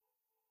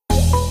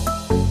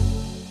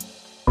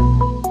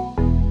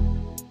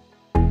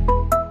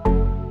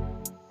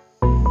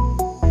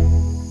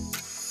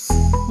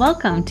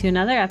Welcome to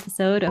another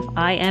episode of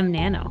I Am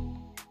Nano.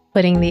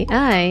 Putting the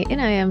I in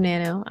I Am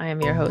Nano. I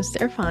am your host,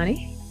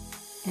 Irfani.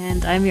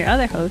 And I'm your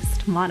other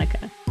host,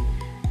 Monica.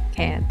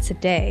 And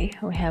today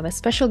we have a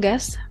special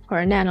guest for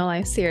our Nano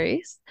Life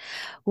series.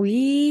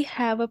 We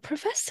have a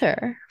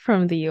professor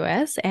from the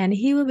US, and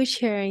he will be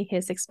sharing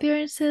his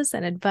experiences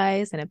and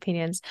advice and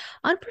opinions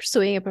on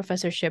pursuing a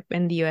professorship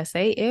in the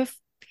USA. If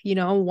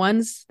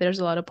once there's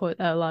a lot of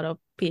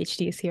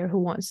PhDs here who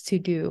wants to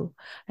do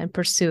and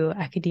pursue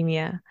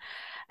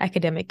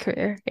academic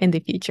career in the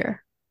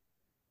future.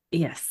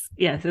 Yes.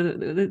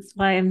 That's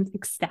why I'm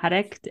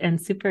ecstatic and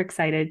super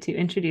excited to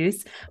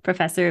introduce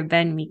Professor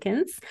Ben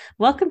Meekins.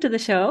 Welcome to the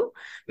show,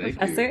 Thank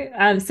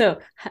Professor. So,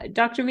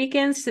 Dr.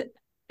 Meekins,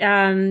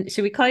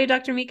 should we call you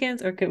Dr.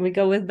 Meekins, or can we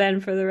go with Ben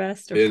for the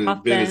rest? Or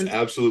Ben is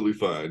absolutely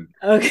fine.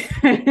 Okay,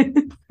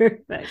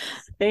 perfect.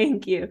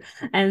 Thank you.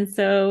 And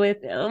so,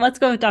 let's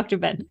go with Dr.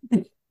 Ben.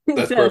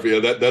 That's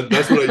perfect. Yeah,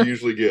 that's what I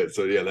usually get.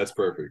 So yeah, that's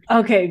perfect.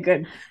 Okay,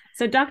 good.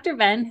 So Dr.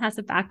 Ben has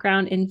a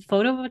background in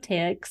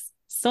photovoltaics,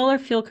 solar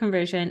fuel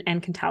conversion,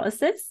 and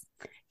catalysis.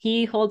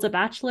 He holds a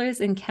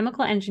bachelor's in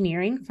chemical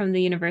engineering from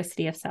the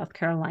University of South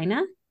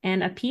Carolina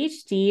and a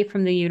PhD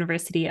from the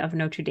University of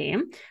Notre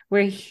Dame,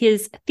 where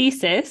his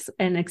thesis,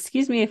 and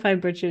excuse me if I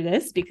butcher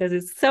this because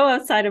it's so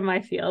outside of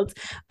my field,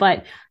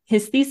 but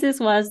his thesis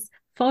was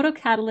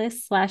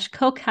photocatalyst /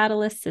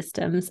 co-catalyst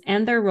systems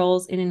and their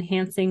roles in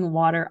enhancing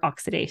water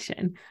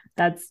oxidation.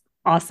 That's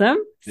awesome.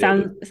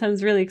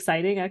 Sounds really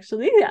exciting,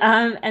 actually.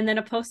 And then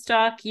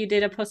you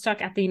did a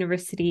postdoc at the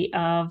University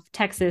of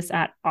Texas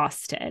at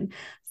Austin.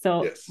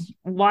 So yes.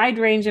 Wide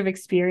range of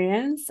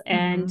experience.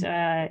 And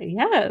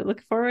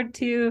look forward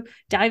to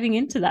diving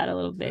into that a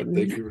little bit.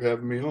 Thank you for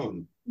having me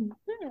on.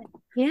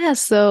 Yeah,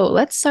 so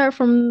let's start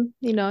from,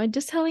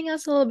 just telling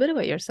us a little bit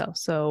about yourself.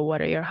 So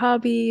what are your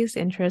hobbies,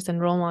 interests,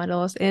 and role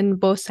models in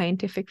both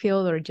scientific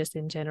field or just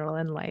in general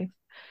in life?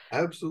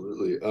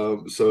 Absolutely.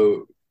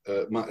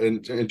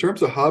 In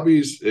terms of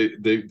hobbies,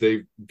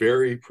 they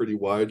vary pretty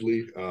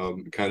widely.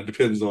 It kind of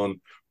depends on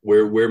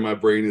where my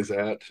brain is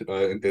at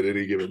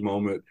any given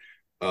moment.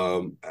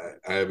 I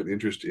have an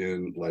interest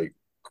in,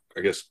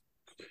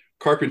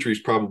 carpentry is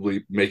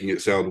probably making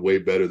it sound way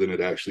better than it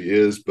actually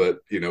is, but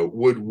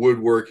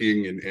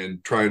woodworking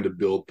and trying to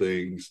build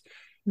things.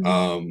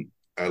 Mm-hmm.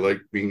 I like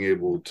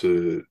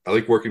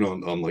working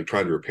on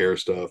trying to repair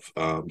stuff.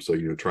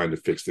 Trying to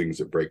fix things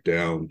that break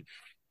down.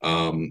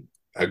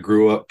 I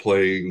grew up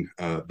playing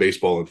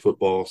baseball and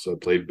football. So I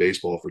played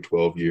baseball for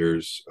 12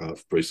 years,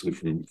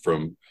 basically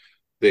from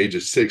the age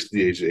of 6 to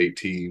the age of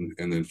 18,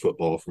 and then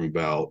football from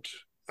about,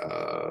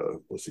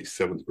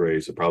 7th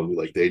grade. So probably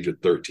like the age of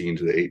 13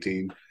 to the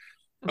 18.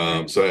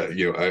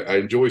 Okay. I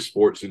enjoy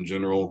sports in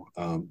general.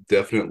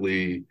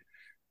 Definitely,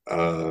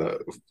 college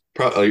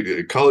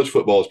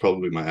football is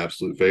probably my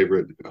absolute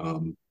favorite.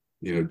 I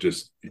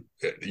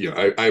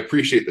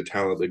appreciate the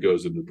talent that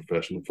goes into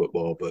professional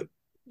football, but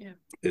yeah,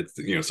 it's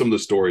some of the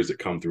stories that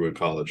come through in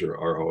college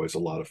are always a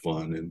lot of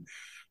fun,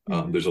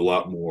 and there's a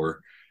lot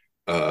more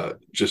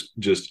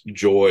just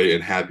joy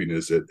and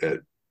happiness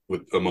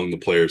among the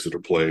players that are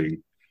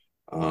playing.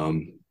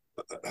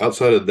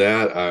 Outside of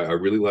that, I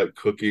really like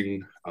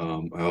cooking.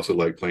 I also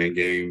like playing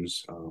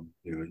games,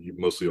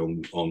 mostly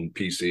on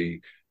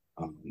PC.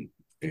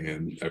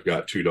 And I've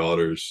got 2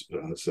 daughters.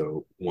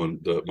 So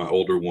my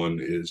older one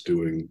is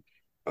doing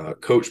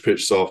coach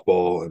pitch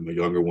softball, and my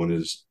younger one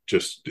is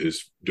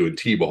doing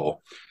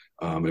t-ball.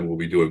 And we'll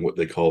be doing what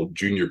they call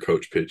junior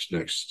coach pitch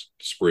next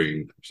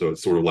spring. So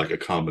it's sort of like a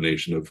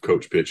combination of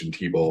coach pitch and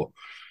t-ball.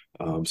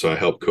 So I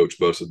help coach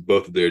both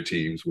of their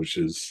teams, which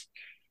is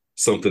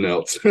something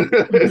else.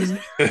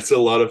 It's a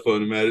lot of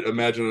fun.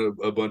 Imagine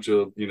a bunch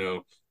of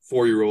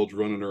 4-year-olds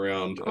running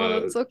around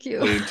that's so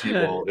cute. playing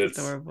t-ball.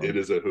 It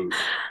is a hoot.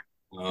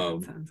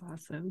 That sounds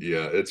awesome.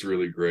 Yeah, it's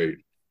really great.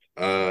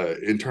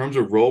 In terms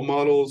of role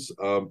models,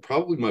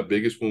 probably my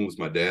biggest one was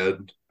my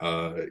dad.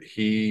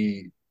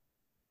 He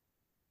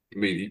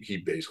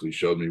basically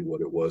showed me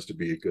what it was to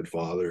be a good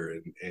father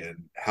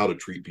and how to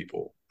treat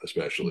people,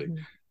 especially.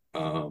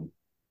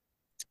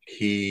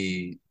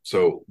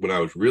 So when I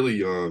was really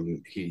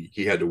young,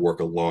 he had to work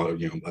a lot,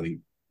 I think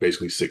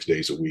basically 6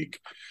 days a week.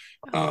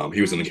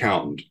 He was an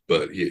accountant,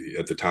 but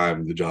at the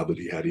time, the job that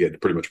he had to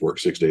pretty much work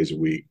 6 days a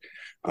week.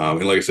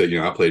 And like I said,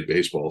 I played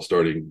baseball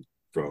starting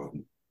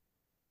from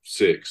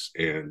 6,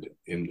 and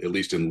at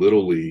least in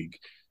Little League,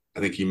 I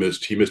think he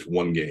missed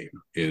 1 game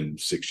in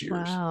 6 years.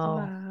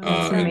 Wow.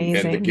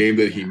 And the game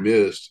that he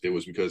missed, it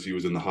was because he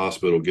was in the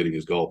hospital getting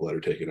his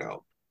gallbladder taken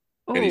out.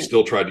 And he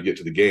still tried to get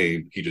to the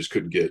game. He just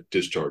couldn't get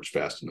discharged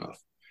fast enough.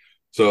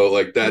 So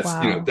that's,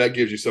 that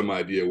gives you some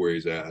idea where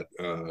he's at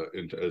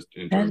in terms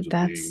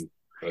of being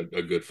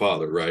a good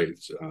father, right?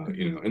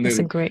 And that's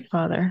a great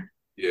father.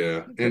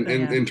 Yeah. And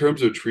in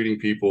terms of treating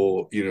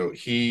people,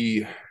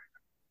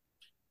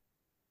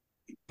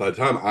 by the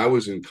time I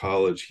was in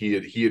college, he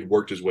had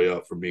worked his way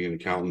up from being an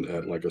accountant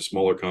at a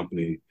smaller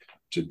company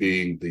to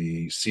being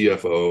the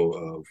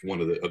CFO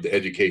of the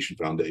Education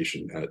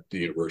Foundation at the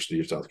University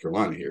of South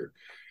Carolina here.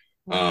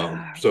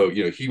 Wow. So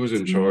he was in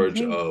That's charge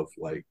amazing. of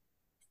like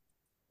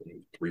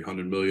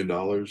 $300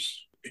 million.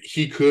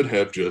 He could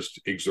have just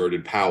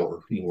exerted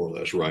power, more or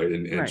less, right,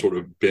 and Right. sort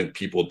of bent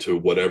people to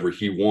whatever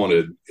he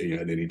wanted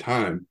at any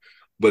time.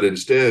 But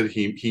instead,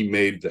 he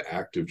made the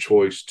active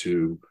choice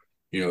to,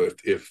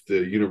 if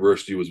the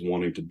university was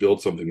wanting to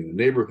build something in the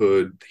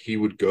neighborhood, he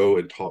would go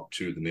and talk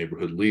to the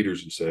neighborhood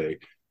leaders and say,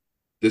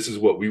 "This is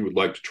what we would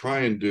like to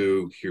try and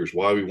do. Here's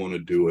why we want to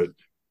do it,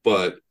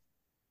 but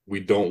we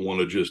don't want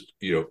to just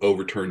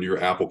overturn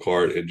your apple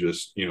cart and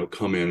just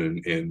come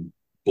in and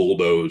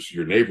bulldoze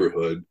your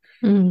neighborhood.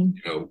 Mm.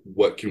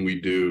 What can we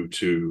do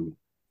to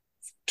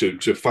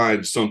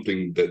find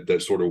something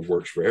that sort of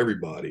works for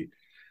everybody?"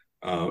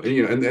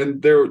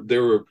 And there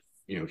were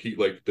he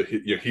like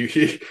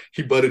the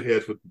he butted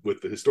heads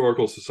with the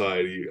historical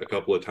society a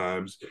couple of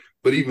times,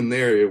 but even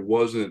there it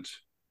wasn't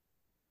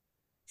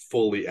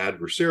fully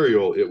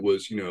adversarial. It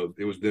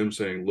was them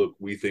saying, "Look,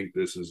 we think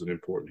this is an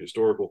important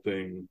historical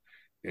thing,"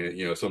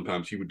 and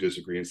sometimes he would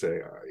disagree and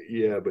say,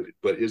 "Yeah,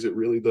 but is it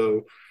really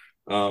though?"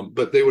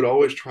 But they would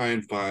always try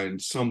and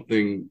find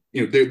something.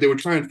 They would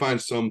try and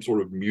find some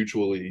sort of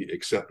mutually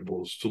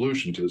acceptable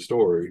solution to the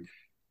story.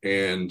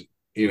 And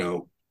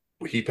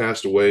he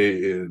passed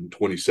away in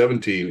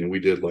 2017, and we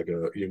did like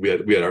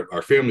we had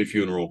our family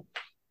funeral,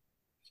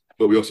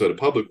 but we also had a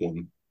public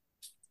one,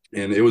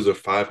 and it was a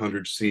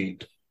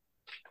 500-seat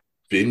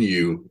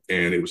venue,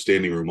 and it was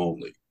standing room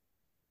only.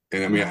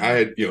 And I mean, I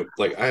had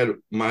I had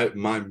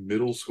my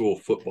middle school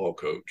football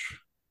coach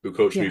who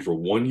coached me Yeah. for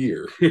 1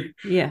 year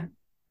Yeah.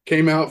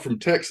 came out from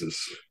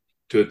Texas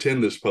to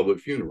attend this public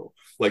funeral.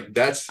 Like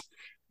that's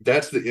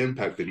the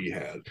impact that he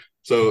had.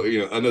 So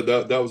I know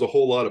that was a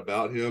whole lot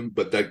about him,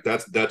 but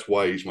that's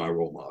why he's my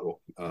role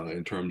model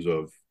in terms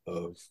of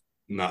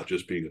not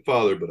just being a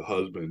father, but a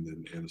husband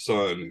and a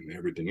son and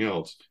everything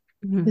else.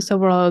 Mhm. He's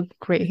overall a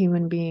great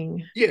human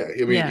being. Yeah,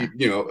 I mean,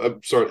 Yeah.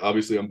 I'm sorry,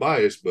 obviously I'm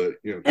biased, but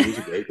he was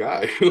a great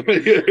guy.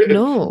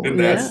 No, and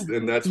yeah.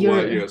 that's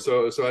why, You're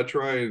so I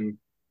try and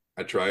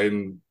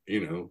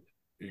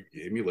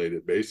emulate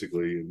it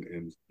basically,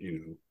 and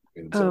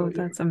so Oh, yeah.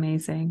 that's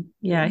amazing.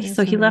 Yeah. So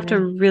that's he left a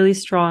amazing. really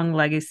strong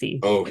legacy.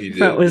 Oh, he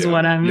That did. was Yeah.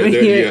 what I'm Yeah.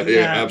 hearing. Yeah.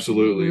 Yeah.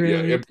 Absolutely.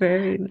 Yeah. Really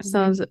very nice.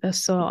 Sounds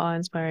so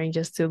awe-inspiring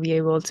just to be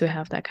able to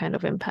have that kind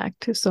of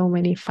impact to so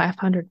many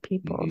 500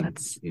 people. Mhm,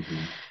 That's mhm.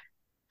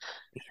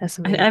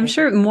 amazing. I'm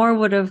sure more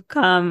would have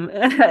come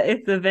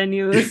if the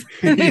venue was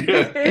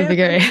Yeah. It'd be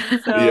great.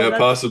 so Yeah.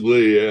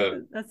 Possibly. Yeah.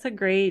 that's a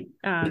great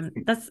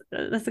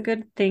that's a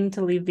good thing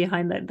to leave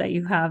behind that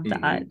you have that.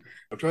 Mhm.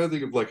 I'm trying to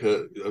think of like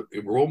a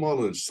role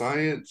model in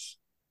science.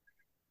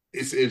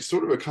 It's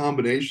sort of a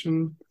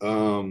combination.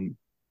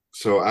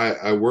 So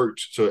I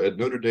worked at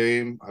Notre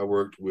Dame. I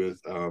worked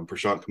with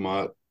Prashant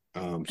Kamat.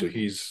 So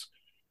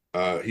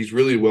he's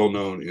really well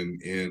known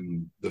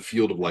in the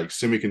field of like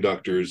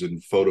semiconductors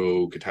and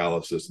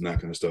photocatalysis and that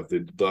kind of stuff. They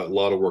did a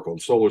lot of work on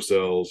solar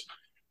cells,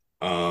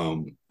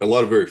 a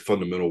lot of very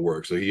fundamental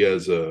work. So he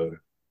has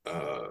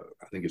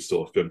I think it's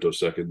still a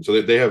femtosecond.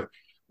 So they have.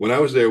 When I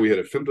was there, we had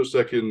a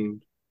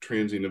femtosecond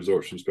transient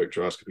absorption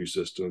spectroscopy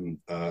system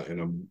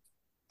and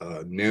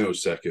a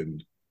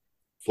nanosecond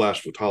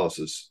flash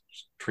photolysis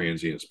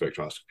transient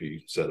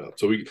spectroscopy setup.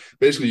 So you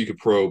could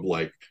probe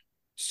like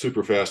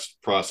super fast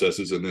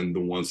processes and then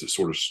the ones that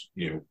sort of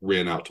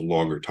ran out to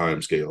longer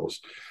time scales.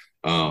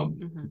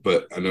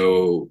 But I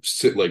know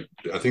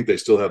I think they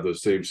still have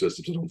those same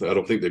systems. I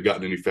don't think they've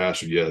gotten any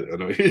faster yet. I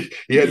know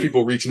he had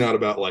people reaching out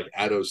about like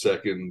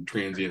attosecond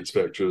transient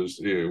spectras,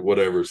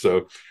 whatever.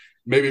 So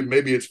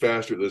maybe it's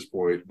faster at this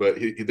point, but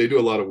they do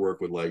a lot of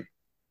work with like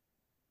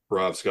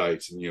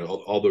perovskites and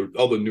all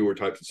the newer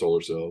types of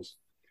solar cells.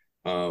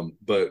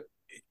 But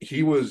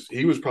he was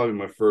probably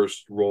my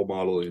first role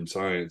model in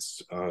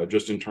science,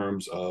 just in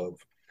terms of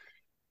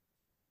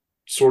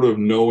sort of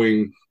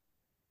knowing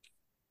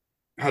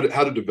how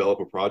to develop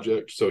a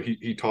project. So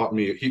he taught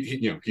me.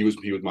 He was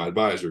my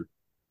advisor.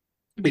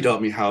 He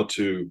taught me how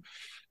to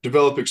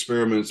develop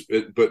experiments,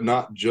 but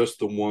not just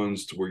the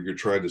ones to where you're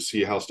trying to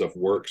see how stuff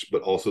works,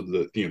 but also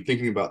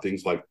thinking about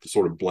things like the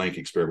sort of blank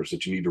experiments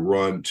that you need to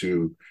run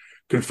to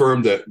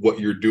confirm that what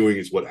you're doing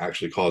is what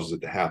actually causes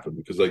it to happen.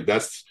 Because like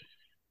that's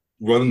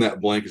running that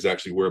blank is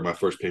actually where my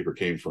first paper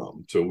came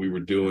from. So we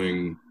were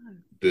doing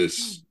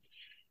this.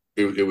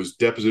 It was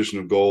deposition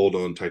of gold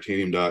on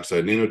titanium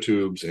dioxide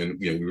nanotubes, and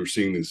we were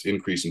seeing this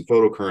increase in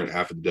photocurrent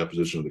after the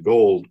deposition of the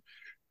gold.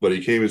 But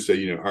he came and said,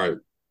 all right,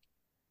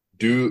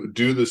 do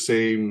the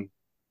same.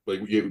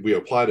 Like we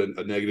applied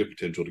a negative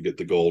potential to get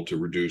the gold to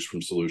reduce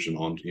from solution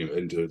on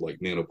into like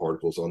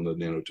nanoparticles on the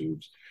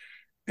nanotubes,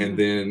 and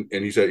then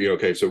he said,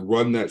 okay, so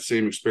run that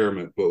same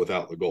experiment but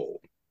without the gold.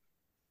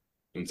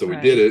 And so we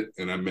did it,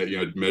 and I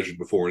measured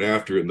before and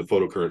after, and the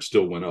photocurrent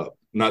still went up.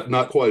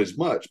 Not quite as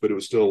much, but it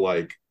was still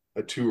like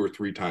a 2 or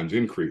 3 times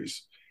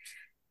increase.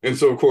 And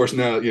so, of course,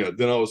 now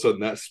then all of a sudden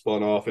that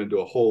spun off into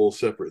a whole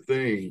separate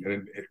thing,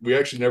 and we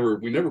actually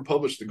never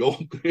published the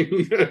gold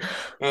thing.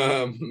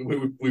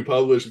 We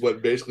published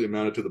what basically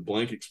amounted to the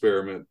blank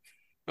experiment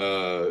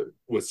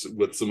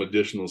with some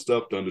additional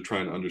stuff done to try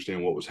and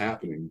understand what was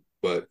happening.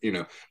 But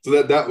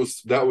so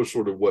that was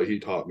sort of what he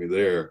taught me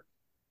there.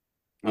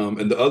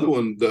 And the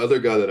other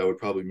guy that I would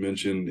probably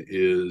mention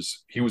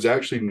is he was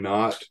actually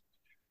not.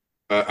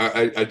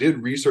 I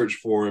did research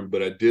for him,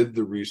 but I did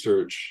the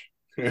research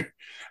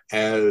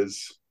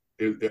as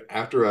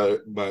after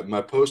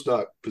my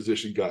postdoc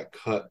position got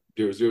cut.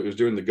 It was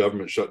during the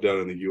government shutdown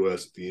in the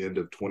U.S. at the end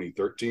of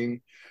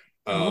 2013.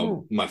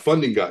 My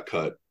funding got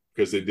cut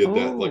because they did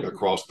that like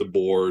across the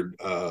board.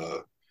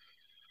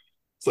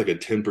 It's like a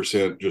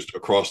 10% just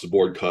across the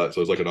board cut,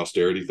 so it's like an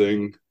austerity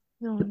thing.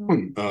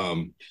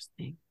 Interesting.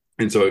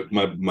 And so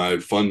my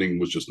funding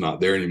was just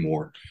not there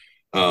anymore.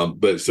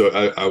 But so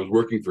I was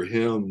working for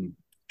him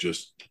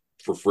just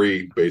for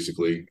free,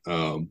 basically,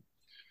 while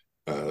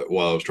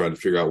I was trying to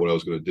figure out what I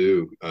was going to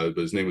do. But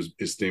his name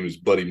is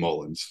Buddy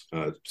Mullins,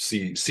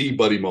 C.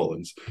 Buddy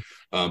Mullins,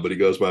 but he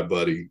goes by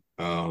Buddy.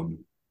 And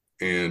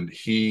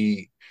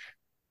he's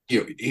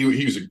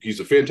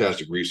a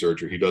fantastic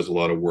researcher. He does a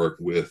lot of work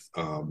with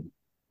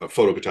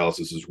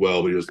photocatalysis as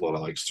well, but he does a lot of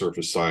like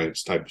surface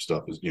science type of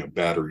stuff,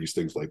 batteries,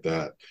 things like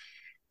that.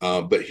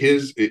 But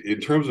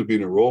in terms of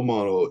being a role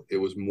model, it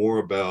was more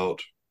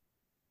about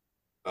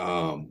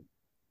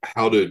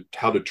how to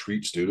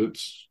treat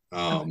students.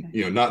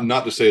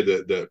 Not to say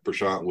that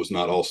Prashant was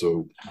not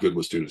also good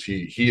with students.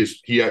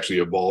 He actually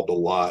evolved a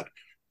lot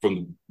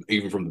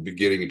even from the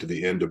beginning into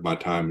the end of my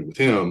time with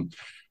him.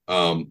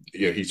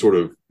 He sort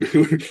of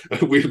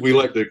we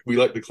like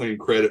to claim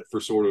credit for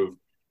sort of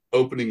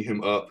opening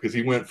him up, because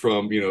he went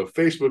from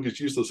Facebook is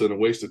useless and a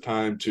waste of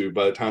time to,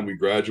 by the time we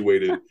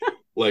graduated,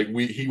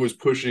 he was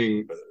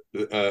pushing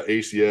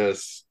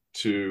ACS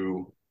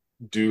to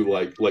do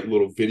like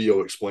little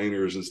video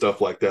explainers and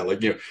stuff like that,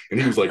 and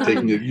he was like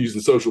using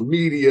social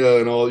media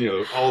and all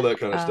that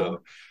kind of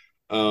stuff.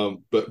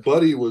 But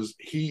Buddy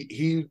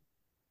he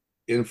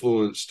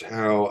influenced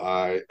how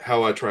I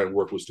try and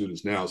work with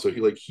students now. So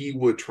he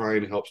would try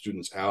and help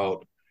students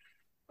out,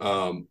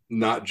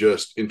 not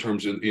just in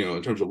terms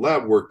of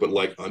lab work, but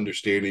like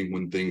understanding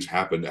when things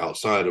happened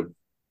outside of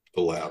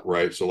the lab,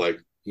 right? So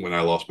like when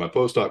I lost my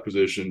postdoc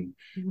position,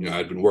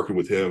 I'd been working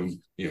with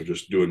him,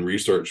 just doing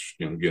research,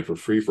 again, for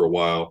free for a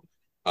while.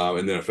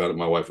 And then I found out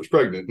my wife was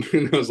pregnant,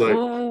 and I was like,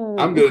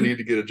 I'm going to need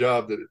to get a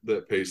job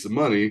that pays some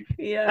money.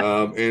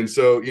 Yeah. And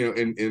so,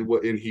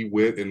 and he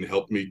went and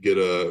helped me get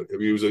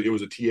it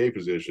was a TA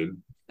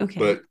position. Okay.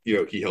 But,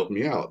 he helped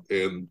me out.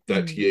 And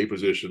that TA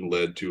position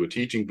led to a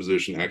teaching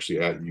position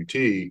actually at UT.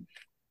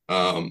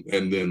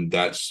 And then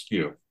that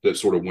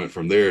sort of went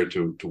from there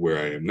to where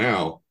I am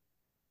now.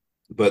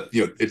 But,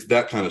 it's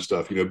that kind of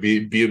stuff,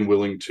 being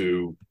willing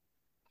to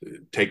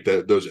take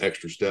those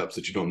extra steps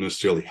that you don't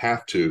necessarily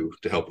have to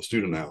help a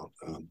student out.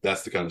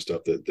 That's the kind of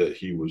stuff that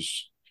he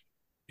was,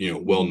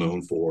 well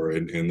known for.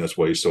 And that's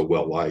why he's so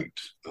well liked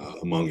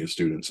among his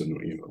students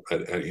and,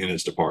 in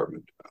his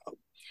department.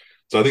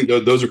 So I think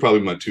those are probably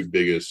my two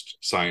biggest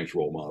science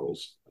role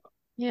models.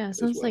 Yeah,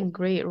 sounds like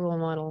great role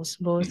models,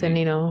 both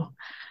in,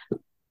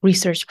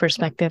 research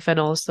perspective and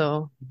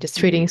also just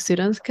treating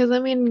students. Because,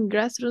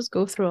 grad students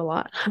go through a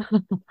lot.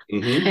 And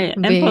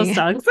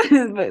postdocs.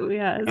 But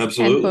yeah.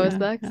 Absolutely. And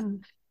postdocs.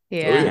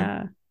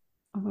 Yeah.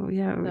 Oh,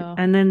 yeah. So.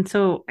 And then,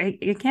 so I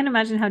can't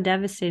imagine how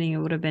devastating it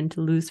would have been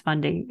to lose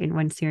funding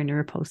once you're in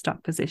your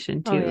postdoc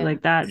position too.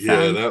 Like that.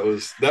 Yeah,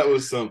 that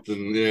was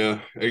something.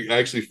 Yeah. I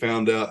actually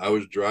found out I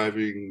was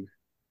going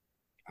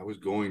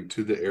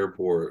to the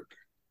airport,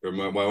 or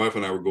my wife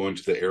and I were going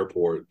to the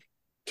airport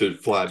to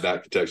fly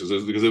back to Texas,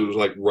 because it was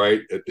like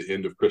right at the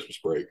end of Christmas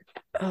break.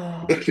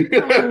 Oh, that's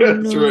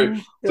no. right.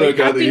 So I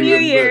got Happy New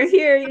Year.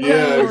 Here you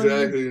go.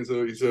 Exactly. And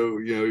so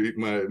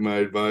my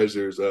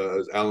advisors,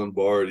 Alan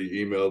Bard,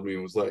 he emailed me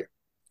and was like,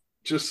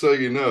 just so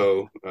you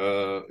know,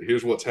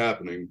 here's what's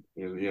happening,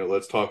 and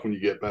let's talk when you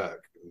get back.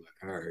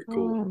 All right,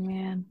 cool. Oh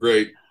man,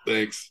 great,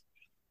 thanks.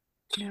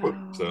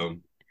 No. So.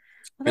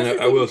 And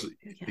I will say,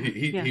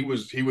 he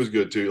was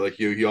good too. Like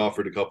he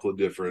offered a couple of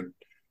different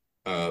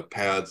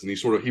paths, and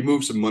he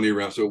moved some money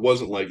around, so it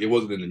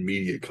wasn't an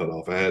immediate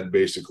cutoff. I had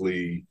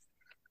basically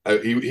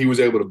he was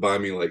able to buy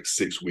me like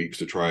 6 weeks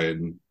to try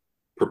and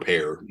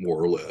prepare,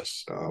 more or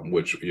less,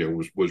 which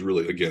was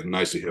really, again,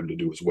 nice of him to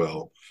do as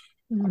well.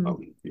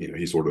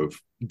 He sort of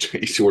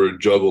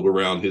juggled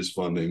around his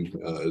funding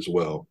as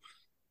well,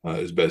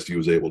 as best he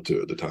was able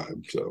to at the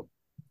time. So.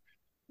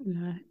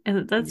 Yeah,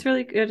 and that's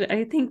really good.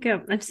 I think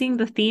I'm seeing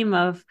the theme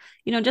of,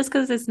 just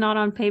because it's not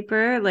on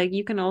paper, like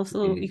you can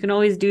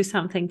always do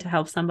something to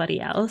help somebody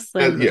else.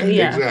 Like,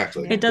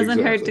 exactly. It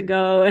doesn't hurt to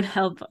go and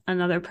help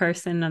another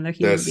person, another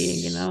human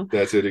being,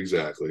 That's it,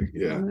 exactly.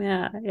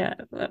 Yeah. Yeah.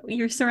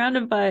 You're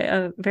surrounded by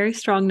a very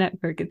strong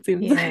network, it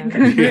seems like.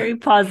 Very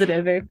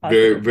positive, very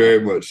positive. Very, very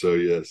much so,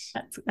 yes.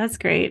 That's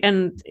great.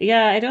 And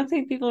I don't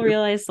think people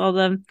realize all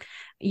the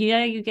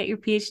you get your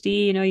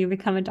PhD, you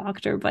become a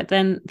doctor, but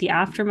then the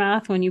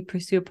aftermath when you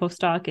pursue a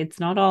postdoc, it's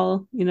not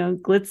all,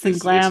 glitz and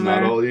glamour.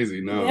 It's not all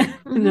easy, no.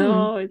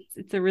 No,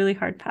 it's a really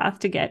hard path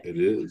to get. It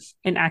is.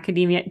 In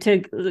academia,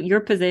 to your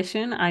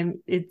position,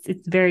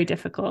 it's very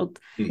difficult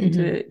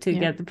to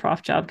get the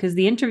prof job, because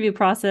the interview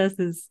process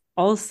is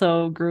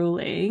also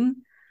grueling.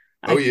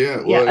 Oh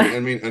yeah. Well, Yeah. I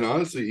mean, and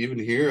honestly, even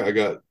here, I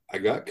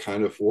got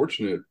kind of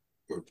fortunate,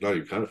 or not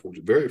even kind of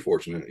fortunate, very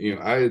fortunate.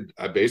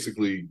 I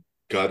basically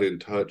got in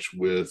touch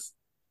with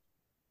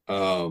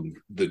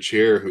the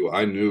chair who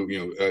I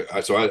knew.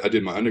 I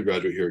did my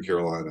undergraduate here at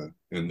Carolina,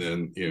 and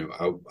then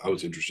I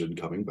was interested in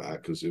coming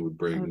back because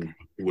Okay.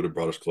 it would have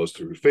brought us close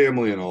to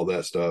family and all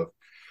that stuff.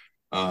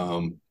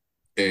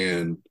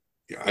 And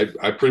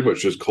I pretty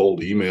much just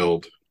cold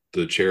emailed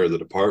the chair of the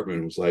department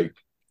and was like,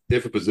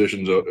 if a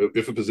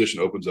position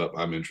opens up,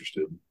 I'm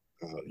interested.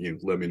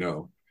 Let me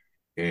know.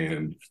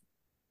 And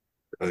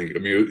I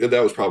mean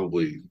that was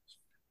probably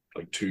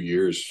like 2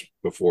 years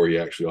before he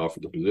actually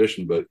offered the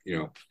position. But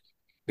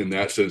in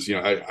that sense,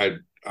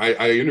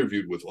 I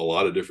interviewed with a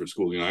lot of different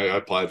schools. I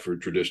applied for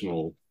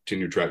traditional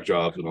tenure track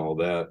jobs and all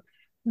that.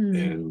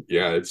 Mm. And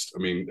yeah, I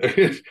mean,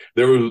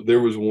 there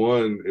was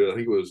one.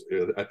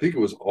 I think it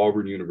was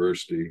Auburn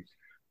University.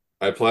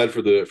 I applied for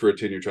a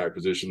tenure track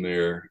position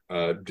there.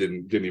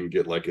 Didn't even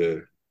get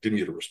didn't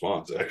get a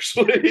response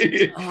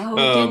actually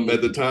Oh, didn't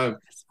at the even get time.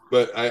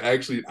 But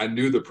I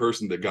knew the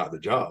person that got the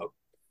job,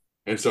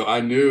 and so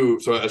I knew.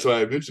 So I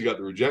eventually got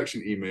the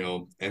rejection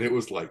email, and it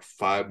was like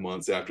 5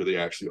 months after they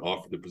actually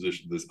offered the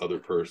position to this other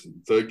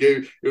person. So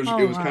it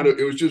Oh, was wow.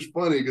 it was just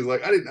funny because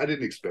like I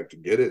didn't expect to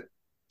get it,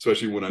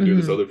 especially when I knew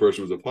this Mm-hmm. other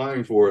person was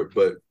applying for it.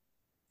 But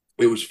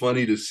it was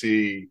funny to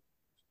see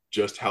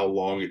just how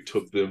long it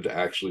took them to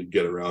actually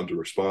get around to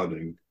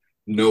responding,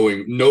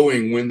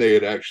 knowing when they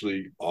had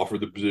actually offered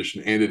the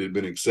position and it had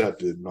been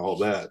accepted and all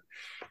that.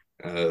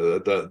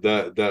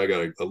 That I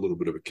got a little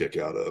bit of a kick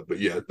out of. But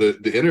yeah,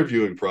 the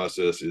interviewing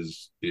process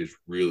is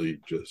really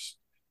just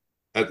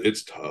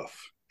it's tough.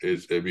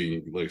 I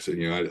mean, like I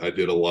said, I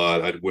did a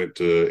lot. I went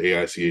to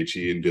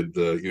AICHE and did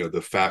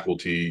the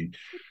faculty,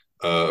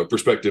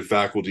 prospective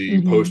faculty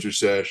Mm-hmm. poster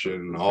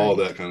session, all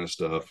Right. that kind of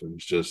stuff. And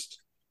it's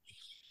just,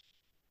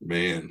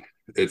 man,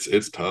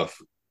 it's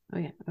tough. Oh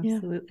yeah, Yeah.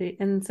 absolutely.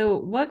 And so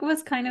what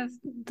was kind of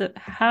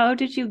how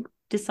did you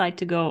decide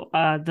to go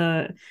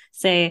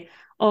say,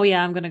 oh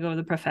yeah, I'm gonna go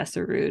the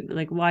professor route?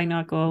 Like why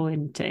not go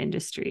into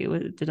industry?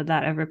 Did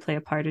that ever play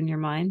a part in your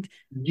mind?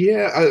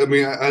 Yeah, I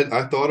mean,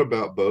 I thought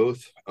about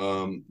both.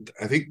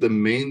 I think the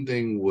main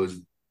thing was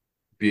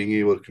being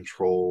able to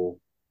control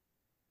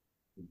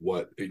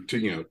what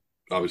to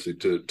obviously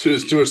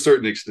to a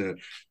certain extent,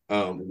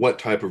 what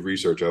type of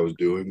research I was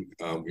doing,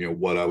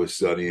 what I was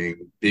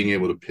studying, being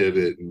able to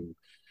pivot and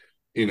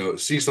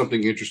see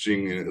something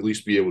interesting and at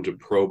least be able to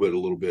probe it a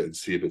little bit and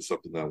see if it's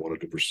something that I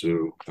wanted to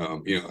pursue.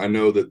 I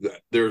know that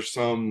there are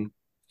some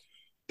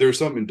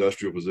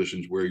industrial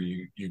positions where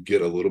you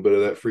get a little bit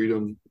of that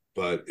freedom,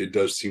 but it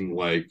does seem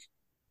like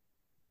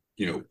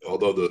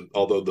although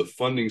the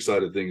funding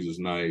side of things is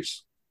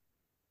nice,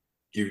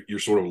 you're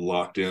sort of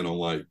locked in on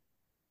like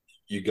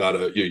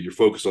you're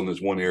focused on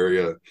this one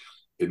area.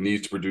 It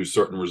needs to produce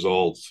certain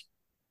results.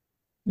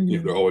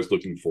 Mm-hmm. They're always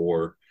looking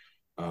for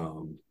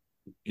um,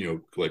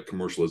 like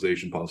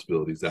commercialization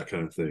possibilities, that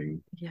kind of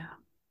thing. Yeah.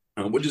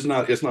 Which is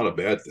not it's not a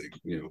bad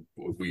thing.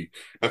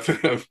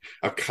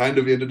 I've kind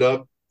of ended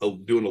up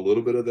doing a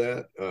little bit of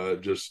that,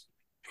 just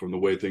from the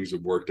way things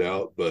have worked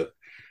out. But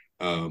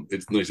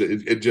it's like I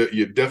said,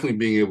 you're definitely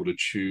being able to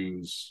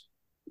choose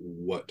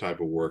what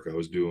type of work I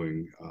was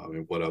doing,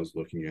 and what I was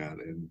looking at.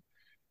 And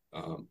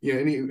I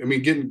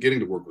mean, getting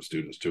to work with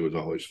students too is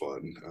always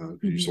fun.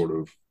 You Mm-hmm. sort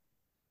of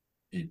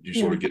you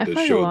sort Yeah, of get I to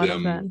find a show lot of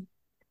them. that.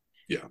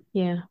 Yeah.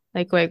 Yeah,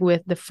 like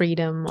with the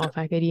freedom of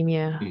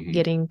academia, Mm-hmm.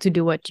 getting to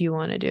do what you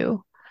want to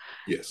do,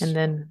 and Yes.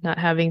 then not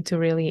having to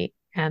really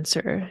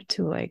answer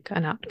to like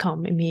an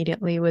outcome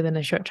immediately within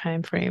a short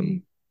time Mm-hmm.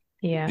 frame.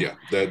 Yeah, Yeah.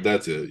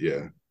 That's it.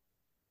 Yeah.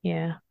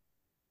 yeah.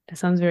 That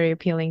sounds very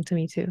appealing to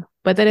me too.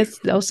 But then Yeah. it's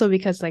also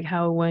because like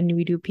how when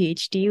we do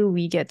PhD,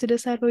 we get to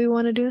decide what we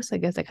want to do. So I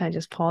guess that kind of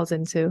just falls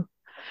into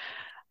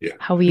Yeah.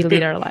 how we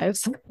lead our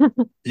lives.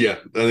 Yeah,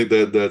 I think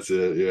that's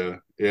it. Yeah,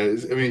 yeah.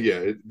 I mean,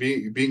 yeah,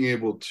 being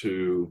able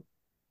to.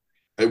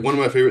 One of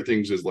my favorite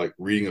things is like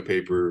reading a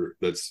paper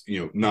that's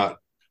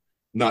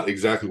not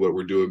exactly what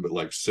we're doing, but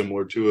like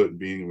similar to it, and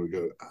being able to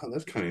go, oh,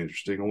 that's kind of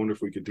interesting. I wonder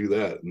if we could do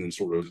that, and then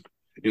sort of,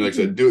 like I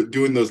said, Mhm.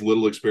 doing those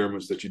little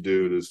experiments that you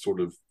do to sort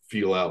of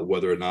feel out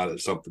whether or not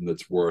it's something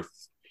that's worth,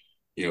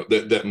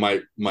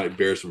 that might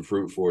bear some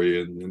fruit for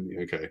you, and then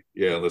okay,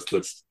 yeah,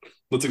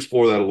 let's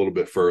explore that a little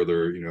bit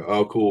further.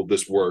 Oh, cool,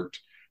 this worked.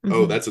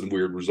 Oh, Mhm. that's a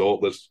weird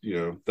result. Let's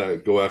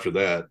that go after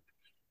that.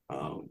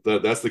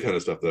 That's the kind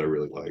of stuff that I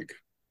really like.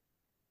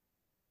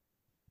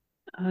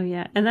 Oh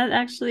yeah. And that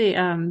actually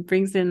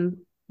brings in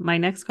my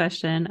next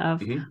question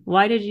of Mm-hmm.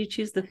 why did you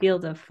choose the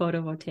field of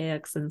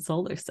photovoltaics and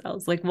solar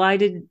cells? Like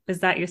is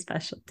that your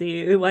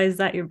specialty? Why is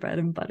that your bread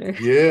and butter?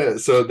 Yeah,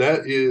 so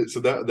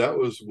that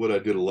was what I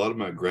did a lot of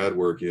my grad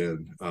work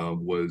in,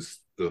 was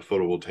the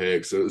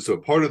photovoltaics. So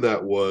part of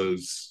that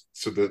was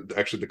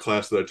actually the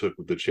class that I took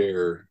with the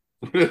chair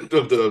of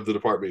the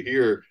department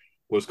here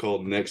was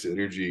called Next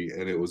Energy,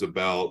 and it was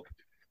about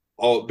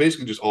all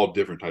basically just all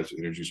different types of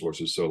energy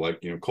sources. So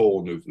like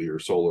coal, nuclear,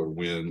 solar,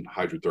 wind,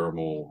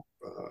 hydrothermal,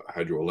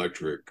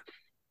 hydroelectric,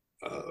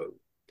 uh,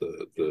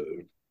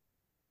 the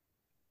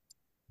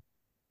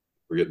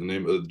forget the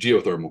name of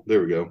geothermal.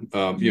 There we go.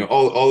 Mm-hmm.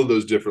 All of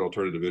those different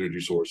alternative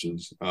energy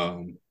sources.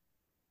 And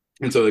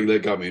so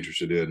that got me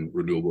interested in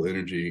renewable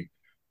energy.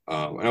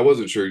 And I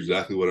wasn't sure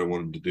exactly what I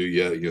wanted to do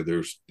yet.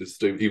 There's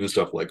even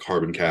stuff like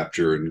carbon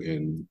capture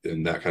and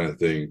that kind of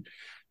thing.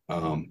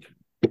 And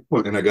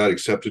I got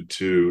accepted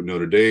to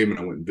Notre Dame, and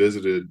I went and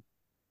visited,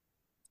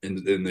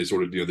 and they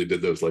sort of, they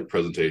did those like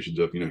presentations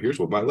of, here's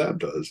what my lab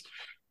does.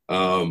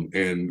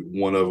 And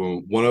one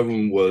of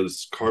them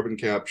was carbon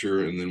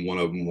capture, and then one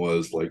of them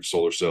was like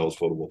solar cells,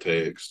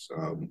 photovoltaics,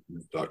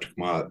 Dr.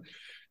 Kamat.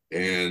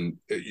 And,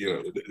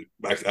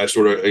 I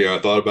sort of, I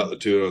thought about the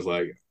two, and I was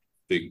like,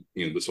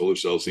 the solar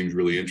cell seems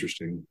really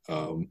interesting.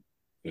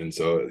 And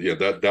so,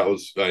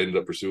 I ended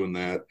up pursuing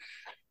that.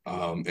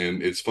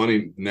 And it's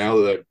funny now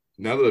that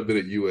I've been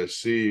at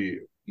USC,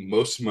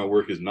 most of my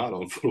work is not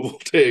on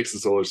photovoltaics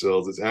and solar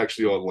cells. It's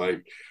actually on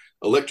like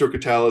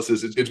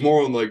electrocatalysis. It's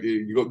more on like,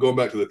 going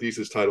back to the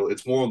thesis title,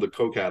 it's more on the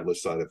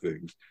co-catalyst side of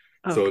things.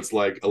 Okay. So it's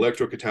like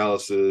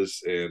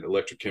electrocatalysis and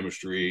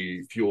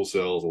electrochemistry, fuel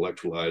cells,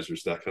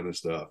 electrolyzers, that kind of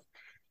stuff.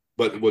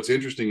 But what's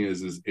interesting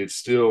is it's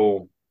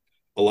still,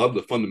 a lot of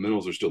the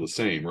fundamentals are still the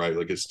same, right?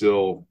 Like it's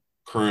still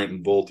current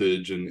and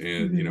voltage and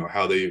mm-hmm.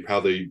 How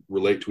they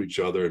relate to each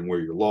other and where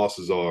your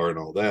losses are and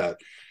all that.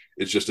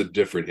 It's just a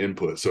different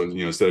input. So,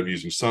 instead of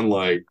using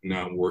sunlight,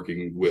 now I'm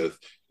working with,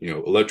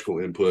 electrical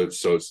inputs.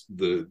 So it's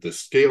the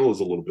scale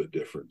is a little bit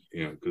different,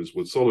 because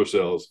with solar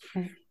cells,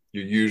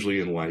 you're usually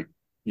in like,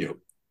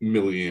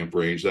 milliamp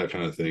range, that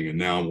kind of thing. And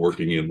now I'm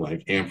working in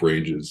like amp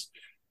ranges.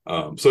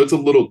 So it's a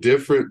little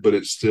different, but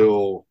it's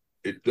still,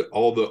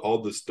 all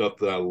the stuff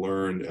that I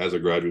learned as a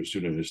graduate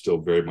student is still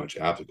very much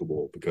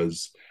applicable,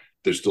 because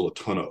there's still a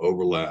ton of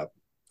overlap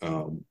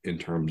in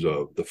terms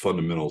of the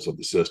fundamentals of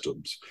the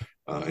systems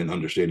and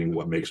understanding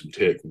what makes them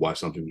tick, why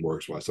something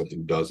works, why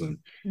something doesn't,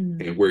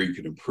 and where you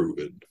can improve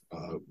it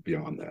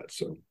beyond that.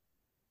 So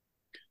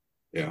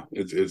yeah,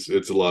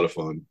 it's a lot of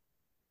fun.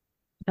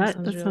 That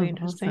really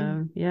interesting.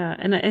 Awesome. Yeah.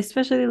 And I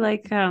especially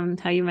like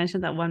how you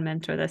mentioned that one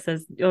mentor that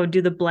says, oh,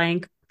 do the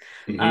blank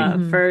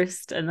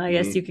first, and I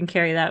guess you can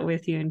carry that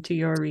with you into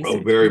your research.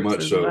 Oh, very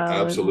much so.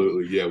 Well.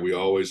 Absolutely. Yeah, we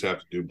always have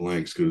to do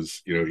blanks,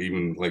 because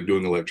even like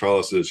doing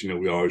electrolysis,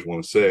 we always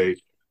want to say,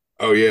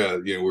 oh yeah,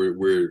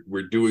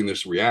 we're doing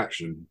this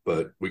reaction,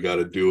 but we got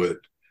to do it,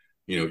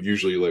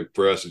 usually, like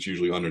for us, it's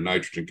usually under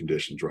nitrogen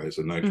conditions, right?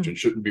 So nitrogen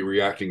shouldn't be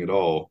reacting at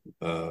all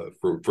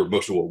for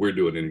most of what we're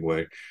doing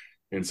anyway.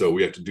 And so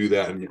we have to do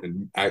that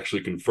and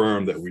actually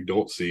confirm that we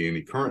don't see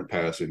any current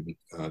passing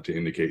to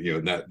indicate,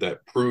 that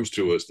proves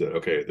to us that,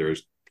 okay,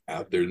 there's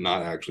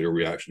not actually a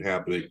reaction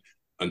happening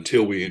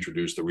until we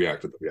introduce the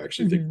reactant that we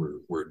actually think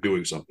we're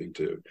doing something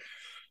to.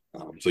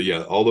 So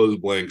yeah, all those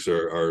blanks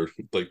are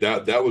like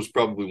that. That was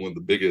probably one of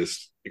the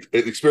biggest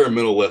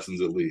experimental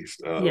lessons, at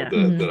least,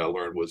 that I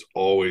learned, was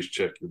always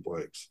check your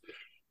blanks.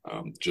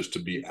 Just to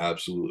be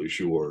absolutely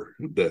sure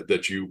that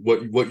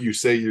what you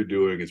say you're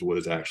doing is what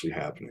is actually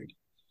happening.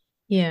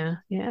 Yeah,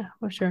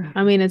 for sure.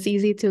 I mean, it's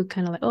easy to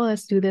kind of like, oh,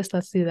 let's do this,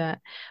 let's do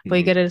that. But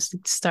you got to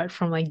start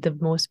from like the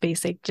most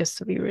basic, just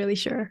to be really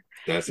sure.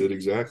 That's it.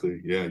 Exactly.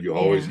 Yeah. You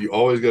always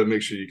got to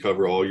make sure you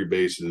cover all your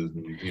bases.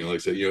 Like I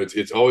said,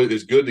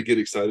 it's good to get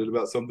excited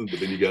about something, but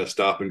then you got to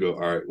stop and go, all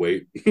right,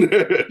 wait.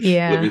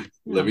 Yeah.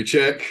 let me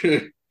check.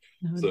 So,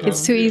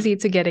 it's too easy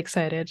to get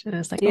excited. And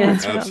it's like,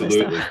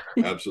 absolutely.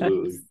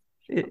 Absolutely.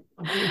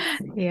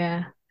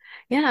 Yeah.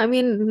 I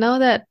mean, now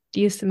that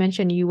you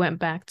mentioned you went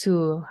back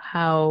to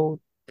how,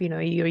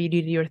 you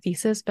did your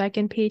thesis back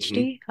in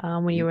PhD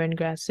when you were in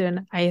grad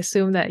student, I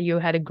assume that you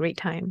had a great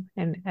time.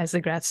 And as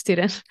a grad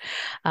student,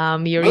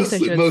 your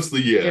research was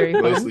mostly,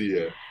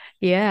 yeah.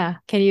 Yeah.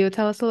 Can you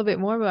tell us a little bit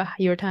more about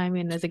your time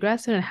as a grad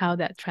student and how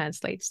that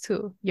translates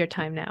to your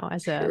time now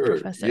as a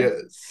professor? Yeah.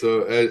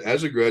 So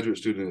as a graduate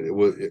student,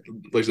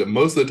 like I said,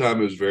 most of the time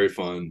it was very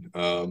fun.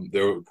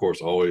 There were, of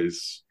course,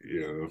 always,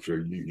 I'm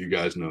sure you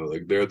guys know,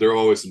 like there are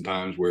always some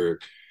times where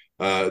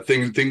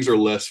things are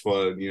less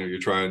fun. You're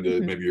trying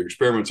to, maybe your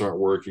experiments aren't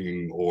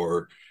working,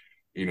 or,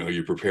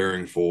 you're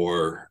preparing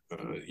for,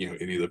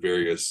 any of the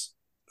various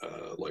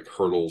like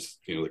hurdles,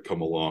 that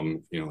come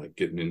along, like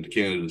getting into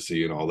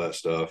candidacy and all that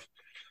stuff.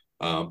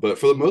 But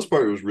for the most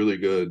part, it was really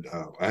good.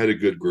 I had a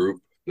good group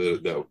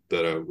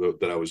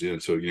that I was in.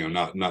 So,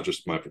 not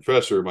just my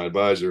professor, my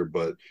advisor,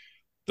 but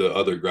the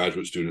other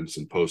graduate students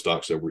and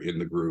postdocs that were in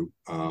the group.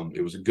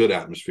 It was a good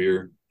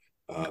atmosphere.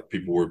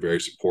 People were very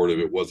supportive.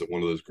 It wasn't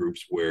one of those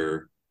groups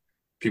where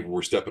people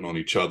were stepping on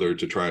each other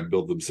to try and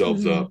build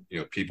themselves up.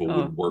 People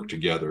would work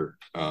together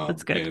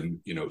and,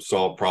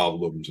 solve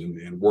problems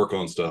and work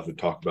on stuff and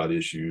talk about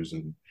issues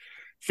and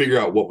figure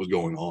out what was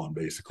going on,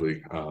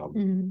 basically.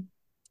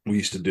 We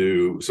used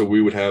to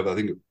we would have, I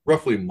think,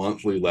 roughly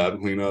monthly lab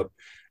cleanup.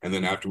 And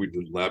then after we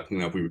did lab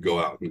cleanup, we would go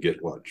out and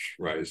get lunch,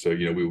 right? So,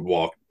 we would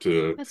walk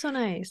to... That's so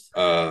nice.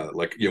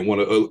 Like,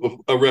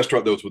 a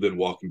restaurant that was within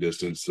walking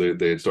distance.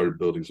 They had started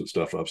building some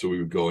stuff up. So we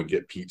would go and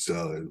get pizza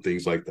and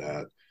things like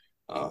that.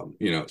 So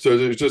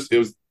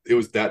it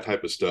was that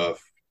type of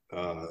stuff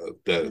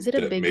is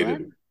it a big made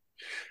lab?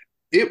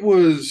 It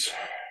was...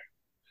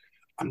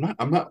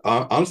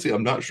 honestly,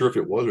 I'm not sure if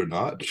it was or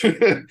not.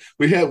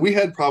 We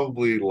had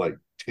probably like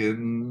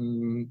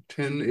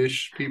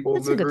 10-ish people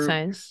in That's a the good group.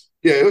 size.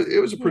 Yeah,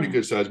 it was a pretty Yeah.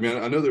 good size,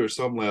 man. I know there are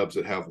some labs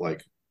that have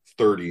like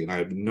 30, and I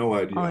have no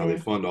idea Oh how they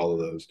yeah. fund all of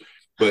those.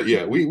 But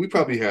yeah, we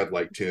probably had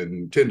like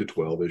 10 to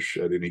 12-ish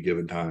at any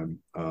given time.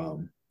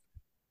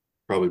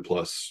 Probably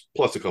plus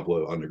a couple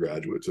of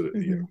undergraduates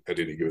Hmm. at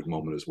any given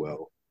moment as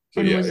well.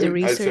 So And yeah, was the I'd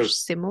say research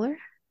similar?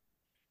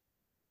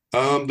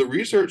 the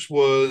research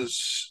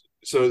was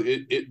so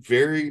it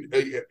varied.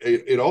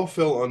 It all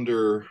fell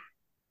under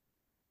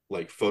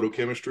like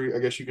photochemistry, I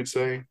guess you could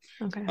say.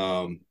 Okay.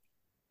 Um,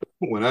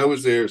 when I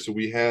was there, so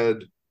we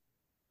had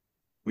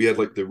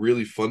like the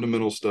really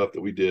fundamental stuff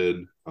that we did.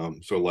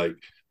 So like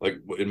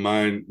in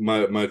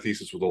my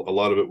thesis was a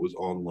lot of it was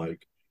on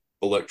like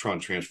electron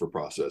transfer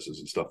processes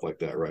and stuff like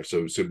that, right?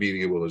 So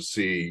being able to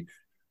see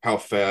how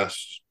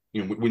fast,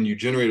 when you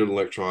generate an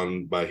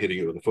electron by hitting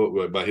it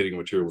with by hitting a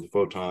material with a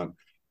photon,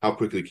 how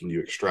quickly can you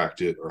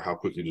extract it, or how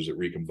quickly does it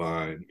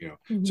recombine?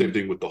 Same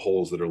thing with the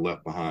holes that are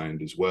left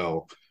behind as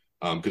well,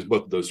 because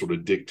both of those sort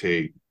of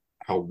dictate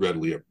how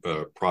readily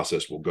a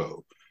process will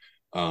go.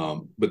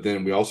 But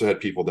then we also had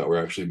people that were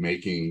actually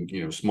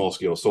making, small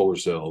scale solar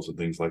cells and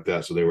things like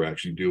that. So they were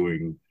actually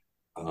doing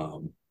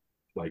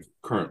like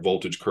current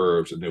voltage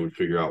curves, and they would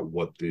figure out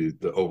what the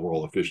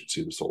overall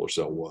efficiency of the solar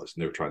cell was.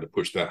 And they were trying to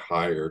push that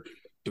higher,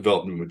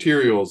 develop new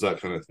materials,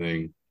 that kind of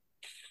thing.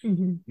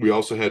 Mm-hmm. We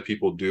also had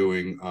people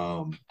doing,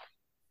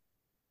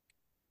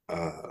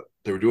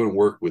 they were doing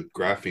work with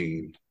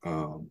graphene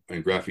and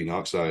graphene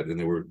oxide, and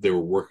they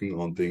were working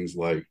on things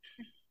like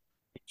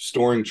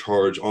storing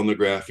charge on the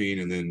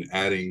graphene and then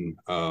adding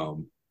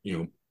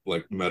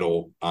like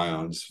metal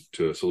ions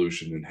to a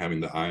solution and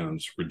having the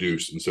ions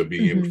reduce, and so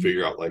being able to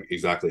figure out like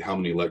exactly how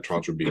many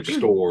electrons are being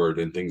stored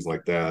and things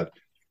like that.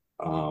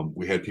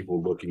 We had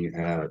people looking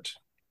at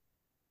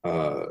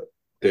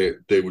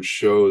they would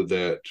show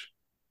that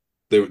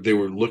they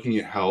were looking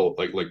at how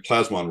like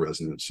plasmon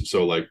resonance.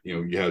 So like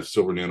you have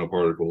silver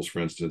nanoparticles, for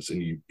instance,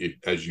 and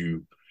if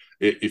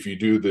you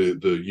do the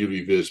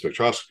UV vis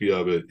spectroscopy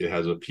of it, it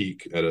has a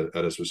peak at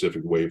a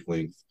specific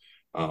wavelength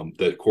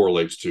that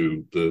correlates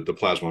to the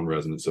plasmon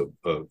resonance of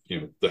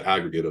the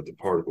aggregate of the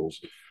particles.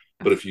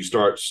 But if you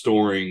start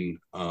storing,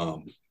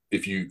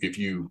 if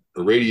you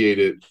irradiate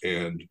it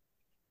and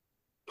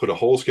put a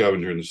hole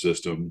scavenger in the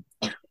system,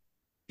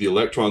 the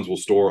electrons will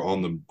store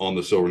on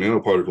the silver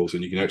nanoparticles,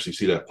 and you can actually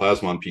see that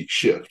plasmon peak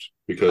shift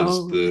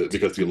because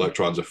the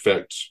electrons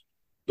affect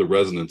the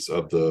resonance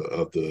of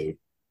the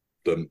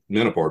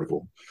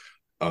nanoparticle.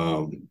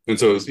 And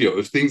so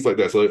it's things like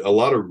that. So a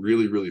lot of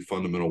really, really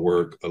fundamental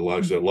work, a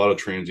lot of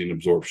transient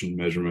absorption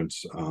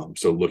measurements.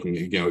 So looking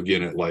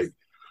again at like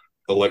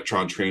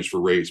electron transfer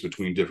rates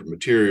between different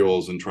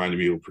materials and trying to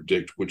be able to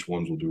predict which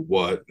ones will do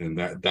what, and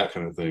that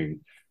kind of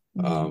thing.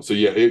 So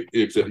yeah,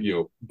 it's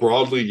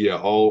broadly, yeah,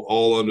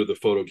 all under the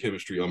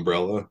photochemistry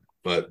umbrella,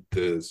 but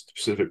the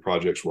specific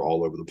projects were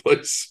all over the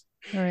place.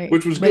 Right.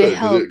 Which was But it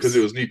good because it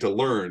helps. was neat to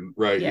learn,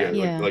 right? Yeah.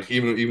 Yeah, like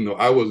even though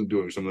I wasn't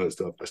doing some of that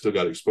stuff, I still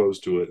got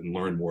exposed to it and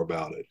learned more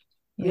about it.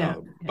 Yeah.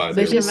 But But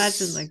I can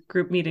imagine like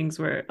group meetings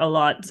were a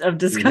lot of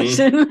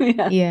discussion.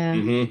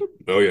 Yeah.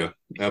 Oh yeah,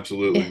 It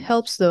absolutely.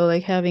 helps though,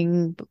 like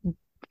having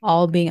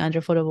all being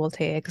under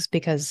photovoltaics,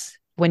 because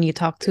when you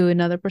talk to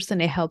another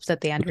person, it helps that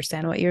they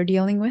understand what you're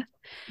dealing with.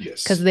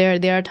 Yes. Because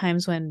there are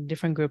times when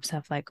different groups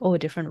have like,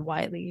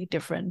 widely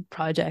different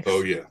projects.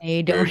 Oh yeah.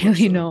 They don't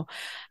really know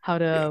how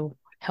to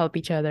help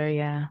each other.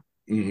 Yeah.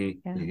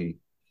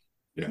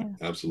 Yeah,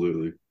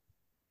 absolutely.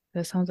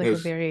 That sounds like a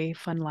very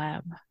fun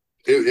lab.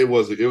 It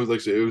was like I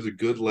said, it was a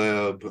good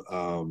lab.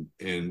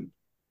 And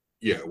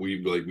yeah,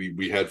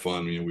 we had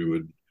fun. We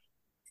would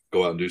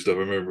go out and do stuff.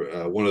 I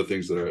remember one of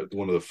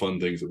the fun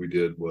things that we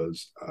did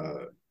was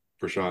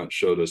Prashant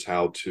showed us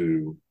how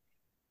to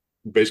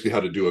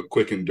do a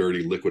quick and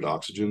dirty liquid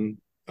oxygen,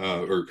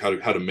 or how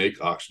to make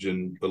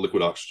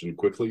liquid oxygen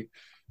quickly.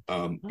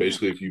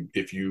 Basically,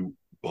 if you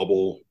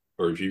bubble,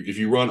 or if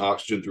you run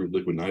oxygen through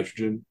liquid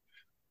nitrogen,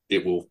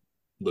 it will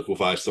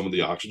liquefy some of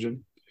the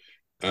oxygen.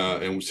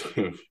 And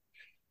so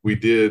we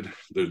did.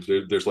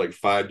 There's like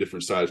 5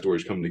 different side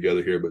stories coming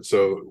together here, but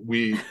so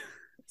we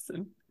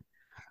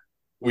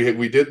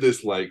did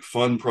this like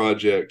fun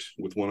project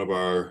with one of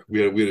our.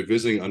 We had a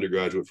visiting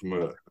undergraduate from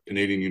a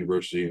Canadian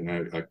university, and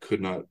I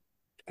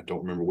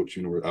don't remember which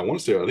university. I want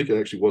to say, I think it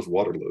actually was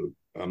Waterloo.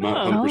 I'm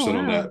not 100%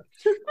 on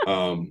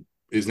that.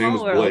 His name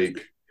was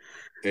Blake,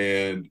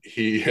 and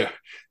he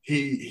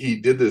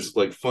did this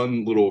like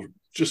fun little,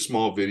 just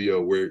small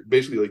video where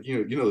basically like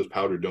those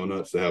powdered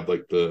donuts that have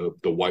like the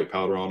white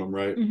powder on them,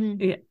 right?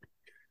 Yeah.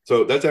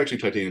 So that's actually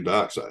titanium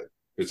dioxide.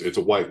 It's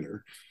a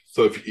whitener.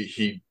 So if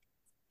he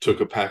took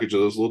a package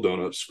of those little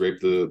donuts,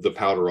 scraped the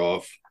powder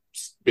off,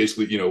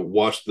 basically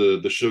washed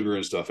the sugar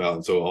and stuff out,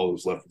 and so all that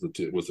was left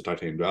was the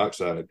titanium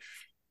dioxide.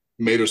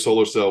 Made a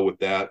solar cell with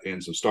that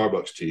and some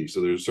Starbucks tea. So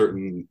there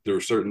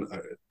are certain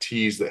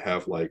teas that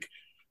have like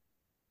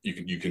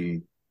you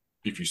can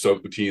if you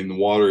soak the tea in the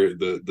water,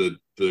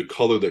 the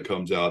color that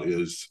comes out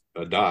is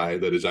a dye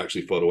that is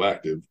actually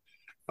photoactive.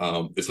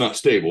 It's not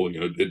stable,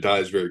 it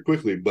dies very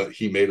quickly, but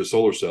he made a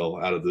solar cell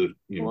out of the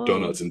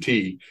donuts and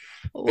tea.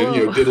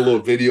 And did a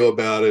little video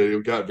about it.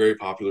 It got very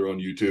popular on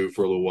YouTube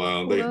for a little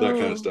while, that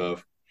kind of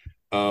stuff.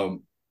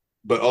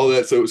 But all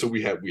that, so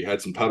we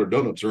had some powdered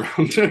donuts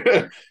around,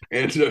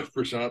 and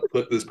Prashant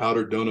put this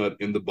powdered donut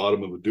in the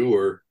bottom of a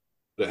dewar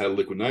that had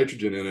liquid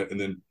nitrogen in it, and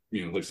then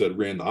like I said,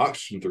 ran the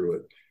oxygen through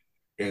it,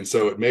 and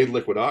so it made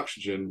liquid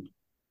oxygen,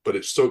 but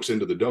it soaks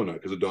into the donut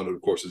because the donut,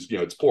 of course, is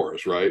it's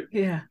porous, right?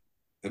 Yeah.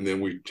 And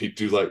then he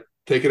do like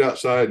take it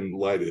outside and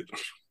light it,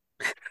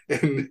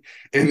 and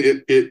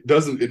it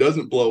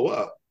doesn't blow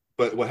up.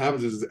 But what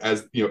happens is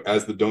as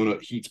the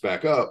donut heats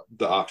back up,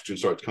 the oxygen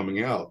starts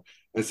coming out.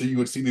 And so you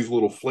would see these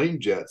little flame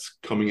jets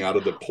coming out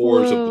of the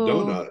pores of the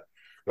donut,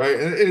 right?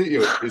 And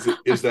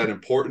is that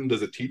important?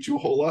 Does it teach you a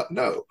whole lot?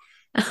 No,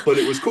 but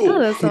it was cool. Oh,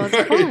 that sounds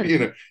fun.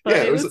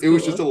 It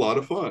was just a lot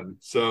of fun.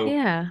 So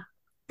yeah,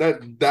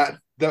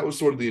 that was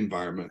sort of the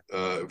environment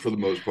for the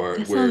most part.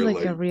 That sounds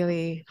like a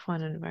really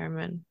fun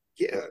environment.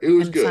 Yeah, it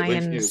was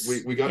and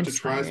good. We got to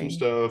try some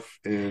stuff,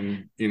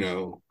 and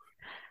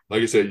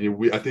like I said,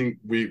 I think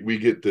we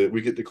get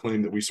to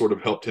claim that we sort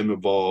of helped him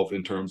evolve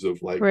in terms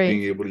of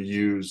being able to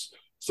use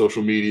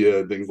social media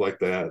and things like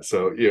that.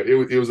 So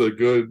it was a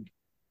good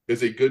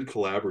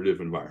collaborative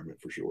environment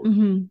for sure.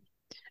 Mm-hmm.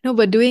 No,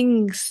 but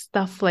doing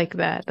stuff like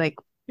that,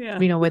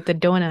 with the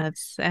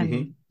donuts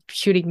and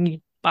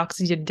shooting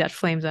oxygen jet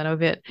flames out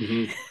of it,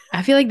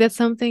 I feel like that's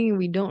something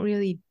we don't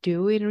really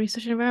do in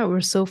research environment. We're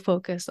so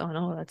focused on,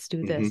 let's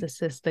do this.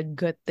 This is the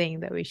good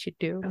thing that we should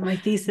do. My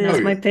thesis,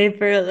 my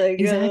paper,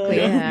 exactly.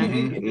 Yeah.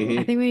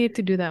 I think we need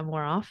to do that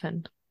more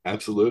often.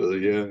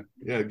 Absolutely, yeah.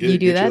 You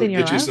do that in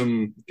your lab?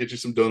 Get you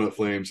some donut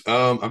flames.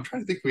 I'm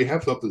trying to think if we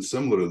have something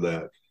similar to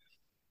that.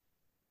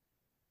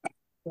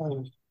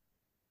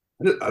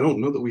 I don't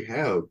know that we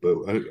have, but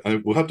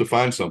we'll have to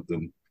find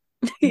something.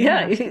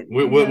 Yeah, we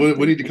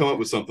need to come up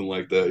with something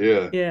like that.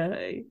 Yeah.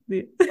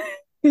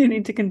 You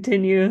need to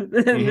continue.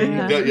 Got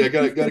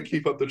to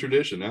keep up the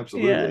tradition.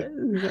 Absolutely. Yeah,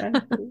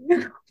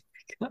 exactly.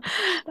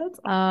 That's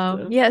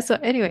awesome. Yeah. So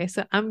anyway,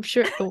 I'm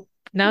sure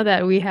now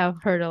that we have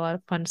heard a lot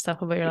of fun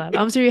stuff about your lab,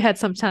 I'm sure you had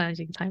some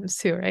challenging times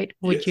too, right?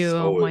 Would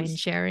you mind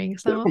sharing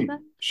some of that?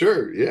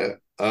 Sure. Yeah.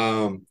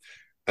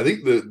 I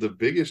think the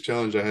biggest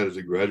challenge I had as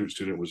a graduate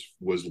student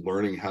was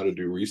learning how to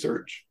do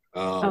research.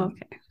 Okay.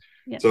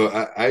 Yeah. So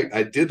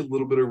I did a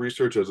little bit of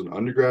research as an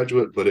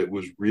undergraduate, but it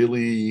was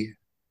really,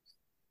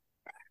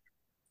 I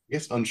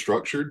guess,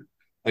 unstructured.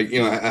 I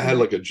had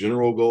like a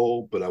general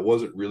goal, but I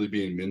wasn't really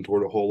being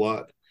mentored a whole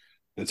lot.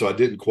 And so I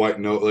didn't quite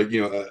know,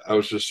 I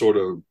was just sort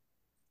of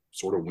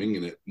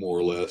winging it more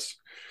or less.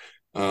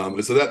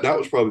 And so that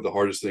was probably the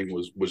hardest thing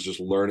was just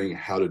learning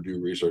how to do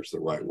research the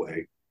right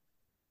way.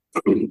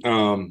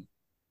 And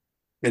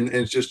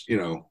it's just,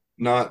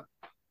 not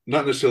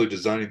necessarily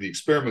designing the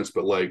experiments,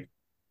 but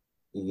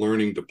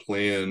learning to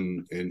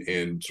plan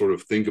and sort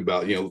of think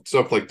about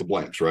stuff like the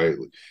blanks, right?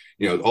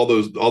 All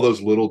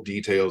those little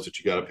details that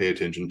you got to pay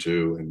attention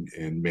to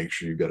and make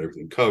sure you got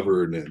everything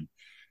covered, and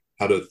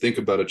how to think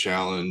about a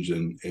challenge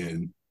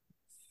and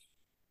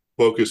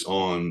focus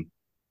on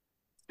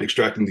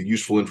extracting the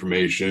useful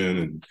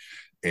information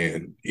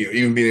and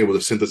even being able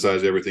to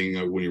synthesize everything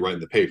when you're writing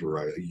the paper,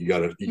 right? You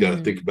gotta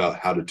think about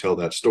how to tell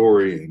that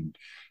story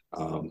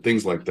and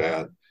things like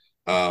that.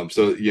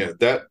 So yeah,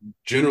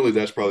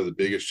 that's probably the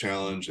biggest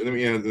challenge. And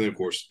then of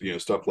course,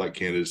 stuff like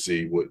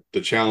candidacy. What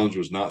the challenge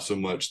was not so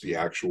much the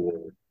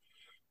actual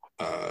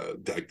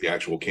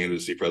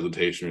candidacy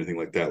presentation or anything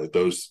like that. Like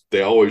those,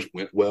 they always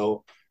went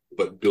well,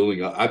 but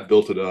I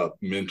built it up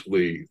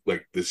mentally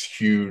like this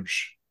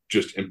huge,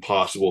 just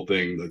impossible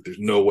thing. Like there's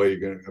no way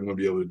I'm gonna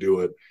be able to do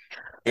it.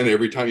 And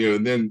every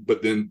time,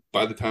 but then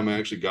by the time I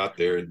actually got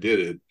there and did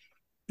it,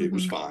 it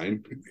was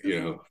fine,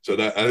 so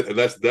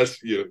that's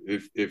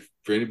if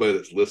for anybody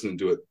that's listening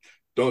to it,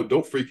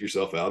 don't freak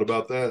yourself out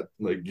about that.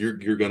 Like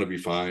you're going to be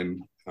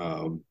fine.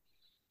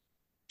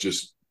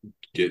 Just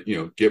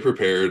get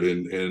prepared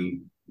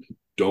and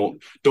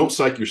don't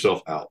psych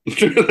yourself out.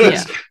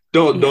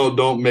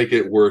 Don't make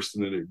it worse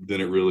than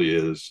it really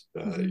is.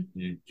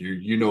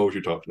 You know what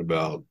you're talking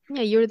about.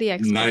 Yeah, you're the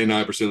expert.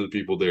 99% of the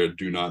people there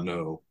do not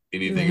know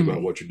anything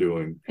about what you're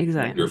doing.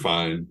 Exactly. You're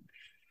fine.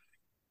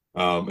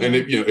 And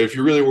if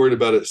you're really worried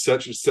about it,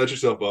 set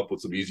yourself up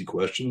with some easy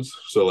questions.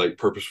 So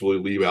purposefully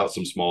leave out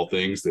some small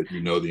things that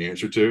the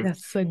answer to.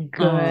 That's a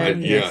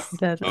good.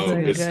 That's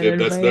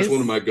one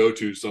of my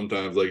go-tos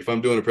sometimes. Like if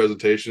I'm doing a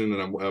presentation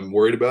and I'm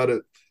worried about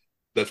it,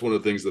 that's one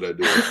of the things that I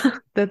do.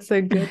 That's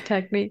a good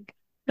technique.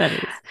 That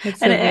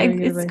is.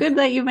 And it's good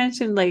that you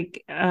mentioned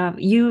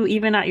you,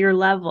 even at your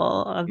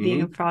level of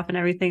being a prof and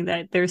everything,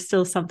 that there's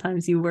still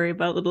sometimes you worry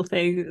about little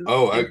things.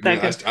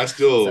 I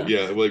still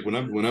like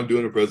when I'm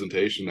doing a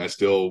presentation, I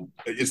still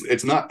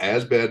it's not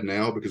as bad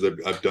now because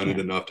I've done it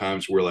enough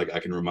times where I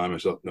can remind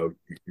myself, no,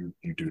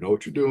 you do know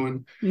what you're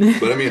doing.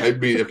 But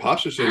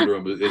imposter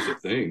syndrome is a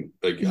thing.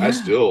 I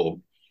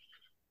still,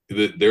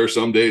 there are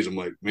some days I'm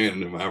like, man,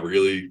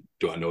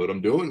 do I know what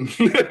I'm doing?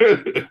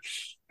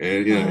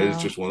 And it's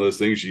Wow. just one of those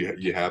things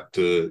you have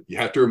to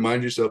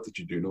remind yourself that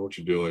you do know what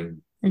you're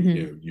doing.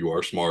 Mm-hmm. You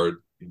are smart.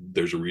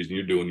 There's a reason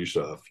you're doing your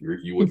stuff.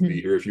 You wouldn't Mm-hmm.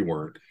 be here if you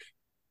weren't.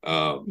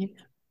 Um, Yeah.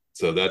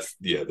 so that's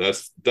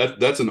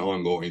an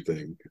ongoing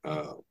thing.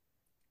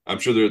 I'm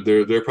sure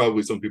there are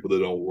probably some people that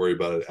don't worry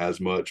about it as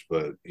much,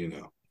 but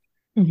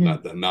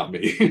Mm-hmm. not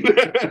me.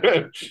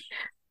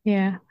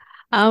 Yeah.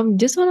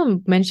 Just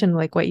want to mention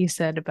like what you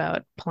said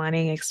about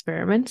planning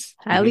experiments.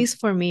 At Mhm. least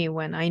for me,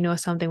 when I know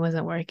something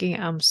wasn't working,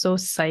 I'm so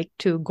psyched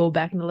to go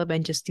back in the lab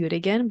and just do it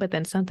again. But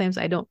then sometimes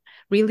I don't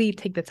really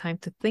take the time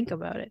to think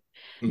about it.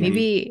 Mhm.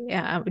 Maybe,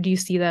 do you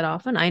see that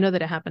often? I know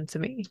that it happened to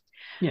me.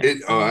 Yeah.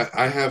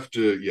 I have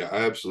to, yeah, I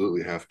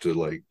absolutely have to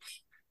like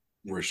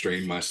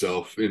restrain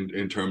myself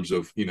in terms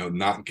of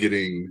not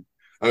getting.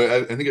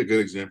 I think a good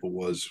example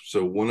was,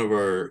 so one of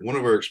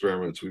our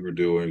experiments we were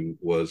doing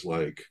was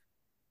like,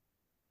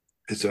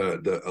 it's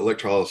the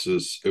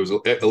electrolysis. It was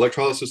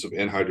electrolysis of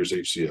anhydrous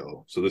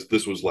HCl. So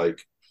this was like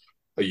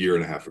a year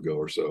and a half ago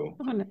or so.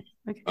 Oh, nice.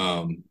 Okay.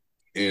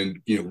 And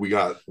we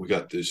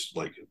got this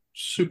like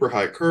super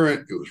high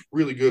current. It was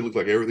really good. Looked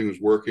like everything was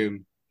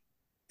working.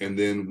 And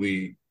then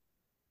we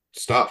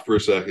stopped for a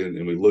second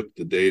and we looked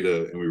at the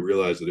data and we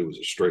realized that it was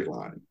a straight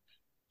line.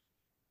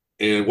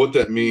 And what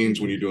that means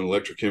when you're doing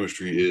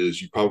electrochemistry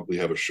is you probably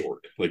have a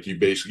short. Like you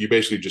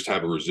basically just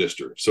have a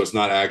resistor. So it's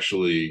not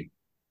actually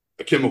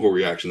a chemical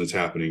reaction that's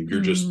happening.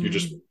 You're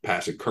just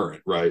passing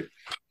current, right?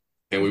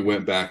 And we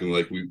went back and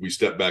like we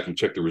stepped back and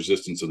checked the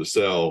resistance of the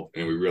cell,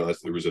 and we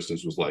realized the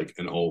resistance was like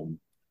an ohm,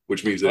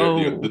 which means that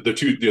Oh,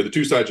 the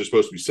two sides are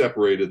supposed to be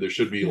separated. There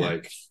should be yeah.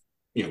 like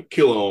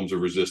kilo ohms of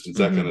resistance,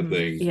 that kind of Mm-hmm.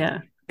 thing. Yeah.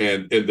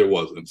 And there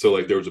wasn't. So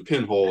like there was a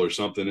pinhole or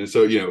something, and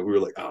so we were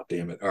like, oh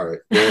damn it, all right,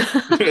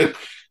 well.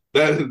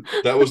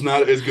 that was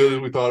not as good as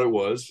we thought it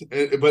was,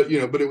 but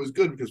it was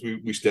good because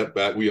we stepped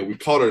back, we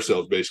caught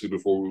ourselves basically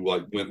before we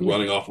like went Yeah.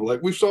 running off. We're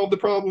like, we've solved the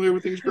problem,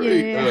 everything's Yeah,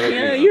 great. yeah.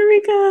 Yeah.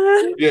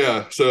 Eureka.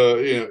 Yeah, so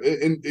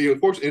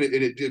of course, and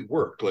it did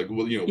work. Like,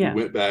 well, we Yeah.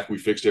 went back, we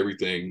fixed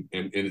everything,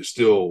 and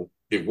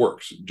it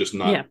works, just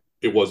not, Yeah.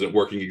 it wasn't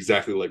working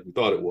exactly like we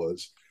thought it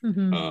was.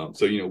 Mm-hmm.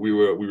 So we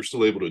were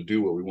still able to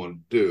do what we wanted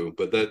to do,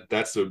 but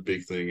that's the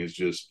big thing, is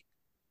just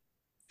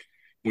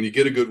when you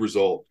get a good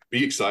result,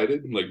 be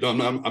excited. Like,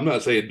 I'm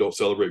not saying don't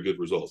celebrate good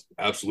results.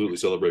 Absolutely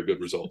celebrate good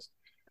results.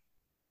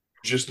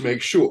 Just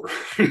make sure.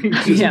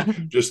 just Yeah.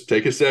 just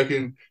take a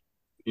second,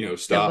 Double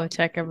stop,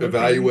 check everything.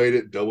 evaluate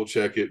it, double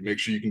check it, make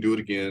sure you can do it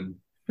again.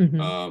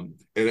 Mm-hmm.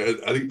 And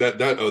I think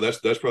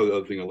that's probably the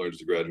other thing I learned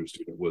as a graduate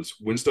student was,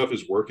 when stuff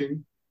is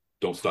working,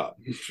 don't stop.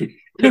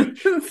 on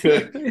Just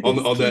on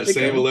keep that it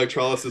same going.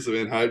 electrolysis of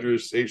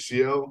anhydrous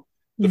HCl,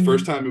 the Mm-hmm.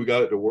 first time we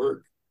got it to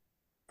work,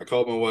 I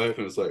called my wife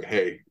and it's like,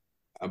 hey,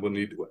 I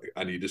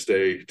need to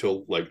stay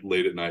till like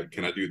late at night.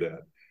 Can I do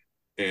that?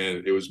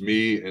 And it was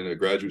me and a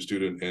graduate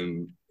student,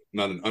 and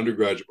not an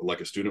undergraduate, but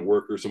like a student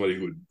worker, somebody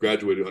who had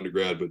graduated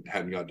undergrad but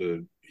hadn't got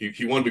to.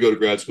 He wanted to go to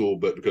grad school,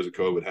 but because of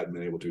COVID, hadn't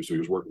been able to. So he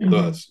was working with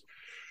Mm-hmm. us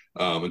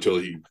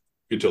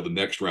until the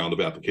next round of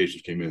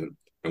applications came in,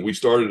 and we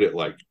started at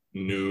like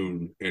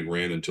noon and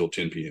ran until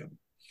 10 p.m.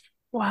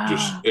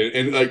 Just Wow.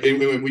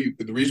 and we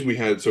the reason we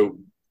had, so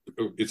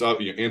it's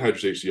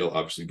anhydrous HCl,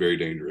 obviously very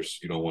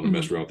dangerous. You don't want to Mhm.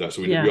 mess around with that.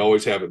 So we Yeah.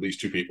 always have at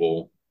least two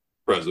people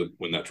present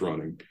when that's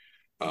running.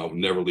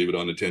 Never leave it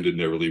unattended.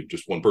 Never leave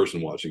just one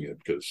person watching it,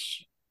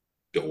 because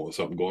don't want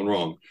something going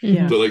wrong.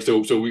 Yeah. So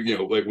we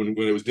like when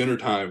it was dinner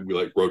time, we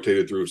like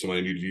rotated through. If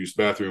somebody needed to use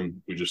the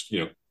bathroom, we just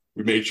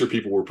we made sure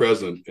people were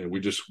present, and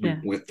we Yeah.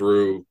 went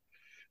through,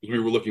 because we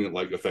were looking at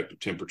like effective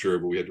temperature,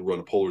 but we had to run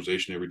a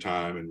polarization every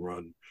time and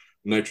run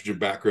nitrogen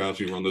backgrounds.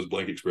 We run those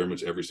blank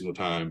experiments every single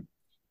time,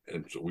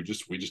 and so we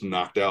just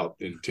knocked out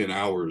in 10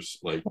 hours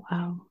like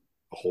Wow.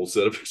 a whole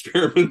set of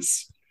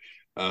experiments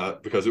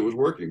because it was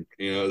working.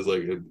 It was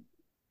like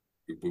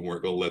we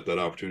weren't going to let that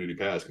opportunity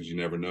pass, because you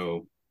never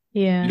know.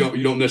 Yeah.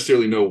 You don't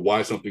necessarily know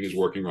why something is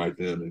working right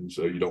then, and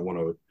so you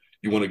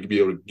want to be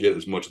able to get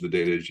as much of the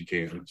data as you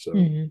can. So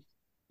Mm-hmm.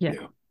 Yeah.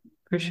 yeah.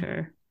 For Yeah.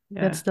 sure.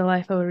 Yeah. That's the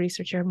life of a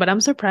researcher. But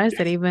I'm surprised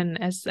that Yes. even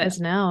as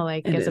now,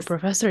 like It as a is.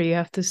 professor, you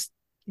have to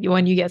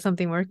when you get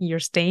something working, you're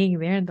staying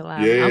there in the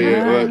lab. Yeah, I'm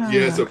yeah, impressed.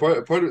 yeah. So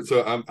part of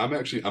so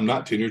I'm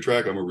not tenure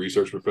track. I'm a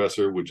research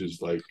professor, which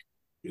is like,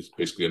 it's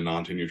basically a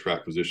non-tenure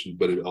track position,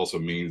 but it also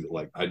means that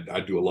like I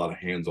do a lot of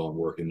hands-on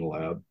work in the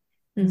lab.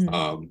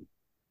 Mhm.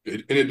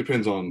 And it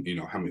depends on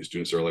how many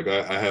students there are. Like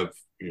I have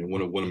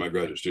one of my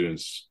graduate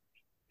students,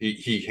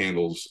 he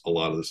handles a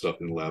lot of the stuff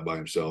in the lab by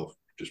himself.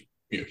 Just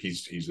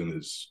he's in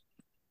his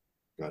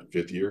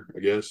fifth year, I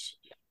guess.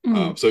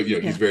 Mhm. So Yeah.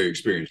 he's very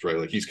experienced, right?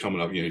 Like he's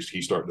coming up,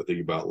 he's starting to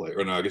think about like,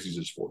 or no, I guess he's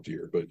his fourth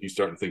year, but he's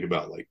starting to think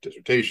about like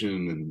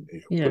dissertation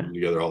and Yeah. putting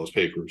together all his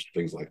papers,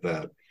 things like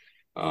that.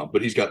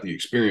 But he's got the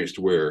experience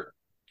to where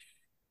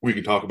we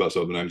can talk about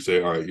something. I can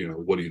say, all right,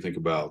 what do you think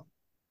about,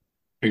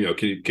 can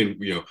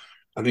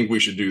I think we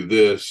should do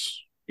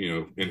this,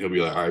 and he'll be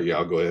like, all right, yeah,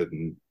 I'll go ahead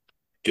and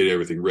get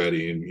everything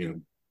ready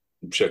and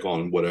check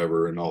on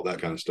whatever and all that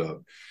kind of stuff.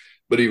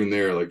 But even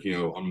there, like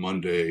on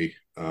Monday,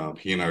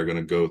 he and I are going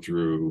to go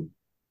through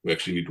We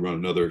actually need to run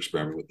another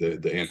experiment with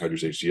the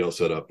anhydrous HCl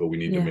setup, but we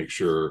need to make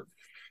sure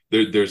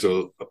there's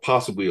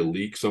possibly a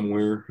leak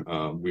somewhere.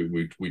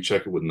 We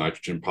check it with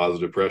nitrogen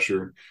positive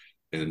pressure,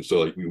 and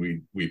so like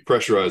we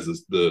pressurize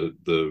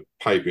the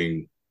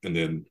piping and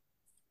then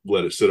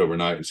let it sit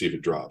overnight and see if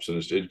it drops. And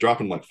it's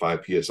dropping like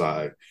 5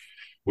 psi,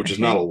 which is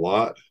not a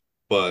lot,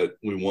 but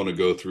we want to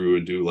go through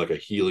and do like a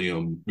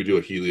helium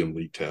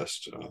leak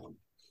test.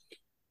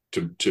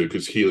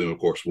 Because helium, of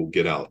course, will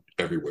get out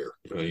everywhere.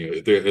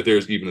 If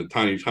there's even a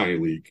tiny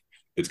leak,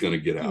 it's going to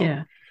get out.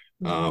 Yeah.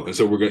 And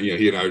so we're going to,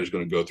 he and I are just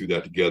going to go through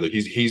that together.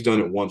 He's done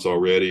it once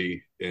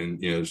already,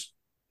 and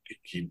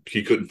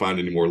he couldn't find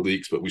any more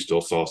leaks, but we still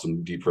saw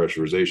some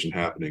depressurization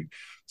happening.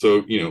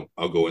 So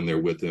I'll go in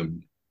there with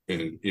him,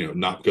 and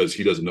not because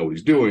he doesn't know what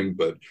he's doing,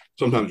 but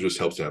sometimes it just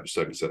helps to have a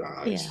second set of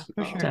eyes,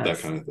 that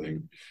kind of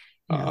thing.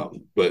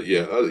 But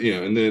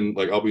and then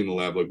like I'll be in the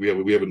lab. Like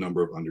we have a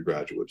number of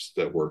undergraduates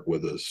that work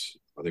with us.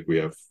 I think we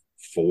have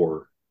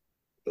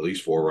at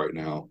least four right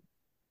now.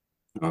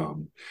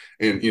 And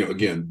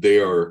again,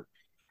 they're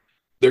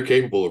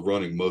capable of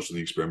running most of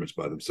the experiments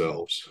by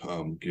themselves.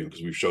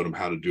 Because we've showed them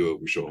how to do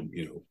it. We show them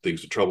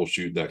things to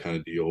troubleshoot, that kind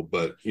of deal.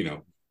 But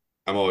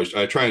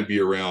I try and be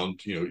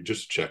around,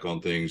 just to check on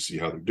things, see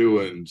how they're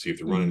doing, see if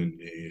they're running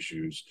into any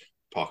issues,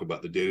 talk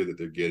about the data that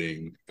they're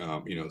getting,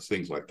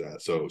 things like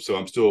that. So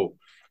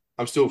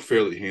I'm still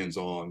fairly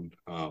hands-on,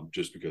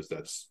 just because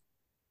that's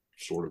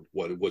sort of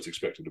what's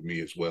expected of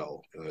me as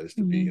well, is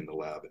to be in the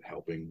lab and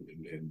helping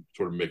and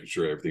sort of making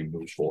sure everything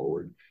moves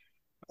forward.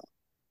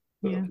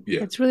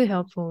 It's really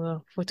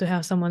helpful to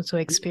have someone so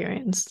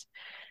experienced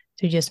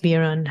to just be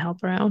around and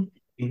help around.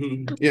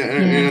 And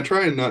I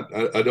try and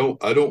I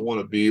don't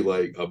want to be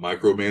like a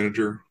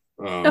micromanager.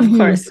 Of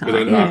course,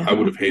 because I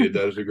would have hated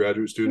that as a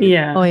graduate student.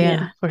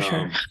 For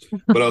sure.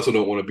 But I also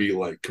don't want to be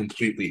like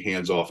completely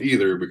hands off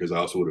either, because I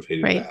also would have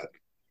hated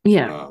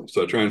that.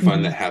 So I try and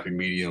find that happy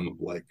medium of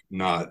like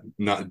not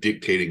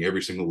dictating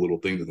every single little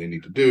thing that they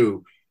need to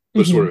do,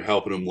 but sort of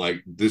helping them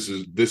like this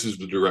is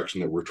the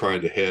direction that we're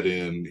trying to head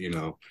in.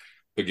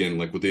 Again,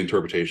 like with the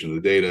interpretation of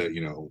the data,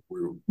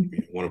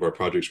 one of our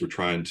projects, we're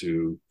trying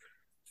to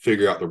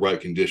figure out the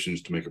right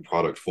conditions to make a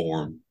product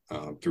form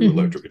through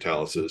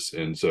electrocatalysis.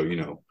 And so,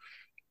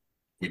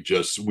 we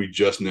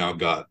just now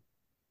got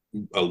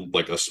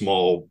a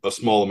small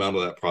amount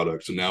of that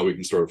product. So now we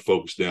can sort of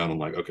focus down on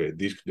like, okay,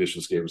 these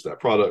conditions gave us that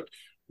product.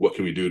 What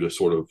can we do to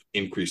sort of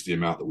increase the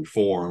amount that we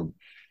form?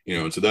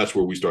 And so that's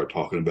where we start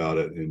talking about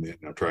it and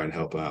try and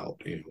help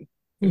out,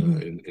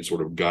 and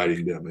sort of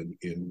guiding them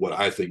in what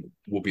I think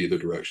will be the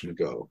direction to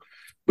go.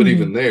 But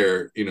even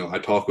there, I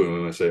talk with them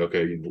and I say,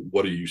 okay,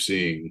 what are you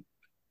seeing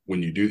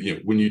when you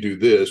do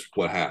this?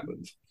 What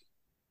happens?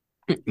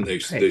 And they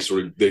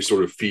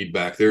sort of feed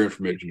back their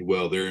information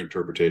to their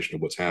interpretation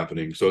of what's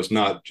happening. So it's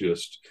not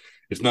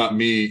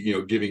me,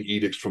 giving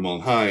edicts from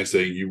on high and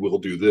saying you will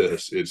do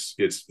this. It's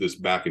this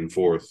back and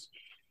forth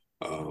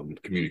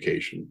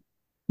communication.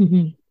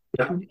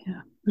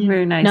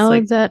 Very nice. Now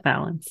like that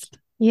balanced.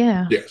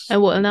 Yes.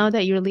 And well, now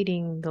that you're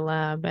leading the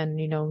lab and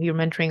you're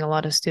mentoring a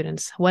lot of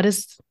students, what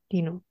is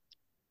not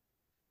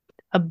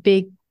a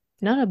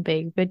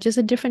big, but just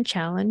a different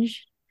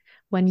challenge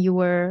when you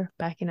were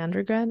back in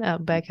undergrad,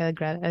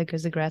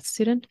 as a grad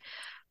student?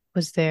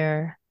 Is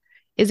there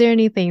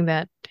anything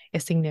that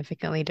is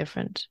significantly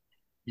different?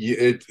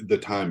 The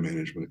time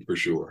management for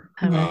sure.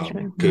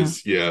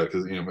 Because I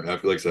feel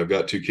like I've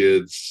got 2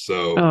 kids,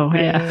 so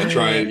I'm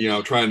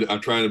trying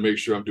to make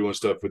sure I'm doing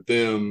stuff with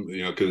them,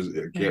 because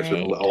I can't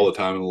spend all the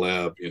time in the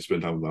lab,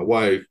 spend time with my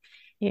wife.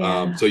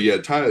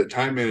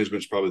 Time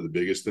management is probably the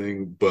biggest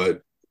thing.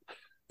 But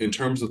in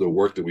terms of the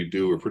work that we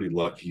do, we're pretty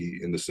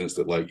lucky in the sense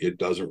that like it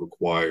doesn't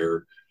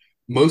require,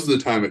 most of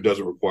the time it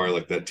doesn't require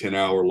like that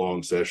 10-hour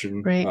long session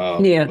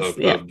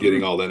of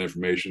getting all that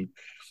information.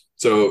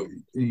 So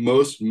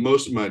most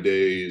of my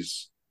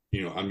days,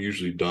 I'm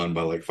usually done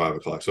by like 5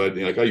 o'clock. So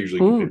I usually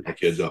can pick my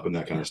kids up and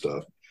that kind of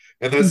stuff.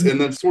 And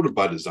that's sort of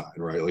by design,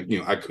 right? Like,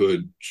 I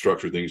could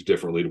structure things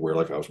differently to where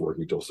like I was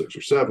working till 6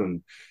 or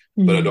 7,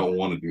 but I don't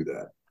want to do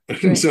that.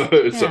 And so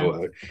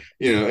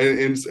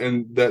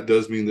and that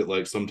does mean that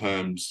like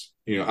sometimes,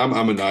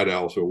 I'm a night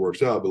owl, so it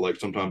works out, but like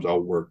sometimes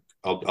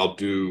I'll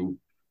do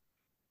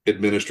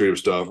administrative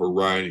stuff or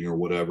writing or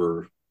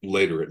whatever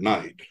later at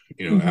night,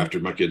 after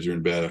my kids are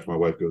in bed, after my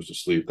wife goes to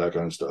sleep, that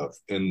kind of stuff.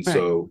 And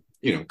so,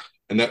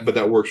 but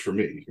that works for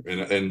me.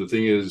 And the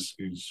thing is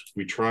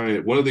we try,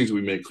 one of the things that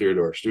we make clear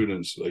to our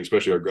students, like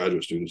especially our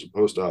graduate students and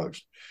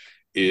postdocs,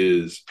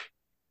 is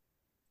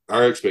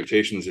our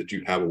expectation is that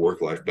you have a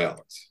work-life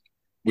balance.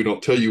 We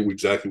don't tell you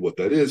exactly what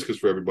that is, because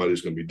for everybody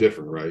it's going to be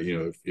different, right?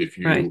 If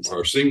you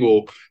are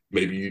single,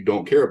 maybe you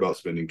don't care about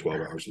spending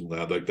 12 hours in the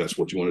lab. Like that's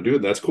what you want to do,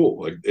 and that's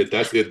cool. Like if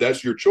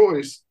that's your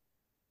choice,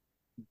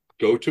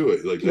 go to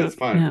it. Like that's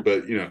fine.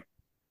 But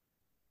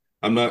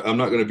I'm not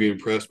going to be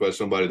impressed by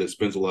somebody that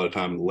spends a lot of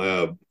time in the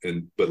lab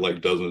but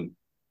like doesn't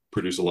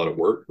produce a lot of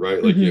work,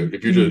 right? Like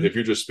if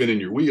you're just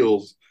spinning your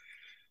wheels,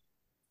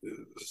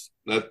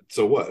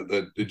 so what?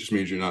 That it just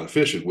means you're not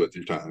efficient with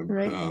your time.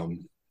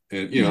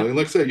 And, you know, and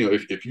like I said, you know,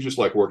 if you just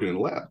like working in the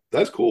lab,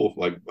 that's cool.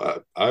 Like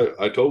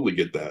I totally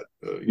get that.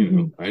 You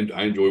know,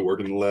 I enjoy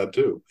working in the lab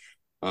too.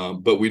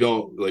 But we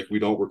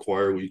don't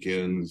require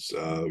weekends.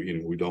 You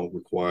know, we don't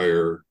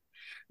require,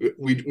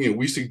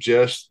 we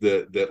suggest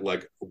that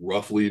like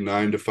roughly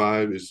 9 to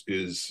 5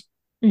 is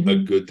a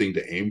good thing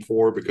to aim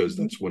for, because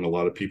that's when a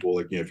lot of people,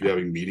 like, you know, if you're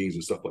having meetings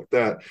and stuff like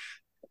that,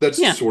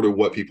 that's sort of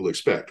what people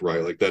expect,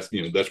 right? Like that's,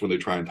 you know, that's when they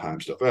try and time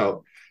stuff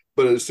out.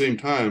 But at the same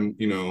time,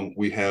 you know,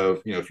 we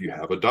have, you know, if you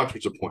have a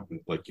doctor's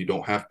appointment, like you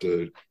don't have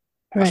to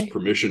ask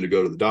permission to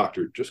go to the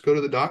doctor. Just go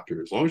to the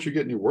doctor. As long as you're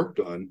getting your work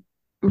done,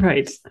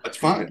 right, that's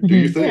fine. Do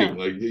your thing.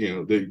 Like, you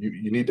know,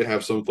 you need to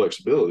have some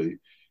flexibility.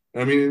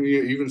 I mean,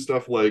 even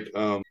stuff like,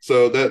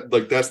 so that,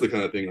 like, that's the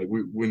kind of thing. Like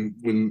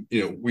when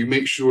you know, we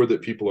make sure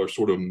that people are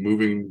sort of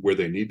moving where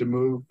they need to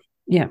move.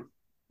 Yeah.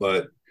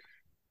 But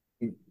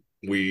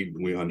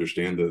we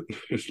understand that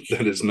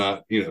that it's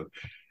not, you know,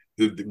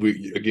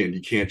 again,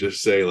 you can't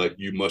just say like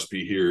you must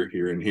be here,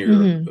 and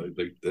here.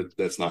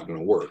 That's not going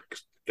to work.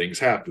 Things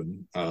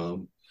happen,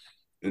 and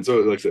so,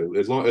 like I said,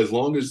 as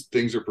long as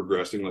things are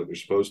progressing like they're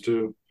supposed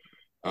to,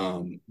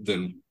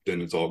 then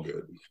it's all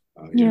good.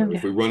 You know,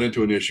 if we run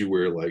into an issue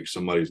where like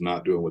somebody's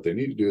not doing what they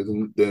need to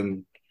do,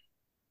 then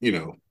you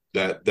know,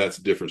 that's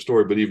a different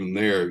story. But even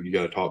there, you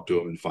got to talk to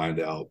them and find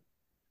out,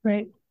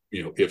 right?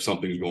 You know, if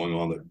something's going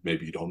on that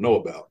maybe you don't know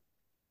about.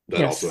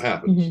 That also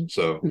happens.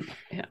 So,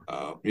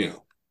 you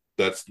know,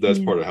 that's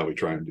part of how we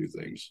try and do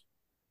things.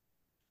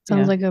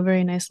 Sounds like a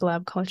very nice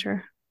lab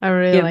culture. I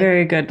really like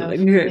very good,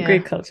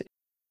 great culture.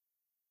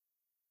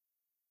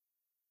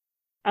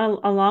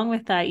 Along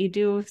with that, you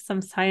do some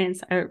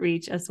science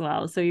outreach as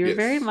well. So you're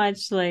very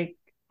much like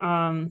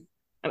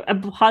a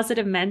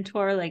positive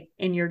mentor, like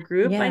in your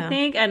group, I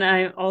think, and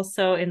I'm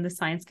also in the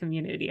science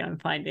community. I'm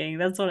finding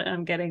that's what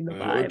I'm getting the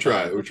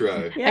vibe. We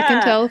try. I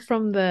can tell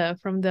from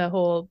the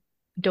whole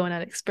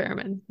donut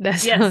experiment.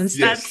 That's true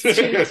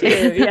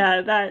too.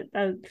 Yeah,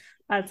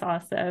 that's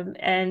awesome.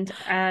 And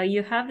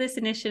you have this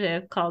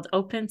initiative called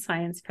Open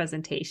Science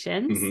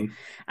Presentations,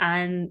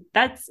 and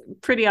that's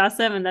pretty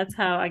awesome. And that's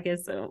how I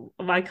guess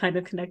I kind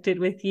of connected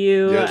with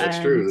you. Yeah, that's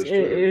true.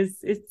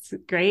 It's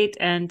great,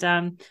 and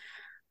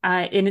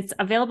it's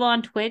available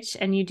on Twitch,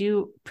 and you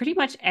do pretty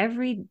much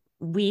every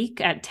week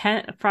at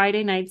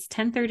Friday nights,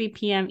 10:30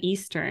 p.m.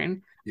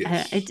 Eastern.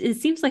 Yes. It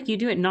seems like you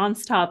do it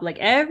nonstop. Like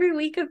every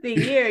week of the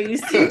year, you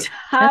seem to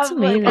have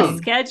like a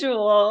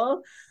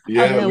schedule.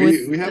 Yeah,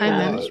 we have time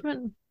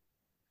management.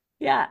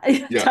 Yeah,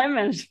 time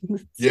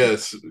management.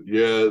 Yes,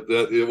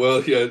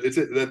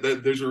 it's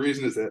there's a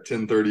reason it's at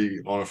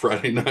 10:30 on a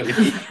Friday night,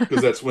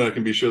 because that's when I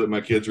can be sure that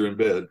my kids are in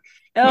bed.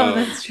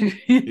 That's true.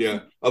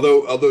 Yeah,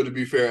 although to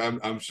be fair,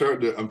 I'm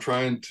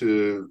trying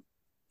to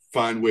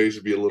find ways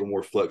to be a little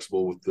more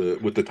flexible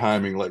with the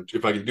timing. Like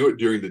if I can do it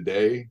during the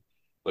day,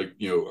 like,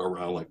 you know,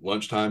 around like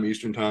lunchtime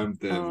Eastern time,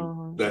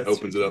 then that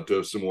opens it up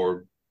to some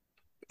more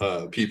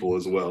people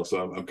as well.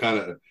 So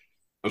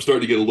I'm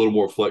starting to get a little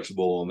more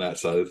flexible on that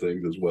side of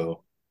things as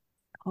well.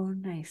 Oh,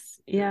 nice.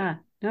 Yeah.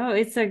 No,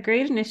 it's a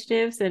great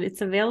initiative, and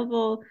it's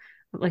available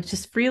like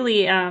just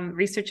freely.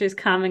 Researchers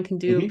come and can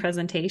do a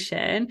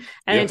presentation,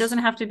 and it doesn't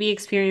have to be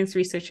experienced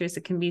researchers.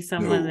 It can be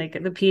someone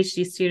like the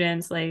PhD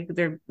students, like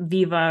their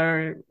Viva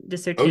or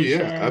dissertation.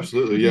 Oh yeah,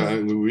 absolutely. Yeah, I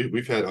mean,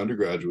 we've had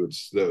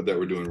undergraduates that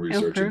were doing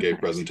research and gave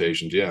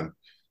presentations. Yeah,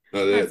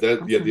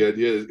 awesome. The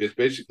idea is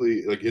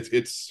basically like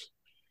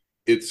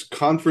it's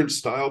conference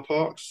style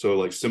talks, so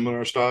like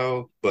seminar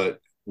style, but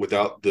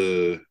without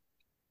the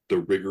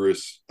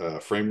rigorous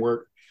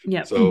framework.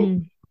 Yeah.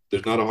 So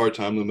there's not a hard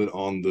time limit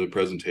on the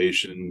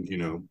presentation. You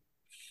know,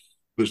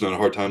 there's not a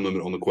hard time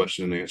limit on the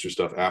question and answer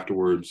stuff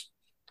afterwards.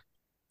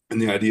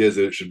 And the idea is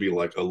that it should be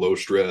like a low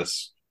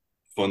stress,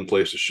 fun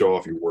place to show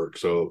off your work.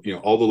 So, you know,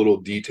 all the little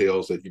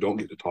details that you don't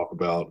get to talk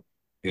about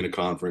in a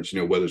conference,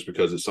 you know, whether it's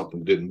because it's something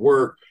that didn't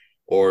work,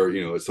 or,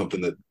 you know, it's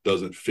something that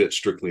doesn't fit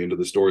strictly into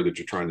the story that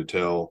you're trying to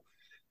tell.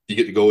 You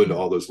get to go into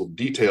all those little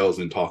details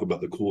and talk about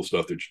the cool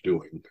stuff that you're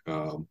doing,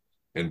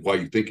 and why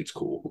you think it's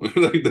cool.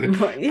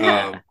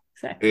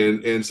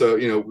 Exactly. And so,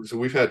 you know, so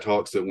we've had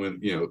talks that when,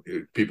 you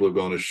know, people have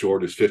gone as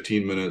short as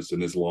 15 minutes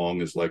and as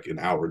long as like an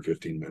hour and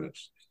 15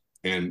 minutes.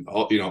 And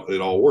all, you know, it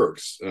all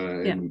works.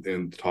 And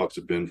the talks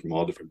have been from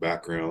all different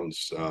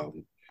backgrounds.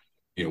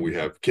 You know, we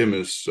have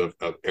chemists of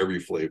every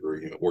flavor,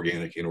 you know,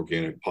 organic,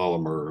 inorganic,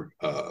 polymer,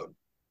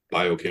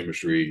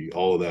 biochemistry,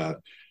 all of that.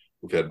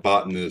 We've had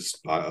botanists,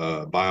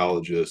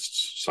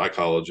 biologists,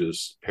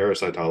 psychologists,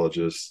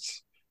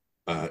 parasitologists,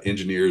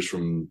 engineers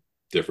from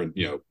different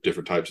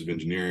types of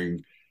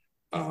engineering,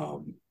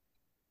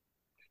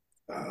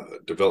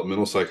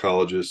 developmental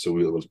psychologists. So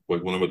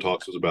one of the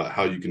talks was about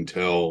how you can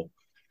tell,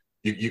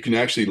 you can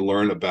actually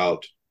learn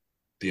about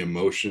the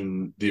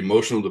emotional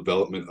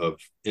development of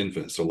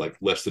infants, so like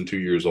less than 2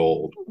 years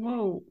old.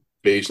 Whoa,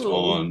 based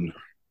on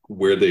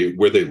where they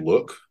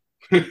look.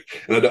 And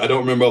I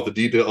don't remember all the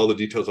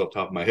details off the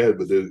top of my head,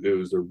 but it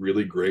was a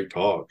really great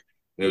talk.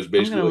 And it was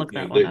basically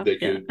like, they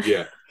could,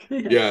 yeah,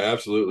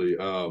 absolutely.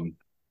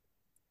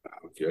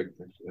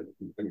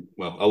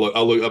 well,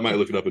 I might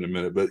look it up in a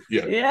minute, but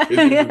yeah, Yeah.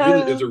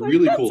 it's a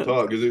really cool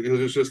talk because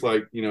it's just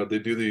like, you know, they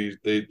do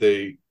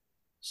they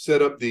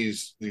set up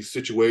these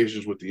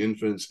situations with the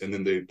infants, and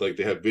then they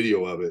have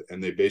video of it,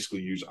 and they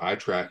basically use eye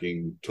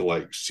tracking to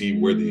like see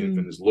where the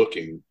infant is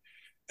looking,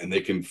 and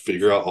they can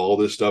figure out all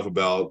this stuff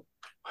about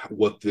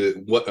what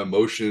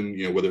emotion,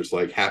 you know, whether it's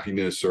like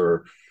happiness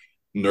or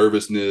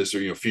nervousness or,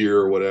 you know, fear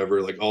or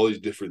whatever, like all these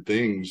different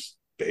things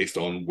based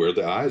on where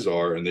the eyes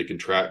are, and they can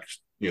track,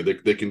 you know,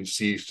 they can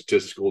see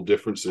statistical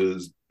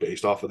differences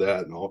based off of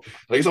that, and all,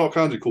 like, it's all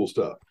kinds of cool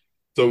stuff.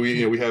 So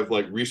we have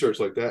like research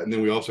like that, and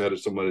then we also had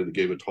somebody that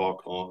gave a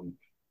talk on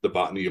the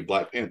botany of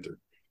Black Panther,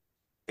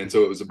 and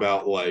so it was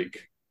about like,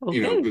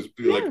 you know, because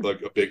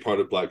like a big part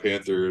of Black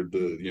Panther,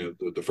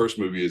 the first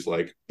movie is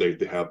like they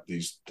have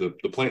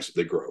the plants that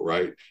they grow,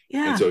 right?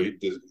 Yeah.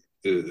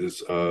 And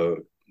so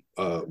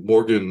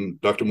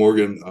Dr.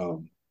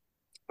 Morgan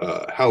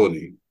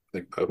Hallowney, I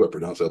think I hope I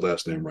pronounced that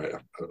last name right. I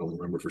don't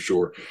remember for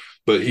sure,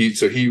 but he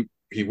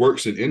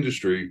works in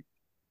industry,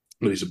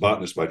 but he's a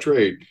botanist by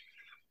trade.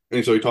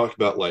 And so he talked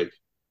about like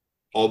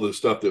all the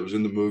stuff that was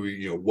in the movie,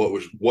 you know, what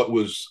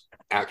was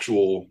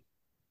actual,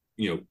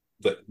 you know,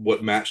 that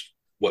what matched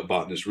what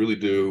botanists really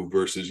do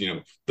versus, you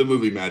know, the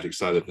movie magic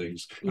side of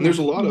things. And there's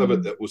a lot of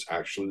it that was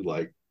actually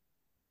like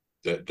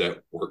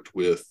that worked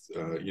with,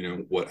 you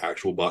know, what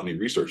actual botany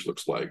research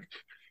looks like.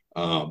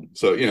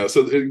 So, you know,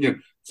 so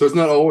it's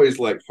not always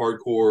like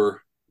hardcore,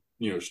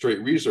 you know,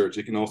 straight research.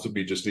 It can also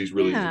be just these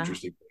really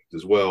interesting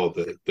things as well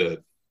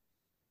that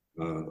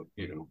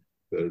you know,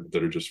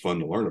 that are just fun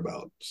to learn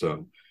about.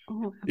 So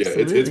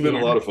it's been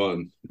a lot of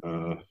fun.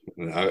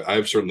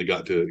 I've certainly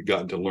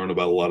gotten to learn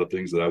about a lot of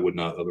things that I would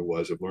not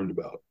otherwise have learned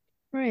about.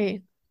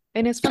 Right.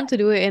 And it's fun to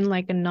do it in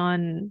like a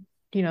non,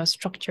 you know,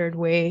 structured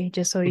way,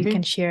 just so you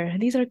can share,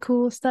 these are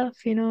cool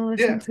stuff, you know,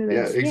 listen to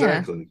this.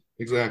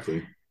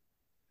 Exactly.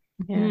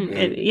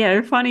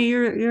 You're funny.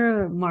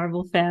 You're a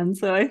Marvel fan,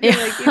 so I feel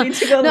like you need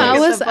to go. No,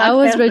 I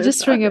was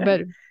registering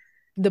about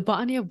the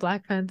botany of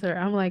Black Panther.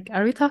 I'm like,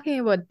 are we talking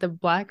about the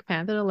Black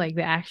Panther, like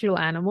the actual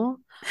animal,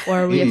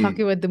 or are we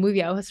talking about the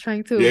movie? I was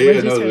trying to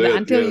register that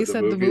until you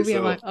said the movie.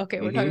 I'm like, okay,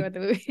 we're talking about the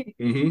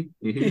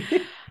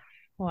movie.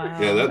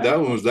 Wow. Yeah, that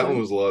one was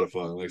a lot of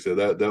fun. Like I said,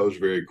 that was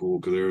very cool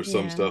because there was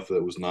some stuff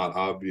that was not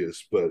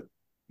obvious, but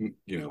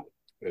you know,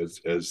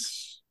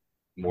 as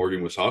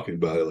Morgan was talking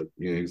about it, like,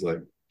 you know, he's like,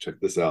 check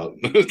this out.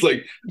 It's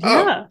like,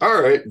 oh,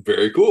 all right,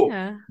 very cool.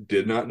 Yeah.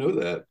 Did not know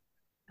that.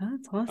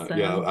 That's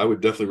awesome. I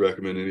would definitely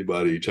recommend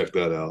anybody check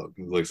that out.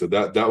 Like I said,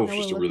 that was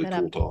just a really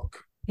cool talk.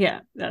 Yeah,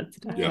 that's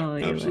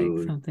definitely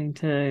like something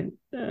to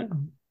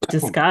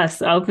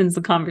discuss. Opens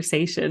the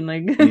conversation,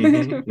 like for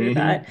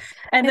that.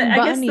 And I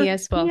botany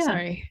guess as well.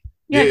 Sorry.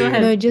 Yeah, go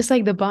ahead. No, just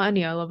like the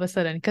botany all of a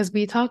sudden, because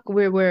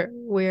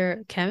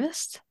we're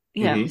chemists.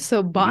 Yeah.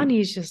 So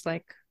botany is just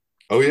like.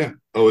 Oh yeah.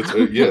 Oh, it's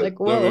like,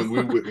 whoa. I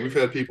mean, we've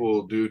had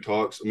people do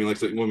talks. I mean, like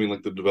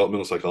the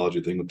developmental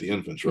psychology thing with the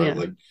infants, right?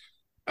 Yeah. Like,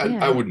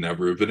 I would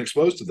never have been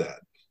exposed to that.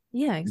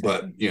 Yeah,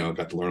 exactly. But, you know,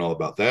 got to learn all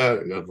about that.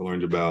 I got to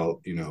learn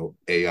about, you know,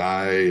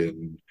 AI,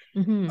 and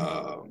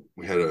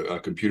we had a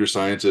computer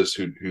scientist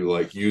who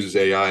like uses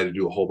AI to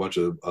do a whole bunch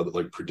of other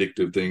like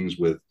predictive things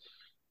with,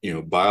 you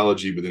know,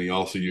 biology, but then he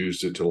also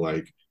used it to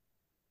like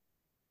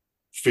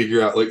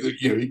figure out, like,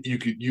 you know,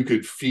 you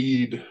could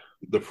feed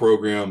the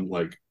program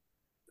like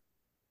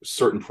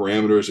certain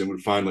parameters and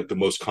would find like the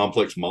most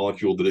complex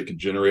molecule that it could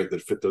generate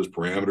that fit those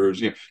parameters,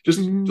 you know, just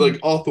like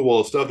off the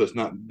wall stuff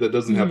that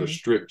doesn't have a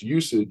strict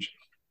usage,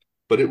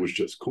 but it was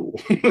just cool.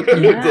 Like,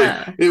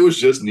 it was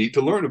just neat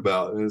to learn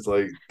about. And it's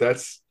like,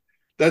 that's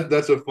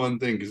a fun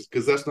thing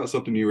because that's not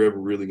something you're ever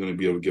really going to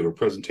be able to give a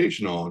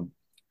presentation on,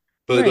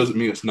 but it doesn't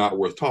mean it's not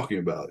worth talking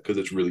about because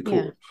it's really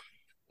cool.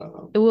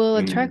 It will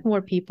attract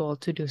more people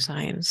to do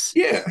science.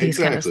 Yeah,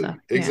 exactly. Kind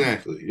of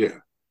exactly. Yeah.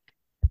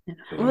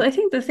 Well, I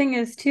think the thing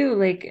is too,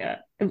 like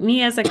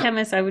me as a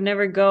chemist, I would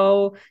never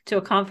go to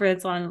a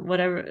conference on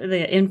whatever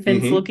the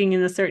infants looking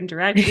in a certain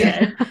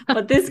direction.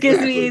 But this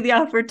gives me the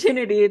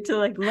opportunity to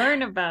like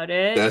learn about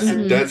it.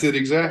 That's it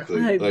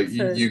exactly. Like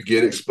you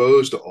get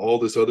exposed to all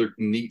this other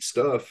neat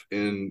stuff,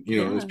 and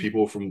you know, there's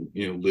people from,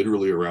 you know,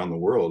 literally around the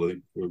world. I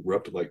think we're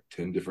up to like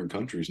 10 different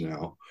countries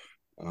now,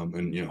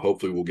 and you know,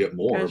 hopefully we'll get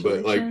more.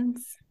 But like,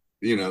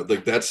 you know,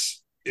 like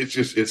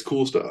it's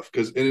cool stuff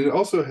and it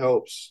also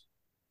helps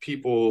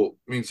people.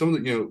 I mean, some of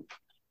the, you know,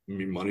 I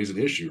mean, money's an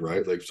issue,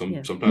 right? Like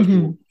sometimes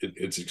people,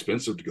 it's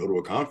expensive to go to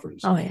a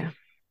conference. Oh yeah.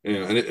 You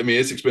know, and I mean,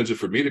 it's expensive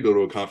for me to go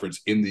to a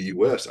conference in the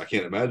US. I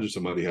can't imagine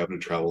somebody having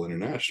to travel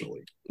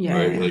internationally.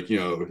 Right. Like, you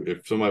know,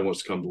 if somebody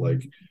wants to come to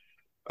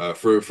like,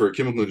 for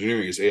chemical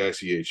engineering, it's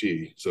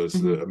AICHE. So it's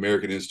the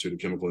American Institute of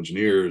Chemical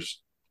Engineers.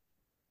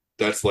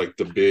 That's like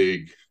the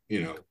big,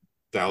 you know,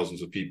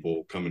 thousands of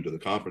people coming to the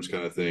conference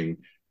kind of thing.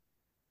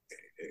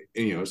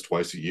 And, you know, it's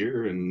twice a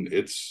year, and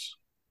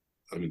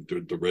I mean,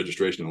 the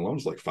registration alone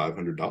is like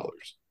 $500.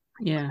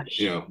 Yeah.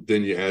 You know,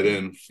 then you add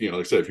in, you know,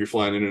 like I said, if you're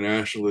flying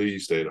internationally, you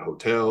stay at a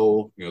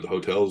hotel, you know, the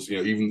hotels, you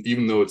know,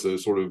 even though it's a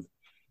sort of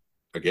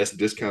I guess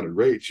discounted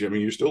rates. I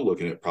mean, you're still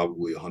looking at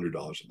probably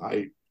 $100 a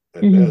night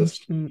at Mhm.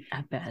 best.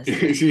 At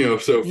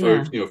best. So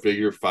for Yeah.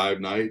 figure 5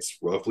 nights,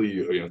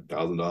 roughly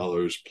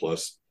 $1,000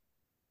 plus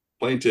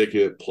plane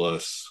ticket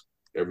plus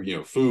every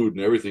food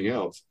and everything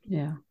else.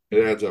 Yeah.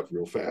 It adds up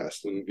real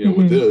fast. And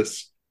with Mhm.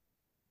 this,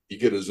 you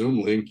get a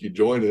Zoom link, you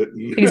join it,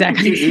 and,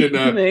 Exactly. and you're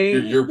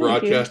Thank you.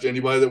 broadcast to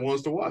anybody that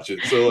wants to watch it.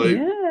 So like,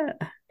 Yeah.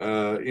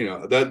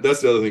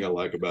 that's the other thing I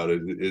like about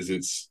it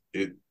is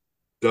it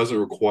doesn't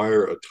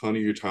require a ton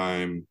of your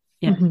time.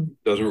 Yeah. Mhm.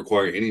 Doesn't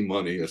require any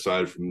money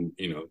aside from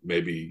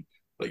maybe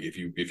like if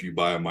you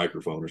buy a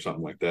microphone or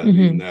something like that,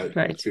 even that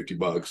Right.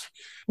 $50.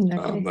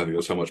 Exactly. I think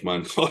that's how much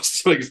mine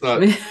costs. Like it's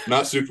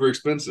not super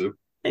expensive.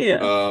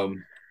 Yeah.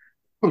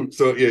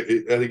 So yeah,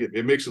 I think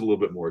it makes it a little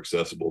bit more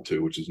accessible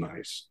too, which is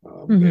nice.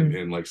 Mhm.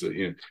 And like I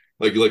said,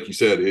 like you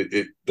said,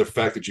 the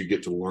fact that you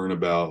get to learn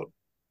about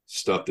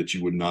stuff that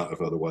you would not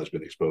have otherwise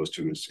been exposed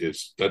to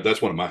is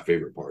that's one of my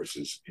favorite parts.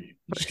 Is you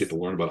just get to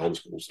learn about all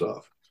this cool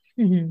stuff.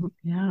 Mhm.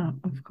 Yeah,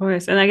 of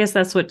course. And I guess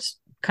that's what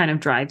kind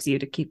of drives you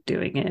to keep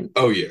doing it.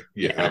 Oh yeah,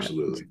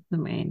 absolutely. The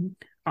main.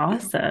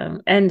 Awesome.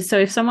 Yeah. And so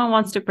if someone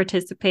wants to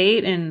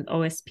participate in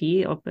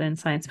OSP, Open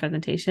Science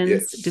Presentations,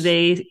 yes. Do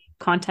they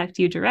contact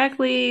you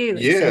directly?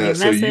 Like send you a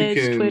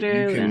message, so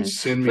Twitter. you can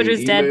send me Twitter's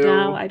an email. dead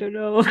now. I don't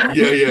know.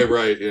 yeah,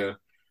 right. Yeah.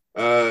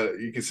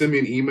 You can send me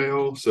an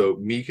email. So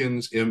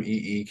Meekins,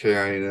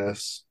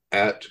 MEEKINS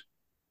at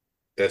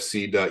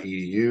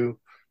sc.edu.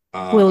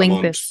 We'll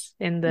link this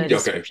in the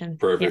description. Okay,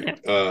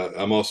 perfect. Yeah.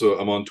 I'm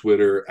on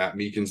Twitter at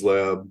Meekins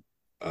Lab.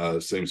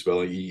 Same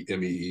spelling,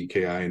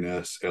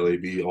 MEEKINS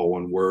LAB, all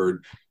one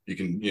word. You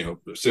can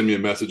send me a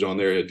message on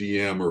there, a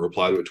DM, or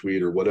reply to a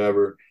tweet or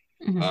whatever.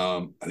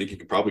 Mm-hmm. I think you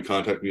can probably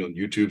contact me on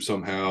YouTube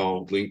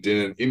somehow,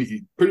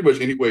 LinkedIn, pretty much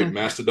any way. Okay.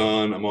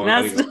 Mastodon. I'm on.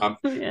 I'm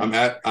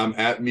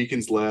at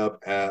Meekins Lab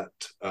at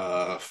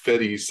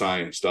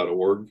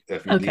fediscience.org.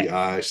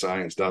 FEDI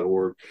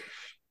science.org.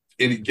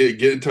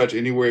 Get in touch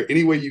any way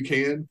you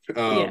can.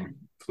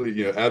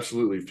 Please,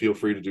 absolutely feel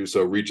free to do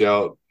so. Reach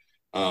out.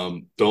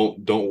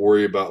 Don't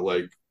worry about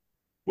like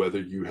whether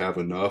you have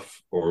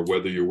enough or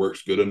whether your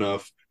work's good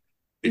enough.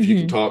 If you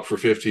can talk for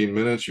 15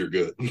 minutes, you're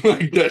good.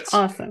 Like that's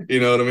awesome. You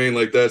know what I mean?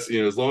 Like that's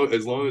as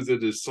long as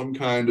it is some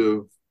kind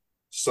of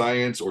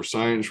science or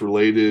science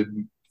related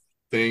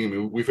thing. I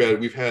mean, we've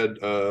had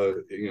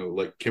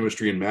like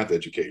chemistry and math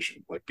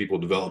education, like people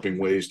developing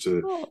ways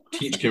to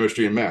teach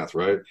chemistry and math,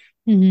 right?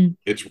 Mm-hmm.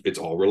 It's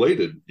all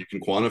related. You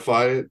can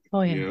quantify it.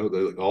 Oh yeah.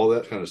 All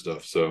that kind of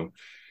stuff. So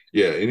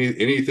yeah,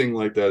 anything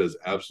like that is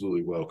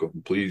absolutely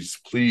welcome. Please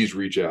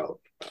reach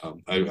out.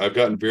 I've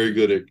gotten very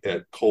good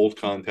at cold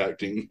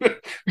contacting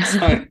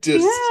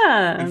scientists.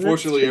 Yeah,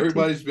 unfortunately,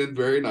 everybody's been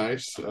very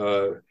nice.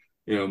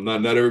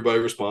 Not everybody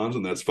responds,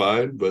 and that's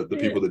fine. But the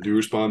people that do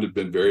respond have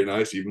been very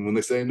nice, even when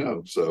they say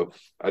no. So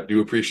I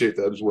do appreciate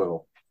that as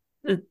well.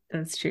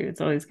 That's true.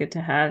 It's always good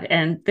to have.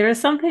 And there is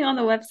something on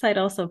the website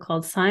also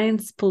called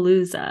Science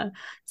Palooza.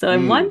 So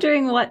I'm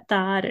wondering what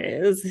that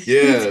is.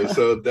 Yeah,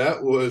 so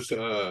that was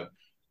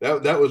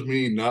that was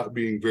me not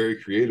being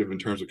very creative in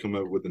terms of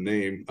coming up with a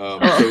name.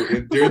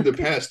 During the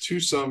past 2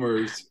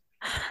 summers,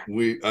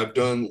 I've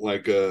done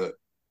like I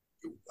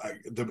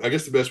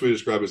guess the best way to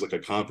describe it is like a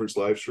conference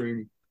live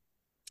stream.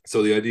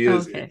 So the idea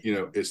is,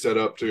 it's set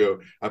up to go.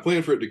 I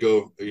plan for it to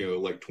go,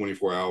 like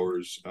 24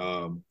 hours,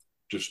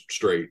 just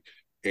straight,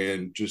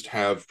 and just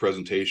have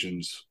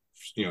presentations.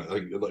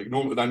 Like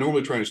normally, I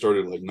normally try to start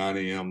at like 9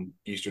 a.m.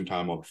 Eastern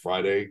time on a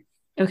Friday.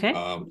 Okay.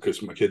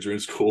 Because my kids are in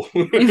school.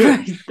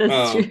 Right,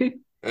 that's true.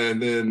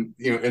 And then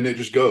and it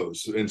just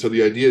goes. And so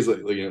the idea is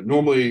like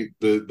normally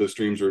the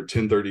streams are at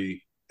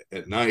 10:30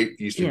 at night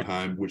Eastern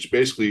time, which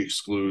basically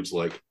excludes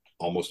like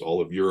almost all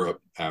of Europe,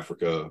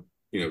 Africa.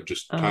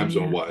 Just time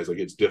zone wise, like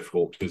it's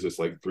difficult because it's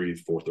like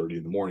 4:30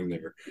 in the morning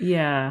there.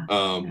 Yeah.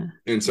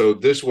 And so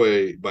this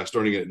way, by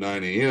starting at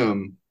 9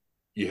 a.m.,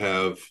 you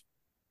have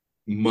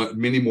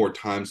many more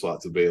time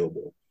slots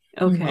available.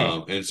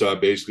 Okay. And so I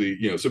basically,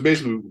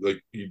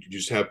 like you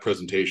just have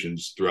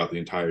presentations throughout the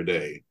entire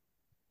day.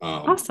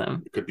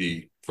 Awesome. It could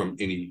be from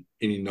any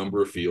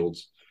number of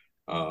fields.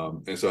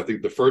 And so I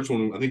think the first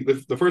one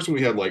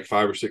we had like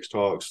 5 or 6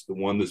 talks. The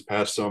one this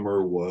past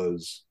summer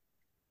was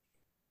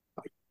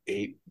like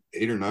 8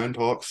 or 9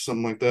 talks,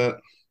 something like that.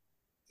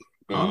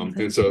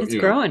 And so it's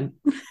growing.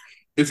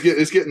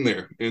 It's getting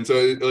there. And so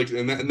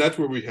and that's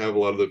where we have a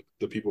lot of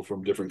the people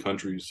from different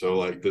countries. So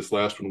like this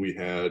last one we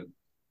had,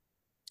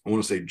 I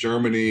want to say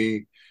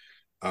Germany,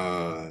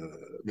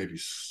 maybe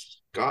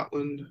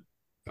Scotland.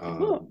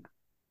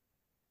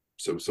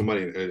 So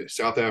somebody in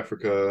South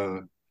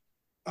Africa,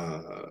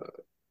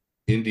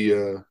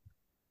 India.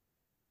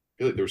 I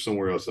feel like there was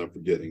somewhere else I'm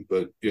forgetting,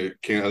 but I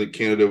think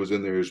Canada was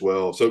in there as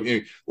well. So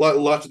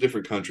lots of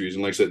different countries,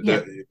 and like I said,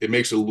 that it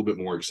makes it a little bit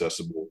more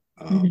accessible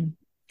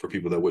for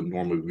people that wouldn't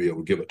normally be able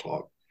to give a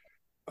talk.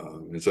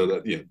 And so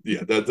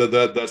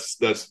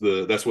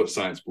that's what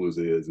Science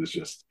Palooza is. It's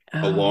just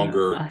a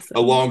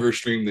longer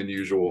stream than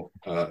usual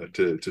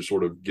to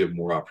sort of give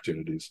more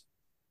opportunities.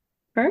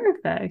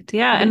 Perfect.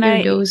 Yeah. And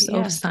your dose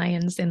of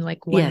science in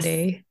like one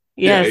day.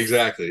 Yeah, Yes.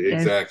 exactly.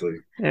 Yes. Exactly.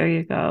 There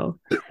you go.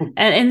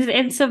 And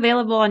it's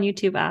available on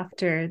YouTube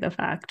after the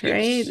fact,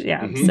 right? Yes.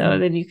 Yeah. Mhm. So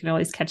then you can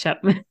always catch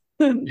up.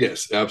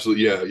 Yes,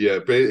 absolutely. Yeah, yeah.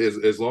 But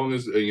as long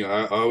as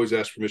I always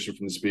ask permission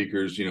from the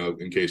speakers,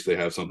 in case they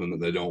have something that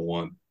they don't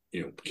want,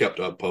 kept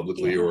up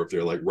publicly, Yeah. or if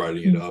they're like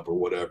writing it up or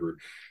whatever.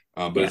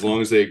 But Yeah. as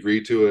long as they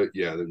agree to it,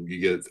 yeah, then you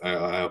get.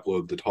 I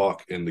upload the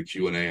talk and the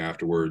Q&A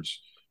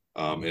afterwards,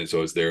 and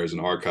so it's there as an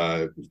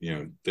archive.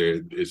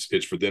 There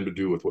it's for them to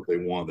do with what they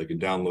want. They can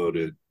download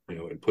it,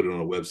 and put it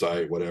on a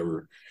website,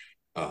 whatever.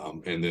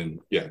 And then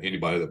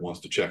anybody that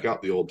wants to check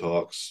out the old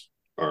talks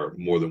are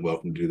more than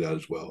welcome to do that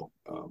as well.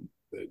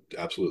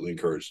 Absolutely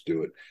encouraged to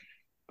do it.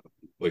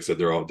 Like I said,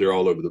 they're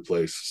all over the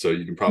place, so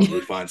you can probably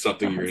find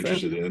something you're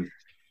interested in.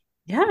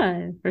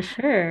 Yeah, for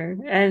sure.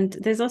 And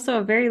there's also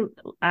a very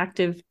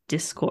active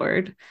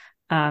Discord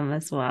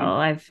as well.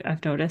 I've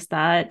noticed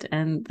that.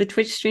 And the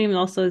Twitch stream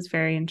also is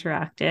very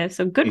interactive.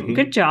 So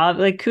good job.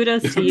 Like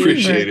kudos to you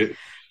Appreciate it.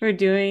 for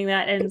doing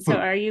that. And so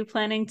are you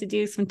planning to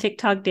do some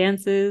TikTok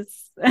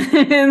dances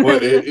in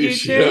the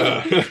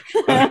future?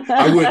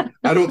 Yeah.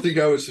 I don't think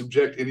I would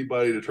subject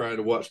anybody to trying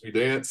to watch me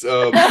dance.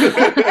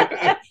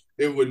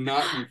 It would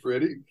not be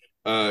pretty.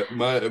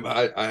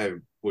 I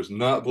was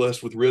not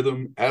blessed with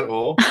rhythm at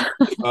all.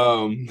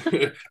 I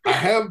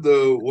have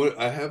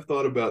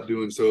thought about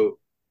doing so.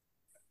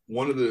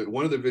 One of the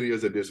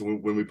videos I did, so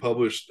when we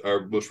published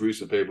our most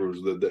recent paper,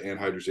 was the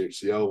anhydrous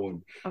HCl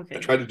one. Okay. I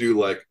tried to do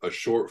like a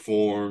short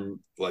form,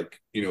 like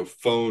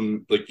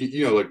phone, like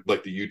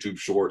like the YouTube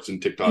shorts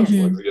and TikToks,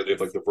 like they have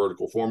like the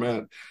vertical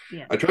format.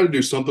 Yeah. I tried to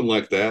do something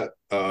like that.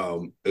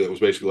 It was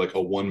basically like a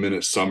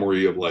 1-minute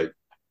summary of like,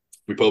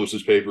 we published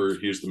this paper,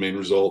 here's the main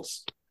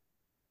results,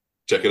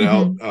 check it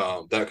out,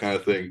 that kind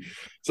of thing.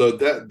 So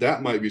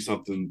that might be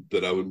something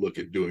that I would look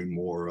at doing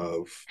more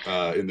of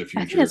in the future.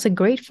 I think that's a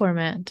great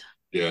format.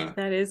 Yeah,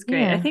 that is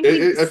great. Yeah. I think we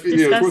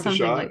discussed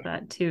something like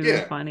that too.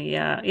 Yeah. Funny,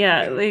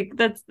 yeah. Like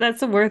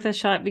that's worth a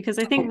shot, because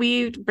I think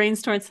we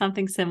brainstormed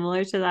something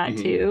similar to that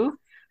too.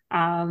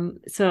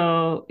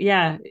 So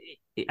yeah,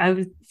 I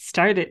would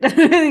start it.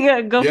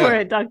 Go for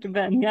it, Dr.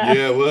 Ben.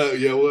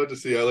 We'll have to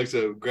see. Like I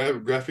said,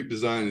 graphic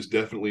design is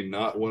definitely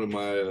not one of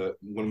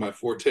my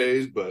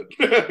fortes, but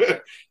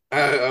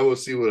I will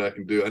see what I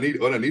can do. I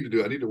need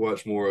to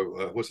watch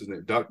more of what's his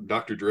name,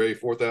 Dr. Dre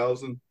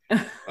 4000.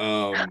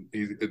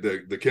 He's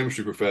the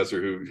chemistry professor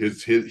who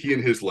he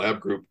and his lab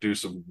group do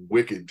some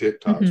wicked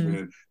TikToks.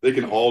 Man, they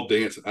can all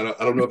dance. I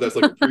don't know if that's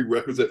like a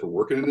prerequisite for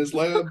working in his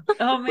lab,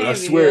 but I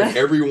swear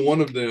every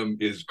one of them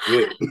is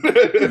good.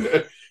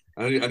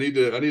 I need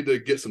to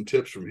get some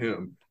tips from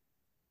him.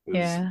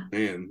 Yeah,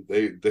 man,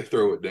 they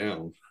throw it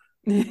down.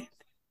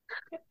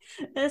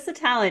 That's a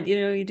talent,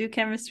 you do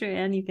chemistry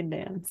and you can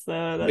dance.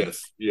 So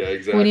yes, yeah,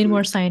 exactly. We need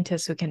more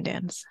scientists who can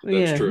dance.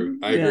 That's true.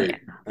 I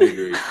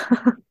agree.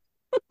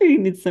 You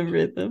need some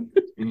rhythm.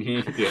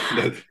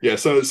 Yeah.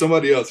 So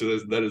somebody else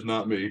that is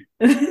not me.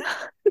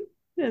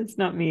 It's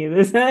not me.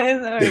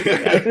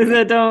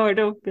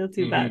 Don't feel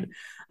too bad.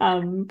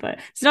 But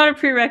it's not a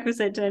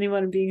prerequisite to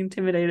anyone being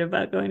intimidated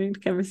about going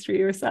into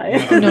chemistry or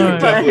science. No,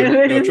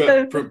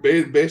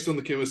 based on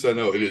the chemists I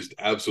know, it is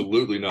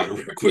absolutely not a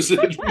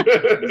requisite.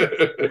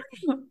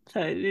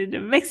 So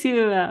it makes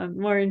you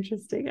more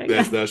interesting, I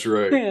guess. That's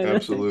right.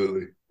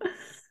 Absolutely.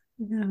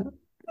 Yeah.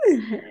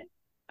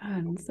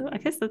 So I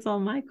guess that's all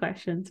my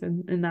questions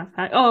in that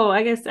fact. Oh,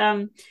 I guess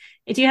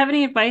do you have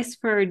any advice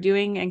for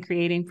doing and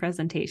creating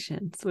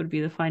presentations? Would be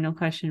the final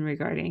question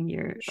regarding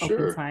your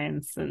open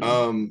science and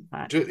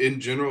in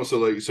general.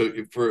 So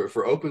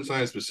for open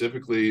science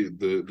specifically,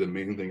 the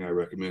main thing I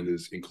recommend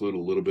is include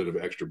a little bit of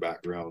extra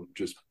background,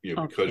 just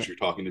because you're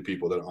talking to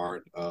people that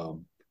aren't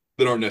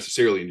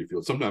necessarily in your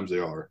field. Sometimes they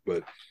are,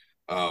 but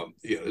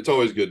it's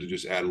always good to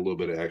just add a little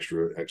bit of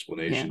extra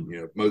explanation,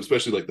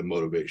 especially like the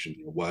motivation,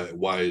 why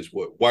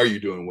are you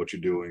doing what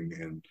you're doing?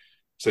 And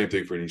same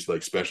thing for any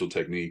like special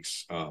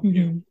techniques. Why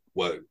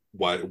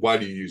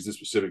do you use this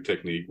specific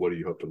technique? What do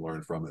you hope to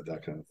learn from it?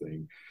 That kind of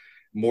thing.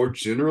 More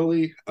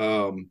generally,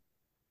 when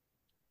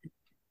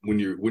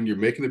you're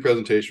making the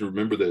presentation,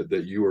 remember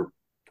that you are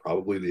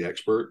probably the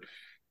expert.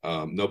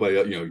 Nobody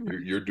else,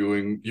 you're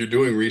doing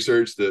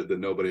research that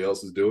nobody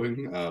else is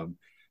doing.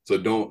 So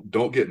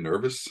don't get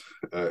nervous.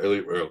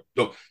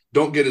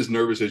 Don't get as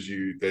nervous as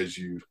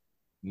you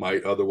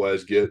might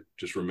otherwise get.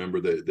 Just remember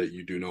that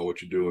you do know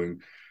what you're doing.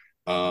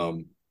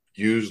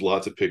 Use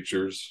lots of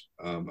pictures.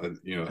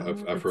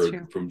 I've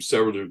heard from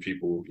several different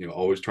people.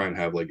 Always try and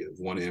have like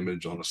one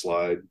image on a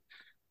slide,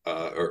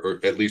 or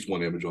at least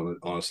one image on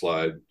a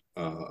slide,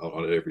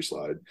 on every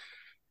slide.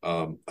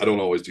 I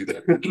don't always do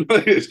that.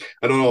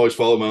 I don't always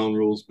follow my own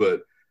rules, but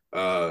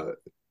that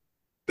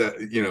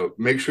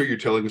make sure you're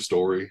telling a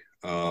story.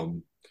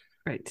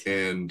 Right.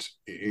 And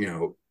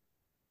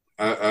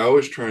I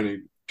always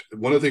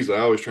one of the things that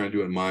I always try and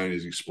do in mine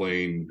is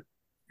explain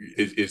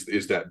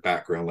is that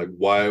background, like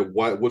why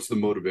what's the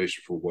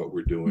motivation for what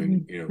we're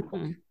doing,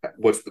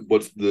 what's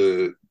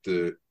the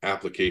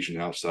application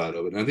outside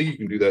of it. And I think you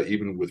can do that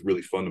even with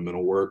really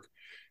fundamental work.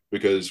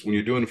 because when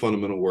you're doing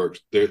fundamental work,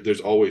 there's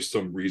always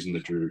some reason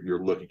that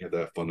you're looking at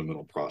that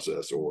fundamental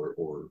process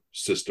or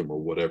system or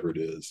whatever it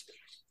is.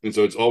 And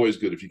so it's always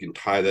good if you can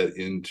tie that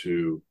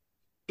into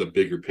the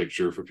bigger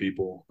picture for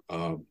people,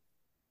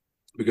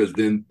 because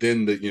then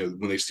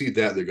when they see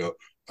that, they go,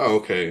 oh,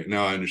 okay,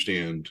 now I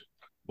understand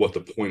what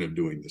the point of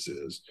doing this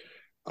is.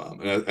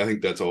 And I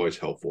think that's always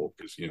helpful,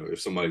 because if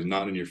somebody's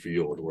not in your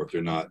field, or if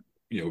they're not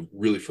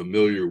really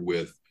familiar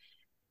with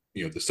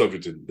the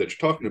subject that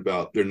you're talking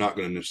about, they're not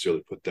going to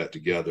necessarily put that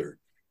together.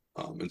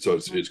 And so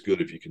it's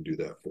good if you can do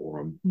that for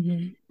them.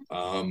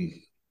 Mm-hmm.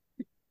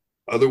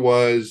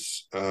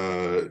 Otherwise,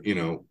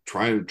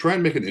 try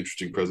and make an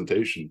interesting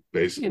presentation.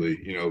 Basically,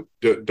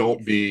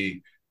 don't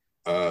be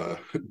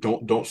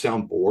don't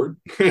sound bored.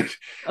 I've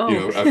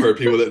heard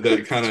people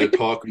that kind of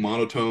talk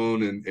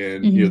monotone, and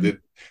Mm-hmm.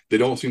 they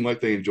don't seem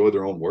like they enjoy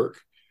their own work.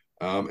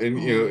 That's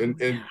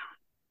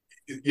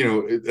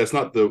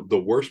not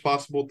the worst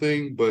possible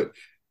thing, but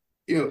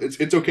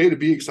it's okay to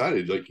be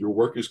excited. Like, your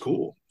work is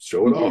cool,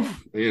 show it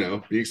off.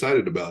 Be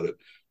excited about it.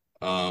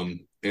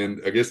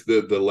 And I guess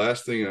the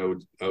last thing I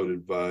would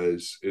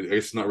advise, I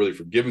guess it's not really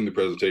for giving the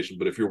presentation,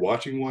 but if you're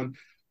watching one,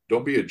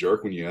 don't be a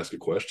jerk when you ask a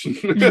question.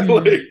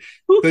 Mm-hmm.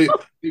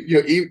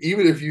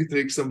 Even if you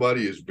think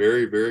somebody is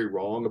very, very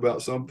wrong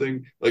about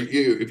something, like,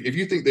 if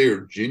you think they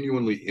are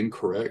genuinely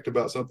incorrect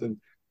about something,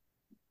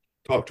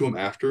 talk to them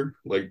after.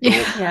 Like,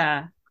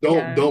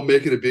 don't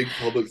make it a big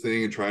public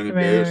thing and try and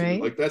embarrass them.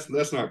 Like, that's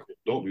not cool.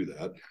 Don't do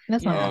that.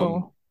 That's not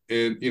cool.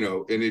 And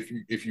and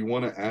if you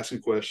want to ask a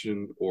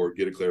question or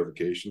get a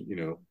clarification,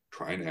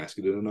 try and ask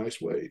it in a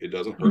nice way. It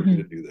doesn't hurt you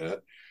to do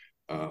that.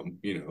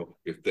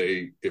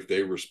 If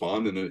they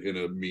respond in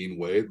a mean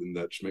way, then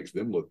that just makes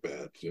them look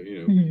bad. So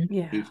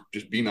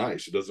just be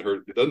nice. It doesn't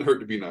hurt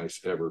to be nice,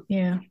 ever.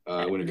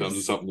 When it comes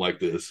to something like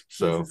this.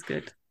 So this is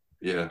good.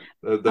 Yeah,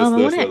 I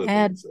want to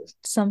add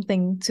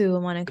something to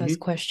Monica's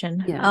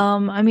question.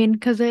 I mean,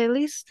 because at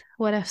least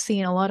what I've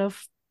seen, a lot of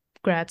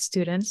grad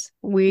students,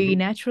 we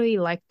naturally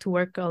like to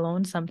work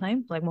alone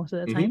sometimes, like most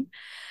of the time.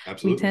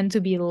 Absolutely. We tend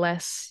to be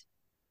less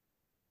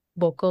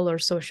vocal or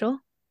social.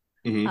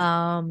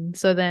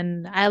 So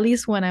then, at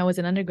least when I was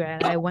an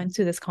undergrad, I went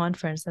to this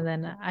conference, and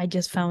then I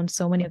just found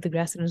so many of the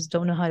grad students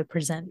don't know how to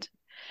present.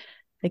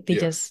 Like,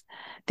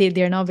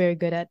 they're not very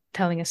good at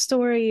telling a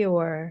story,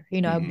 or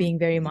being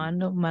very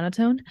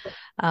monotone.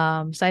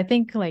 So I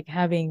think, like,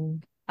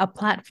 having a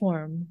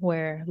platform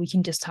where we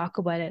can just talk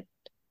about it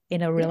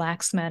in a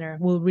relaxed manner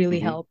will really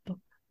help. Help.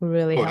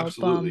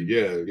 Absolutely.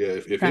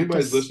 If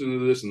anybody's listening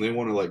to this and they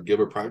want to, like, give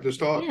a practice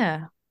talk,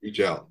 reach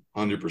out.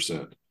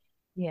 100%.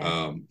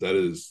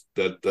 That's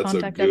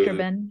Contact a good Dr.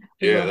 Ben.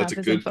 That's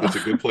a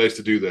good place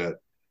to do that.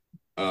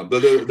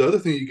 But the other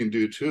thing you can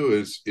do too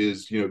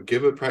is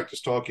give a practice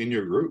talk in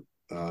your group.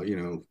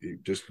 You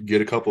just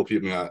get a couple of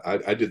people.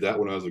 I did that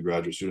when I was a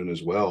graduate student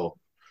as well.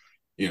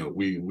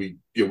 We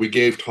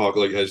gave talk,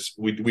 like, as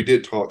we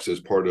did talks as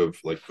part of,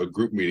 like, a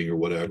group meeting or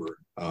whatever.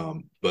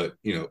 But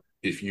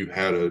if you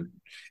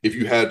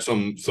had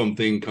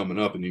something coming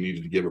up and you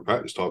needed to give a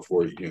practice talk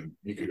for it,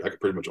 I could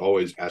pretty much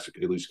always ask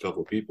at least a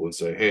couple of people and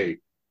say, hey,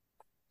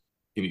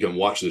 can you come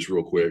watch this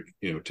real quick?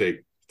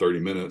 Take 30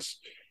 minutes.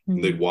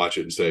 And they'd watch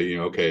it and say,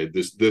 okay,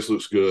 this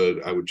looks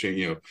good. I would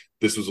change,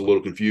 this was a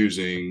little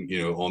confusing,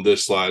 on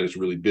this slide, it's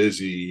really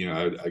busy.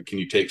 Can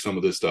you take some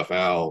of this stuff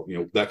out?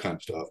 That kind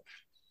of stuff.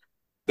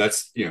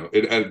 That's,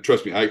 and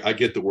trust me, I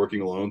get the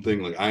working alone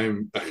thing. Like,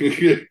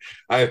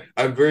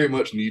 I very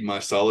much need my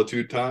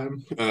solitude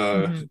time.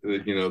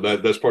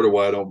 That's part of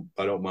why I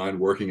don't mind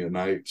working at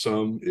night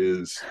some,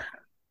 is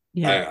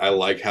I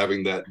like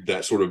having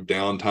that sort of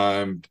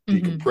downtime,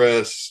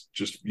 decompress,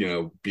 just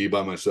be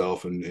by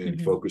myself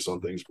and focus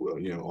on things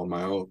on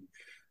my own.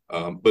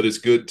 But it's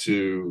good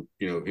to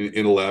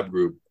in a lab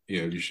group,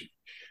 you should.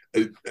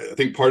 I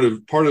think part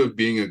of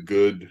being a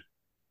good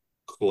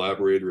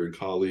collaborator and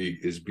colleague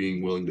is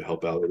being willing to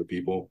help out other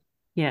people.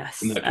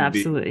 Yes,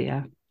 absolutely.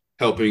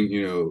 Helping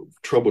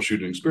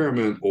troubleshoot an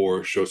experiment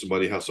or show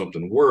somebody how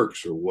something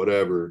works or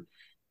whatever.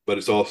 But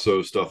it's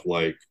also stuff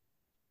like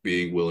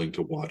being willing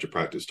to watch a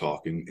practice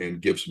talk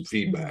and give some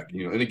feedback,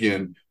 and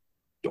again,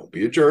 don't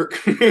be a jerk.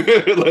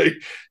 Like,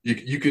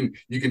 you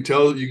can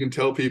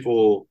tell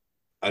people,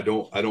 I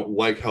don't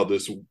like how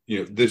this,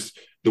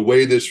 the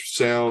way this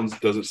sounds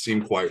doesn't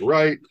seem quite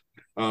right.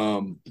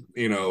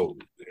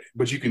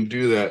 But you can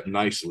do that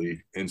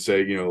nicely and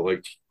say,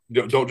 like,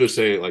 don't just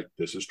say, like,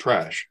 this is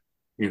trash.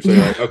 You can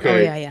say, like,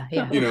 okay,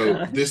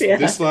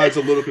 this slide's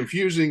a little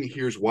confusing.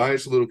 Here's why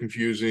it's a little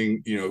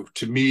confusing.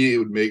 To me, it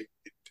would make,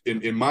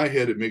 in my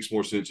head, it makes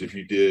more sense if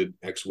you did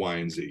X, Y,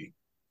 and Z,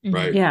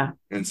 right?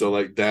 And so,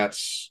 like,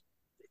 that's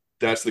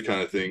the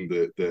kind of thing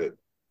that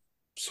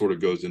sort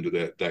of goes into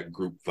that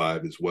group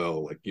vibe as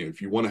well. Like,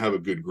 if you want to have a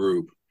good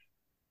group,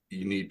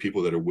 you need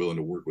people that are willing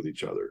to work with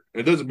each other. And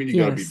it doesn't mean you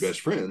got to be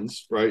best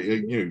friends, right?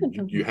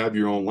 You have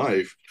your own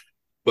life,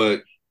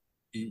 but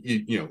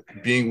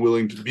being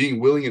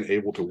willing and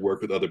able to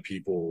work with other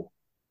people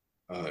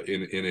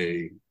in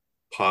a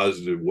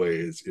positive way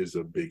is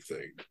a big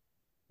thing.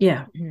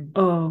 Yeah. Mhm.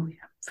 Oh, yeah,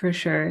 for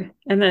sure.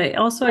 And then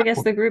also, I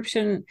guess the group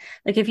shouldn't,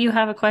 like, if you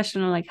have a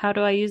question on, like, how do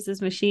I use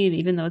this machine,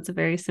 even though it's a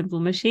very simple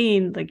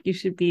machine, like, you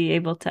should be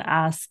able to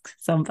ask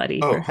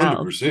somebody Oh, for help,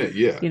 100%.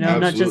 Yeah, not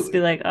just be absolutely.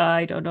 like, oh,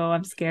 I don't know,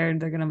 I'm scared,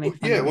 they're gonna Well, make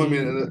fun yeah, of well, I me.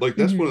 mean, like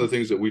that's one of the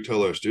things that we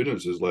tell our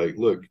students is like,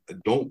 look,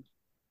 don't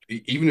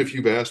even if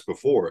you've asked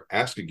before,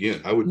 ask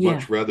again. I would Yeah.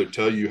 much rather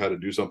tell you how to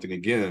do something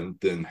again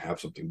than have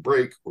something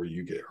break or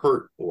you get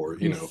hurt or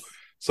Yes.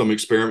 some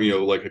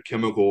experiment, like a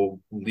chemical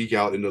leak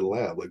out into the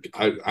lab. Like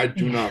I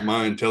do not Yeah.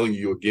 mind telling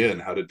you again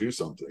how to do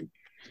something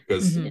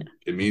because Mhm.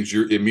 it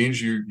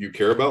means you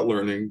care about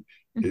learning.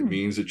 It Mhm.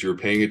 means that you're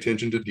paying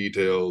attention to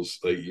details.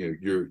 Like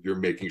you're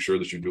making sure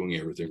that you're doing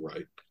everything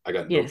right. I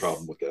got no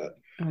problem Yes. with that.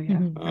 Oh, yeah,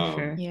 Mhm. for Um,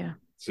 sure. Yeah.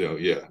 so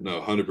yeah, no,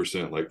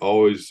 100%. Like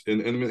always, and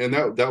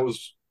that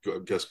was, I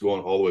guess,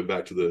 going all the way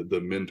back to the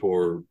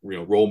mentor,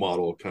 role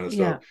model kind of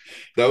stuff. Yeah.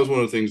 That was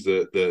one of the things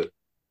that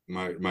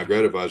my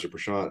grad advisor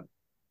Prashant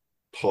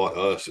taught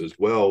us as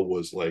well,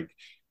 was like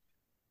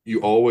you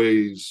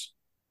always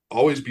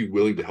be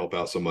willing to help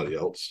out somebody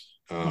else.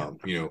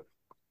 Yeah.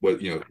 What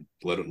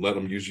let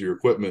them use your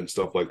equipment,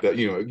 stuff like that.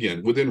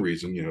 Again, within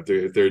reason.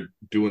 If they're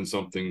doing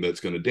something that's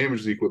going to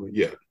damage the equipment,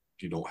 yeah,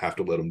 you don't have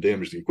to let them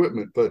damage the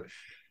equipment, but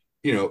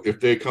if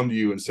they come to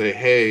you and say,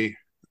 hey,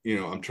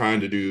 I'm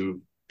trying to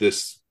do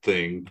this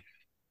thing,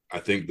 I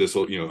think this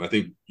will, I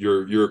think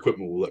your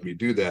equipment will let me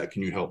do that.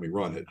 Can you help me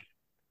run it?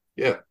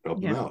 Yeah,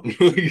 help them Yeah. out.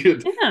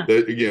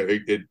 Yeah.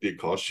 It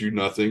costs you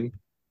nothing.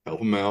 Help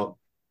them out.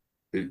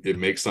 It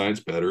makes science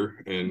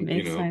better, and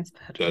Makes science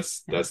better.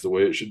 that's Yeah. the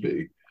way it should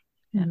be.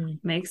 Yeah. Mhm.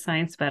 Makes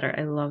science better.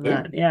 I love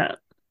Yeah, that. Yeah.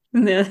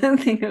 Yeah.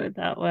 Think of it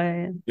that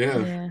way. yeah,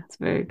 Yeah. It's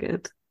very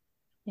good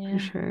for Yeah.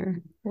 sure.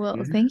 Well,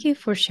 yeah, thank you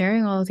for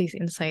sharing all of these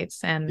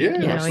insights and, yeah.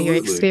 your Absolutely.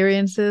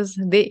 experiences.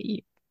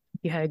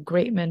 You had a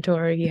great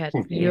mentor. Yeah.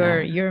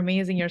 You're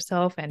amazing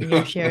yourself, and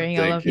you're sharing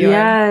all Thank of you. your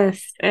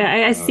Yes.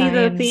 I see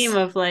the theme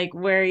science. of like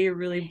where you're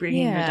really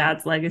bringing your Yeah.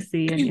 dad's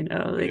legacy and,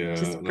 like Yeah,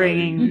 just no,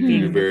 being you're a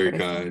Mhm. good very person.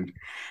 kind.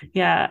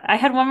 Yeah. I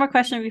had one more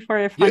question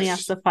before Fanny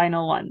asks Yes. the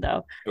final one,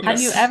 though. Have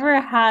Okay. you Yes. ever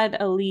had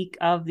a leak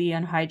of the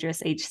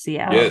anhydrous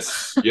HCl?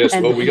 Yes. Yes.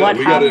 Well, And we got what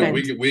we got in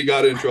happened? we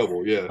got in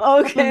trouble. Yeah.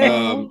 Oh Okay.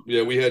 no.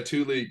 Yeah, we had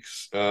two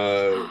leaks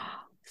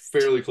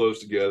fairly close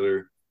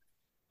together.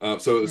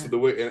 So Yeah. the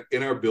way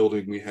in our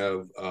building we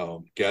have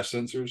gas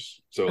sensors.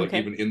 So like Okay.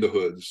 even in the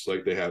hoods,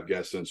 like they have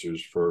gas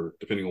sensors for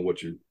depending on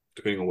what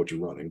you're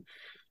running.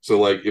 So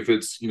like if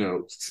it's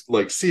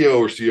like CO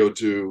or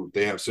CO2,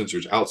 they have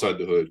sensors outside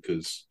the hood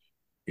because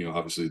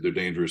obviously they're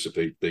dangerous if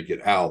they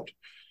get out.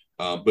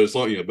 But it's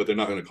not but they're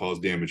not going to cause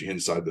damage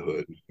inside the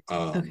hood.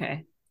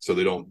 Okay. So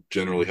they don't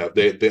generally have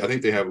they I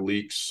think they have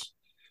leaks,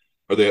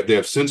 or they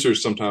have sensors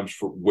sometimes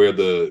for where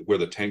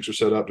the tanks are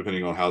set up,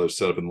 depending on how they're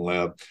set up in the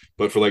lab.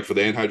 But for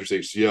the anhydrous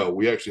HCl,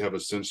 we actually have a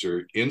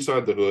sensor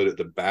inside the hood at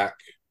the back,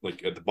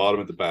 like at the bottom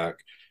at the back,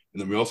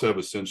 and then we also have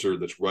a sensor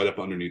that's right up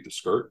underneath the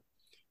skirt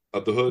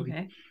of the hood.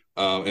 Okay.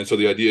 And so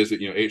the idea is that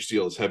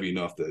HCl is heavy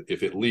enough that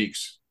if it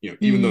leaks, Mm.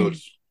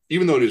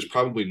 even though it is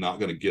probably not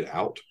going to get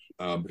out,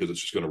 because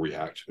it's just going to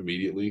react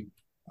immediately,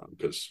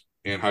 because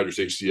anhydrous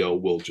HCl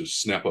will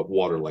just snap up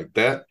water like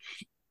that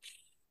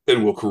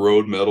and will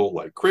corrode metal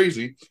like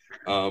crazy.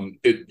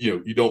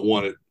 You don't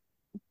want it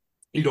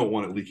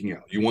leaking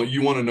out. You want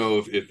to know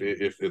if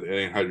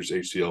anhydrous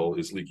HCl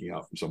is leaking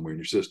out from somewhere in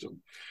your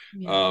system.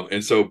 Yeah.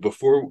 And so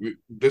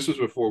this was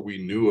before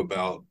we knew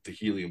about the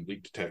helium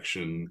leak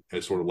detection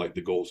as sort of like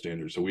the gold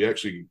standard. So we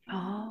actually,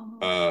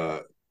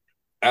 Oh.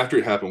 after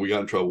it happened, we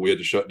got in trouble. We had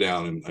to shut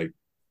down and like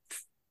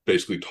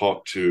basically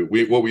talk to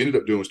what we ended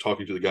up doing was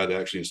talking to the guy that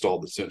actually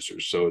installed the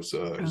sensors. So it's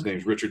his Okay.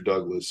 name's Richard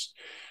Douglas.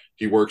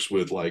 He works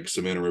with like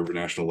Savannah River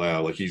National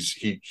Lab. Like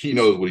he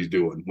knows what he's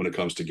doing when it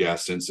comes to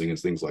gas sensing and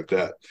things like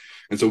that.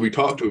 And so we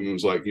talked to him and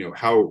was like,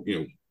 how,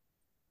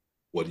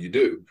 what do you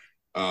do?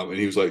 And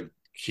he was like,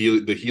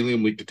 the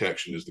helium leak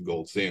detection is the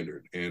gold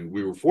standard. And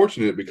we were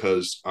fortunate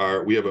because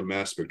we have a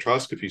mass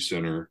spectroscopy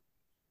center,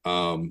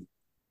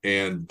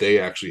 and they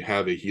actually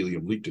have a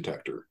helium leak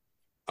detector.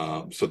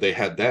 So they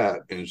had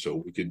that, and so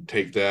we could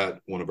take that.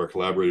 One of our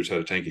collaborators had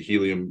a tank of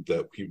helium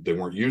that they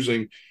weren't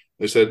using.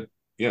 They said,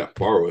 "Yeah,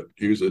 borrow it,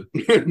 use it,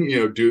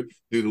 do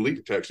the leak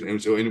detection."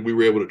 And we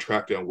were able to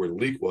track down where the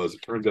leak was.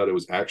 It turns out it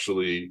was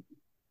actually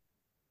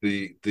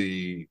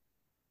the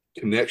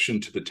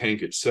connection to the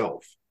tank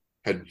itself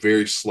had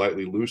very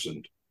slightly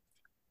loosened,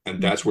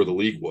 and that's where the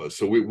leak was.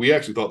 So we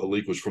actually thought the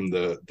leak was from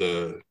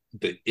the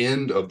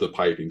end of the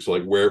piping. So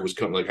like where it was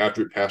coming, like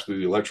after it passed through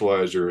the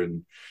electrolyzer,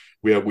 and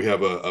we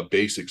have a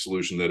basic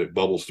solution that it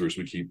bubbles through.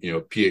 So we keep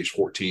pH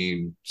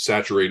 14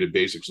 saturated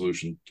basic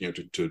solution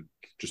to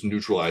just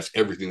neutralize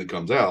everything that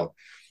comes out.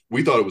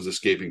 We thought it was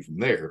escaping from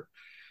there,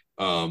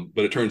 but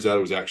it turns out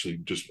it was actually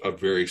just a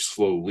very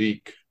slow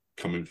leak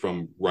coming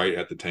from right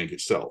at the tank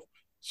itself.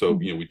 So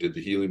we did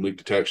the helium leak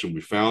detection. We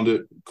found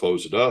it,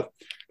 closed it up,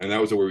 and that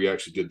was where we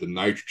actually did the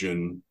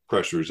nitrogen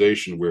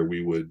pressurization, where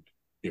we would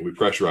we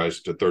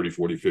pressurized it to 30,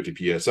 40,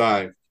 50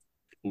 psi,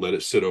 let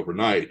it sit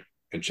overnight,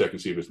 and check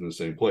and see if it's in the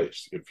same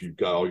place. If you've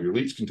got all your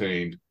leaks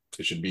contained,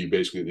 it should be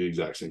basically the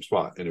exact same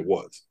spot, and it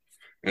was.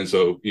 And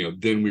so,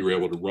 then we were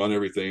able to run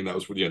everything.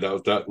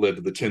 That led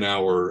to the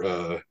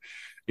 10-hour,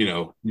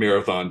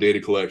 marathon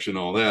data collection,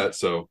 all that.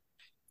 So,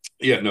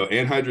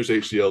 anhydrous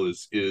HCl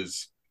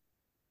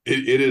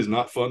is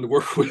not fun to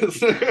work with.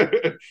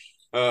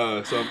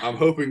 So I'm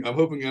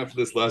hoping after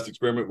this last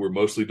experiment we're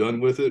mostly done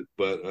with it.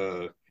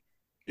 But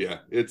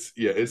it's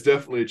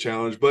definitely a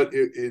challenge. But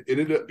it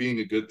ended up being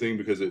a good thing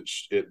because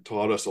it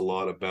taught us a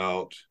lot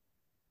about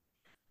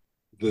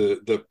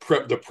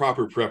the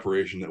proper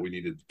preparation that we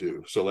needed to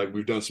do. So like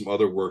we've done some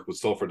other work with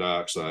sulfur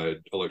dioxide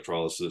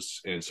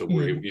electrolysis, and so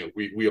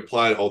we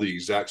applied all the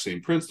exact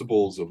same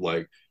principles of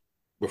like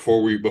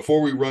before we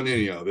run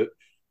any of it,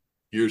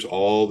 here's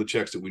all the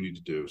checks that we need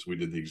to do. So we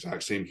did the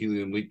exact same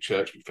helium leak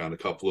checks. We found a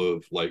couple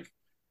of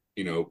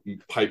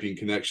piping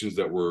connections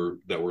that were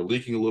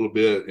leaking a little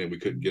bit, and we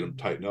couldn't get them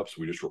tightened up,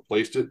 so we just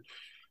replaced it.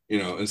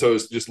 And so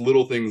it's just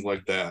little things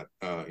like that.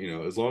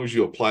 As long as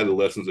you apply the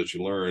lessons that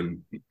you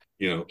learn,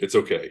 it's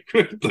okay.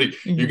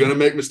 You're going to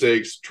make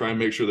mistakes, try and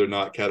make sure they're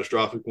not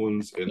catastrophic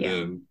ones, and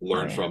then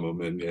learn from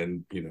them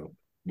and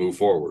move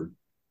forward.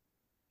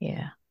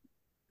 Yeah.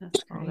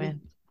 That's great.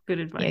 Good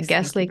advice. Yeah,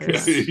 gas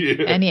leaks.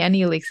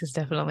 Any leaks is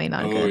definitely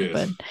not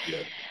good.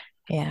 Yes.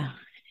 But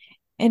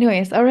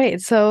anyways, all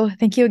right. So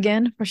thank you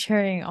again for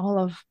sharing all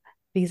of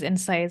these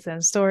insights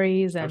and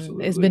stories. And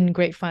Absolutely. It's been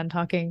great fun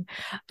talking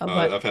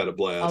about I've had a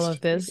blast. all of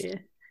this.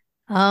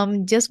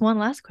 Just one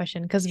last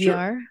question, because we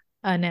are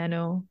a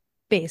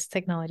nano-based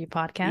technology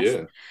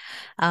podcast.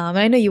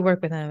 I know you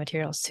work with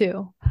nanomaterials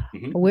too.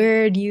 Mm-hmm.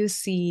 Where do you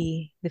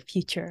see the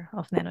future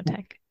of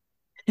nanotech?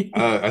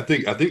 I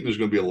think there's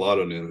going to be a lot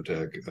of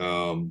nanotech.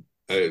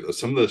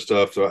 Some of the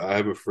stuff. So I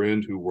have a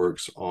friend who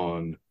works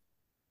on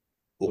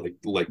like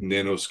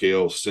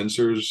nanoscale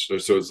sensors.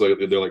 So it's like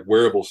they're like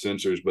wearable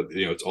sensors, but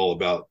it's all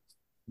about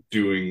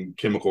doing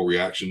chemical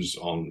reactions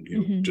on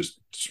just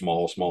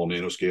small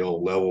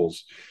nanoscale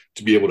levels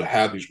to be able to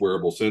have these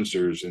wearable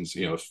sensors, and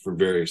for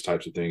various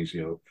types of things.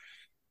 I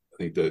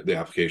think the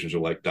applications are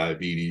like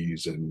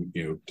diabetes and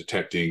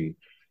detecting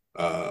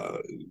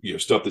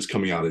stuff that's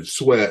coming out in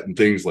sweat and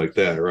things like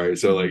that, right?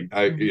 So like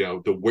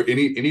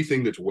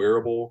anything that's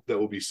wearable that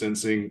will be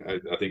sensing, I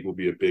think will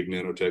be a big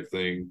nanotech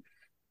thing.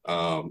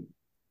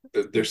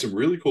 There's some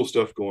really cool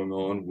stuff going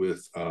on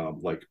with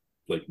like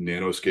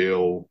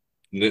nanoscale,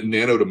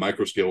 nano to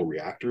microscale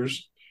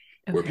reactors,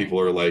 where people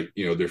are like,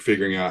 they're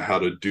figuring out how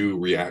to do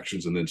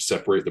reactions and then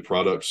separate the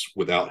products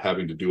without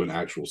having to do an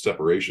actual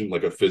separation,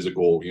 like a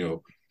physical,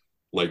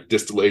 like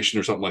distillation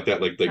or something like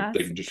that. Like they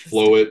can just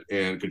flow it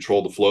and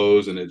control the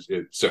flows, and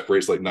it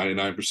separates like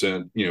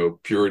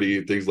 99%, purity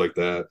and things like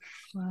that.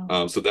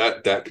 Wow. So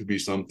that could be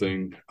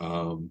something.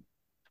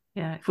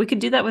 If we could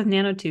do that with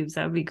nanotubes,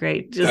 that would be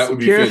great. Just that would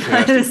be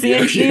purify fantastic. the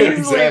CNCs,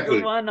 exactly.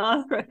 Like one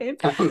off,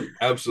 right?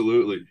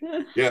 Absolutely.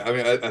 Yeah, I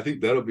mean, I think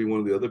that'll be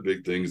one of the other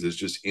big things is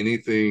just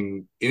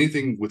anything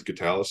with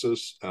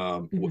catalysis.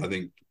 I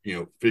think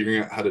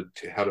figuring out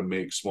how to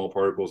make small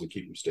particles and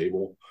keep them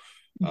stable.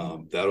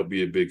 That'll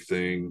be a big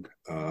thing.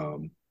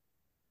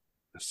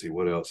 Let's see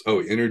what else. Oh,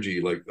 energy,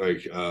 like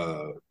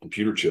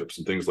computer chips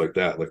and things like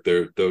that. Like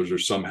those are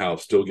somehow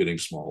still getting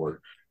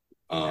smaller.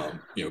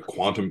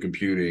 Quantum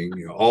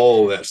computing,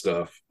 all that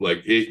stuff.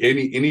 Like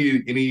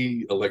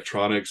any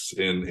electronics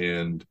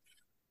and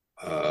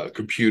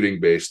computing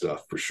based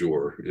stuff for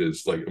sure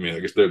is like. I mean, I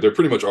guess they're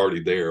pretty much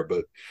already there,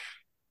 but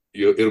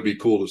it'll be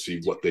cool to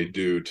see what they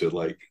do to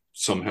like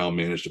somehow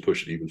manage to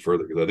push it even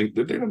further. Because I think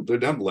they're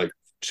down to like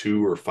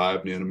 2 or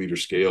 5 nanometer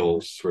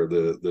scales for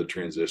the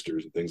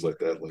transistors and things like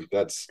that. Like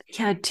that's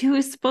 2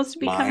 is supposed to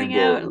be coming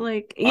out.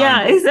 Like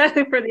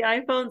exactly, for the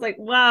iPhones. Like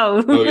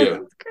wow,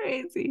 that's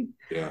crazy.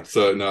 Yeah.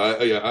 So no,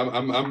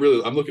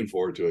 I'm looking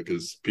forward to it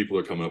because people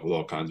are coming up with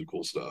all kinds of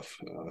cool stuff,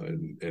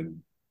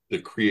 and the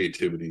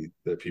creativity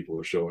that people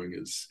are showing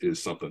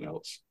is something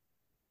else.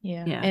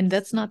 Yeah. And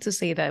that's not to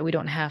say that we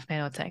don't have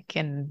nanotech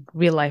in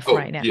real life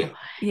right now.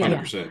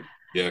 100%.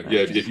 Yeah.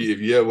 If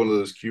you have one of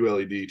those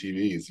QLED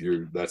TVs,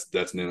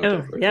 that's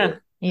nanotech right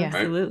there. Yeah,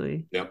 absolutely.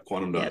 Right? Yeah,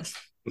 quantum dots.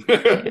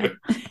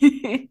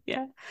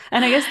 Yeah.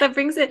 And I guess that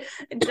brings it.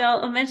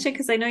 I'll mention,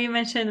 because I know you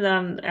mentioned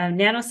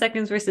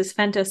nanoseconds versus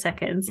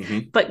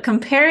femtoseconds, but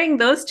comparing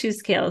those two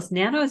scales,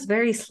 nano is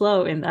very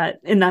slow in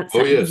that sense.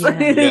 Oh yes,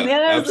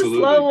 nano is a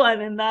slow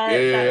one in that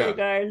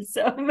regard.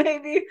 So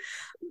maybe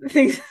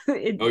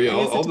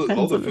all the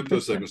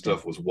femtosecond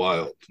stuff was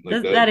wild.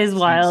 Like that is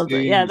wild.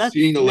 That's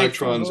seeing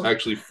electrons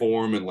actually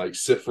form and like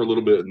sit for a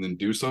little bit and then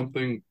do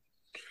something.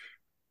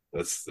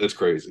 That's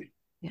crazy.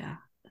 Yeah.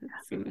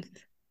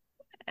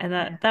 And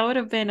that would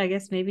have been, I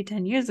guess, maybe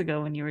 10 years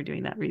ago when you were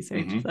doing that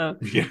research. So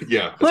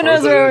who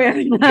knows where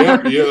we are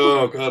now?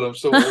 Oh God, I'm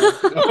so old.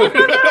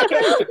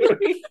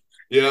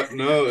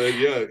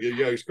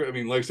 It's great. I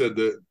mean, like I said,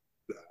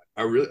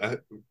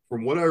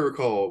 from what I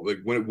recall, like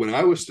when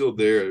I was still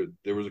there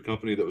was a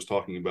company that was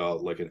talking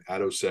about like an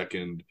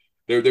attosecond.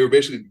 They were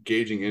basically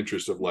gauging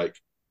interest of like,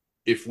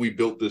 if we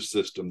built this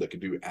system that could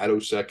do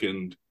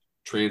attosecond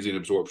transient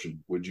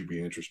absorption, would you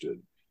be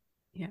interested?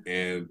 Yeah.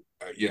 And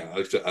Yeah,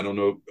 like I said, I don't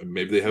know.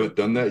 Maybe they haven't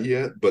done that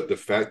yet, but the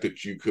fact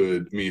that you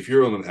could, I mean, if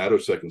you're on an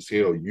attosecond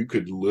scale, you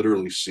could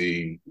literally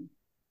see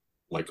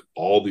like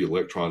all the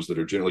electrons that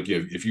are like, you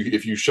know,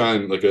 if you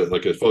shine like a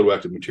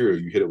photoactive material,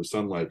 you hit it with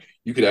sunlight,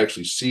 you could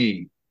actually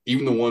see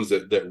even the ones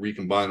that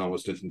recombine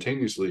almost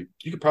instantaneously.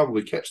 You could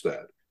probably catch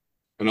that,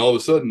 and all of a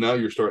sudden now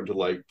you're starting to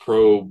like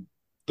probe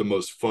the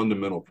most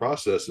fundamental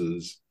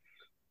processes.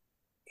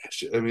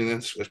 I mean,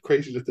 that's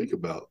crazy to think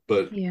about,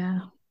 but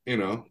Yeah. you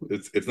know,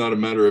 it's not a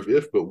matter of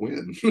if, but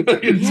when.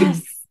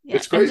 Yes.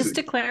 It's And crazy. just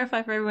to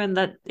clarify for everyone,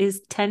 that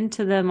is 10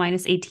 to the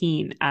minus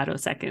 18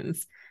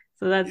 attoseconds.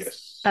 So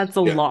that's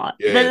a lot.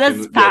 Yeah,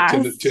 That's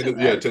fast.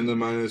 10 to the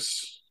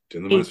minus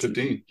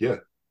 15. Yeah.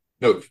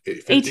 No,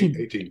 15,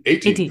 18.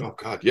 18. Oh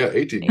God, yeah,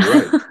 18. You're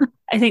right.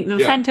 I think the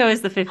femto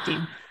is the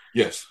 15.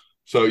 Yes.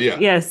 So yeah.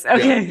 Yes.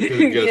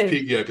 Okay.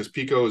 Because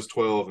pico is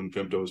 12 and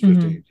femto is 15.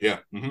 Mm-hmm. Yeah.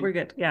 We're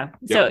good. Yeah.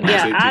 So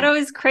atto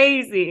is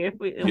crazy.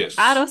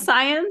 Atto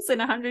science in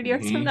 100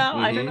 years from now,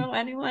 I don't know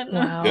anyone.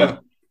 Wow. Yeah.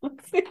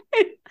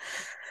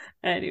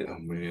 Anyway. Oh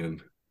man.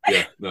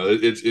 Yeah. No,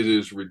 it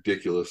is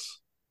ridiculous.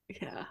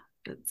 Yeah.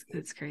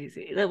 That's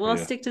crazy. We'll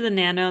stick to the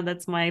nano.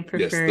 That's my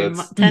preferred.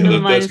 Yes, 10 to the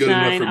minus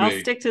 9. I'll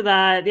stick to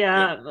that.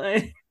 Yeah.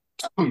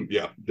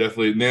 Yeah,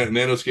 definitely.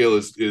 Nanoscale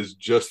is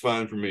just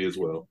fine for me as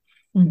well.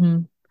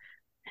 Mm-hmm.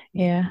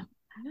 Yeah.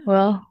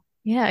 Well,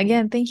 yeah,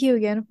 again, thank you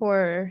again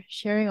for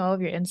sharing all of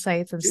your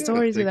insights and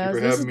stories with us.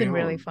 This has been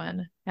really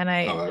fun. And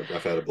I've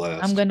had a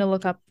blast. I'm gonna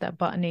look up that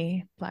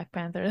botany Black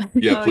Panther.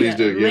 Yeah, please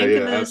do. Link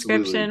in the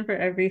absolutely. description for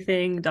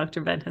everything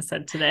Dr. Ben has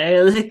said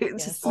today.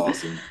 Just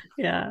awesome.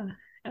 Yeah.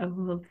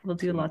 We'll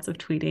do lots of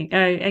tweeting.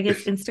 I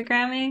guess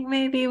Instagramming.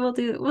 Maybe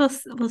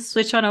we'll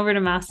switch on over to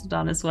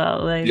Mastodon as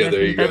well. There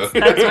you go.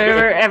 That's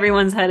where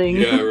everyone's heading.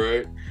 Yeah,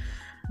 right.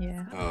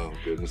 Yeah. Oh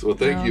goodness. Well,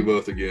 thank you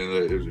both again.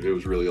 It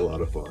was really a lot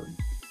of fun.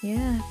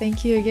 Yeah,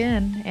 thank you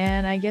again.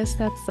 And I guess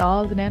that's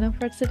all the nano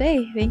for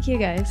today. Thank you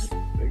guys.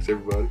 Thanks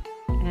everybody.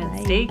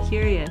 And stay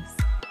curious.